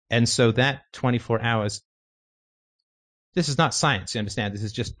 And so that 24 hours, this is not science, you understand? This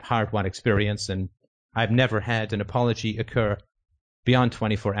is just hard-won experience, and I've never had an apology occur beyond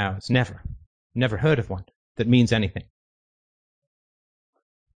 24 hours. Never. Never heard of one that means anything.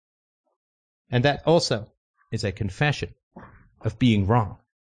 And that also is a confession of being wrong.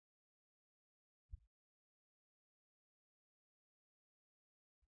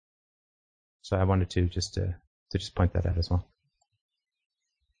 So I wanted to just point that out as well.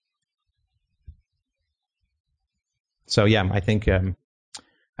 So yeah, I think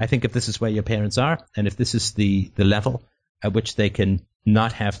if this is where your parents are, and if this is the level at which they can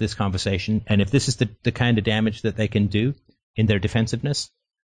not have this conversation, and if this is the kind of damage that they can do in their defensiveness,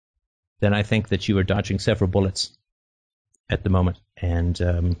 then I think that you are dodging several bullets at the moment. And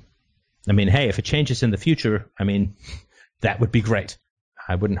I mean, hey, if it changes in the future, I mean, that would be great.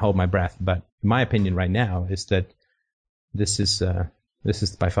 I wouldn't hold my breath. But my opinion right now is that this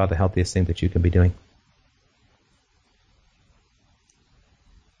is by far the healthiest thing that you can be doing.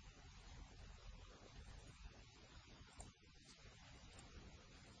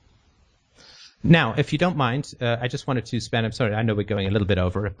 Now, if you don't mind, I just wanted to spend, I'm sorry, I know we're going a little bit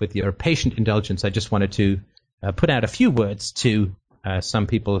over. With your patient indulgence, I just wanted to put out a few words to some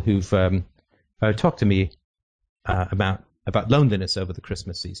people who've talked to me about loneliness over the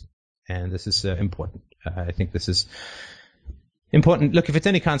Christmas season, and this is important. I think this is important. Look, if it's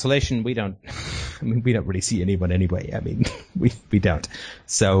any consolation, we don't really see anyone anyway. I mean, we don't.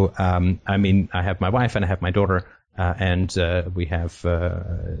 So, I mean, I have my wife and I have my daughter, and we have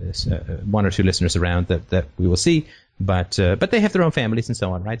one or two listeners around that we will see, but they have their own families and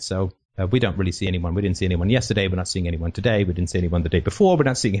so on, right? So we don't really see anyone. We didn't see anyone yesterday. We're not seeing anyone today. We didn't see anyone the day before. We're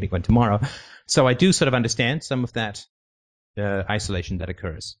not seeing anyone tomorrow. So I do sort of understand some of that isolation that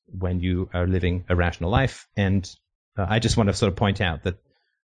occurs when you are living a rational life, and I just want to sort of point out that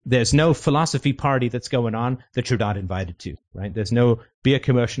there's no philosophy party that's going on that you're not invited to, right? There's no beer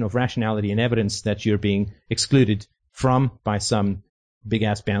commercial of rationality and evidence that you're being excluded from by some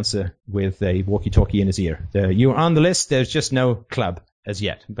big-ass bouncer with a walkie-talkie in his ear. You're on the list. There's just no club as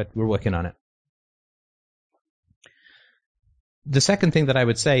yet, but we're working on it. The second thing that I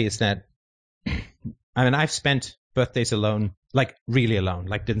would say is that, I mean, I've spent birthdays alone, like really alone,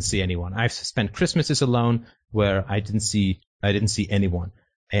 like didn't see anyone. I've spent Christmases alone where I didn't see anyone,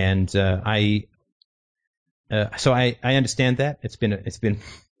 and so I understand that it's been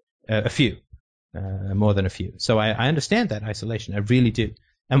a few, more than a few. So I understand that isolation. I really do.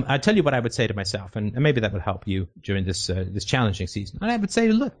 And I tell you what I would say to myself, and maybe that will help you during this challenging season. And I would say,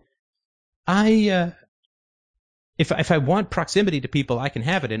 look, if I want proximity to people, I can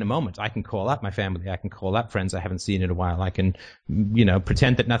have it in a moment. I can call up my family. I can call up friends I haven't seen in a while. I can,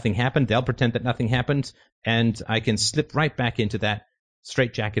 pretend that nothing happened. They'll pretend that nothing happened, and I can slip right back into that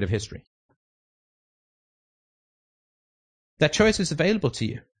straitjacket of history. That choice is available to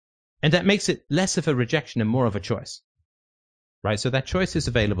you, and that makes it less of a rejection and more of a choice. Right? So that choice is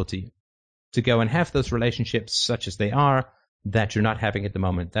available to you to go and have those relationships such as they are that you're not having at the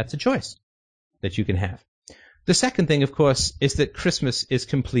moment. That's a choice that you can have. The second thing, of course, is that Christmas is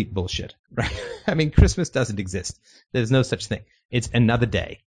complete bullshit, right? I mean, Christmas doesn't exist. There's no such thing. It's another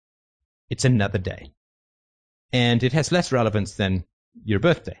day. It's another day. And it has less relevance than your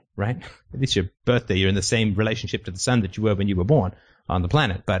birthday, right? At least your birthday, you're in the same relationship to the sun that you were when you were born on the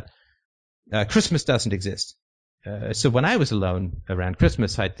planet. But Christmas doesn't exist. So when I was alone around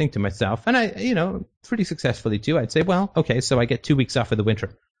Christmas, I'd think to myself, and I, pretty successfully too, I'd say, well, okay, so I get 2 weeks off of the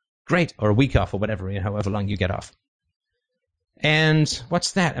winter. Great. Or a week off or whatever, however long you get off. And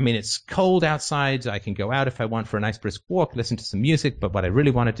what's that? I mean, it's cold outside. I can go out if I want for a nice brisk walk, listen to some music. But what I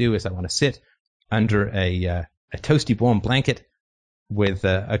really want to do is I want to sit under a toasty warm blanket with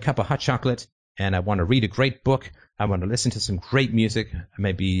a cup of hot chocolate, and I want to read a great book. I want to listen to some great music,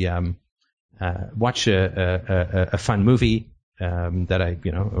 maybe watch a fun movie that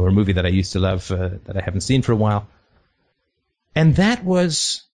or a movie that I used to love that I haven't seen for a while. And that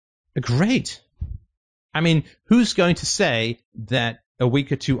was great. I mean, who's going to say that a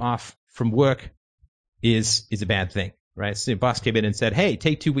week or two off from work is a bad thing, right? So your boss came in and said, hey,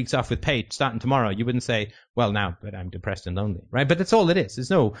 take 2 weeks off with pay starting tomorrow. You wouldn't say, well, now, but I'm depressed and lonely, right? But that's all it is. There's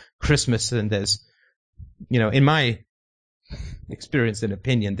no Christmas, and there's, in my experience and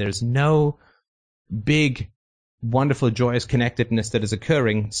opinion, there's no big, wonderful, joyous connectedness that is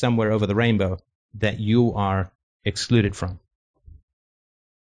occurring somewhere over the rainbow that you are excluded from.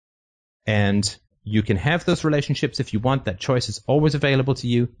 And you can have those relationships if you want. That choice is always available to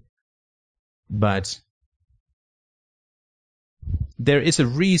you. But there is a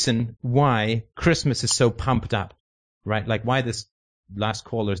reason why Christmas is so pumped up, right? Like why this last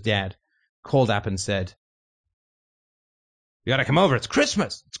caller's dad called up and said, you got to come over. It's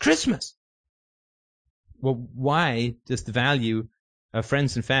Christmas. It's Christmas. Well, why does the value of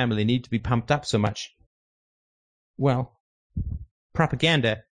friends and family need to be pumped up so much? Well,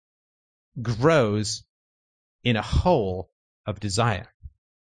 propaganda grows in a hole of desire.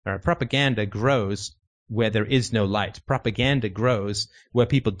 Propaganda grows where there is no light. Propaganda grows where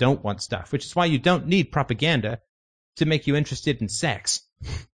people don't want stuff, which is why you don't need propaganda to make you interested in sex,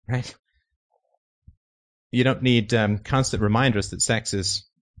 right? You don't need constant reminders that sex is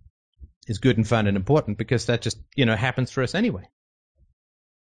good and fun and important, because that just, happens for us anyway.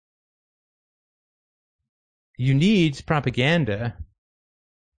 You need propaganda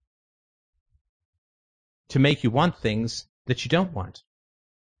to make you want things that you don't want.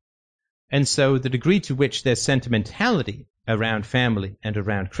 And so the degree to which there's sentimentality around family and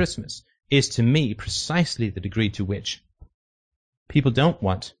around Christmas is, to me, precisely the degree to which people don't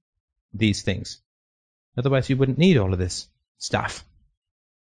want these things. Otherwise, you wouldn't need all of this stuff.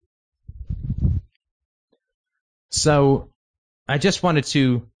 So I just wanted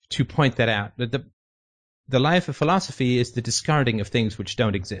to point that out. That the life of philosophy is the discarding of things which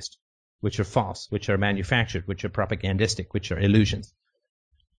don't exist, which are false, which are manufactured, which are propagandistic, which are illusions.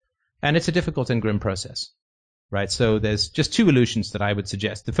 And it's a difficult and grim process. right? So there's just two illusions that I would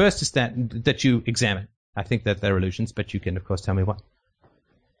suggest. The first is that you examine. I think that they're illusions, but you can, of course, tell me what.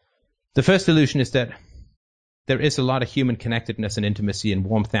 The first illusion is that there is a lot of human connectedness and intimacy and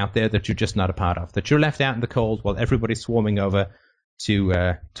warmth out there that you're just not a part of, that you're left out in the cold while everybody's swarming over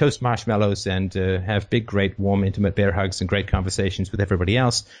to toast marshmallows and have big, great, warm, intimate bear hugs and great conversations with everybody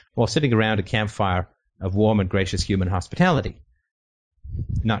else while sitting around a campfire of warm and gracious human hospitality.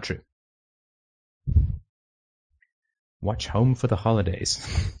 Not true. Watch Home for the Holidays.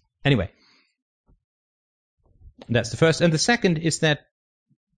 Anyway, that's the first. And the second is that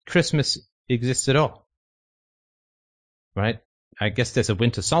Christmas exists at all. Right? I guess there's a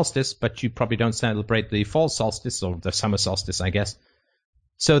winter solstice, but you probably don't celebrate the fall solstice or the summer solstice, I guess.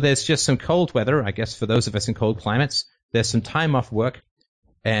 So there's just some cold weather, I guess, for those of us in cold climates. There's some time off work,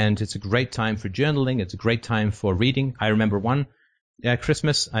 and it's a great time for journaling. It's a great time for reading. I remember one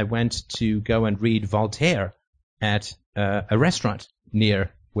Christmas I went to go and read Voltaire at a restaurant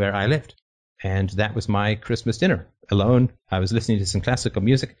near where I lived. And that was my Christmas dinner. Alone, I was listening to some classical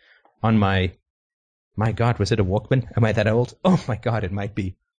music on my God, was it a Walkman? Am I that old? Oh my God, it might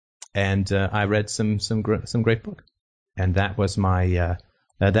be. And I read some great book. And that was my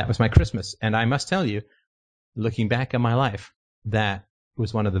Christmas. And I must tell you, looking back on my life, that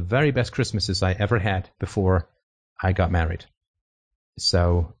was one of the very best Christmases I ever had before I got married.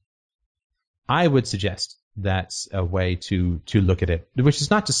 So I would suggest that's a way to look at it, which is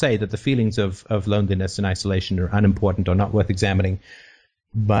not to say that the feelings of loneliness and isolation are unimportant or not worth examining,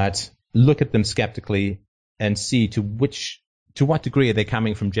 but look at them skeptically and see to what degree are they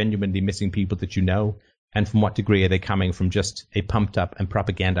coming from genuinely missing people that you know, and from what degree are they coming from just a pumped up and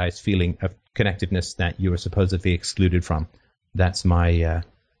propagandized feeling of connectedness that you are supposedly excluded from. That's my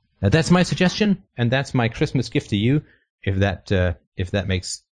suggestion, and that's my Christmas gift to you, if that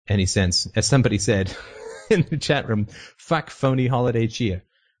makes any sense. As somebody said in the chat room, fuck phony holiday cheer.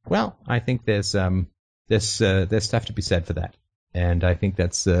 Well, I think there's stuff to be said for that, and I think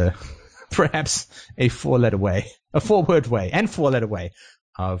that's perhaps a four-word way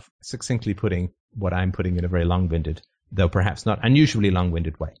of succinctly putting what I'm putting in a very long-winded, though perhaps not unusually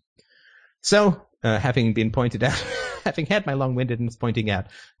long-winded way. So, having been pointed out, having had my long-windedness pointing out,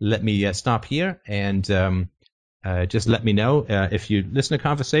 let me stop here and just let me know if you listen to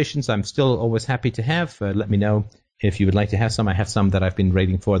conversations. I'm still always happy to have. Let me know if you would like to have some. I have some that I've been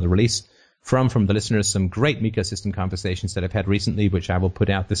waiting for the release from the listeners. Some great Miko System conversations that I've had recently, which I will put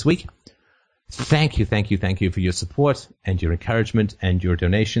out this week. Thank you for your support and your encouragement and your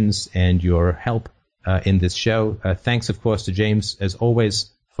donations and your help in this show. Thanks, of course, to James, as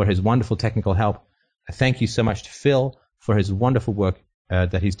always, for his wonderful technical help. Thank you so much to Phil for his wonderful work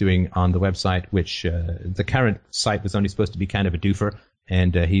that he's doing on the website, which the current site was only supposed to be kind of a doofer,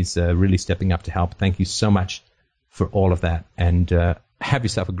 and he's really stepping up to help. Thank you so much for all of that, and have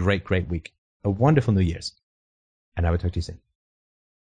yourself a great, great week. A wonderful New Year's, and I will talk to you soon.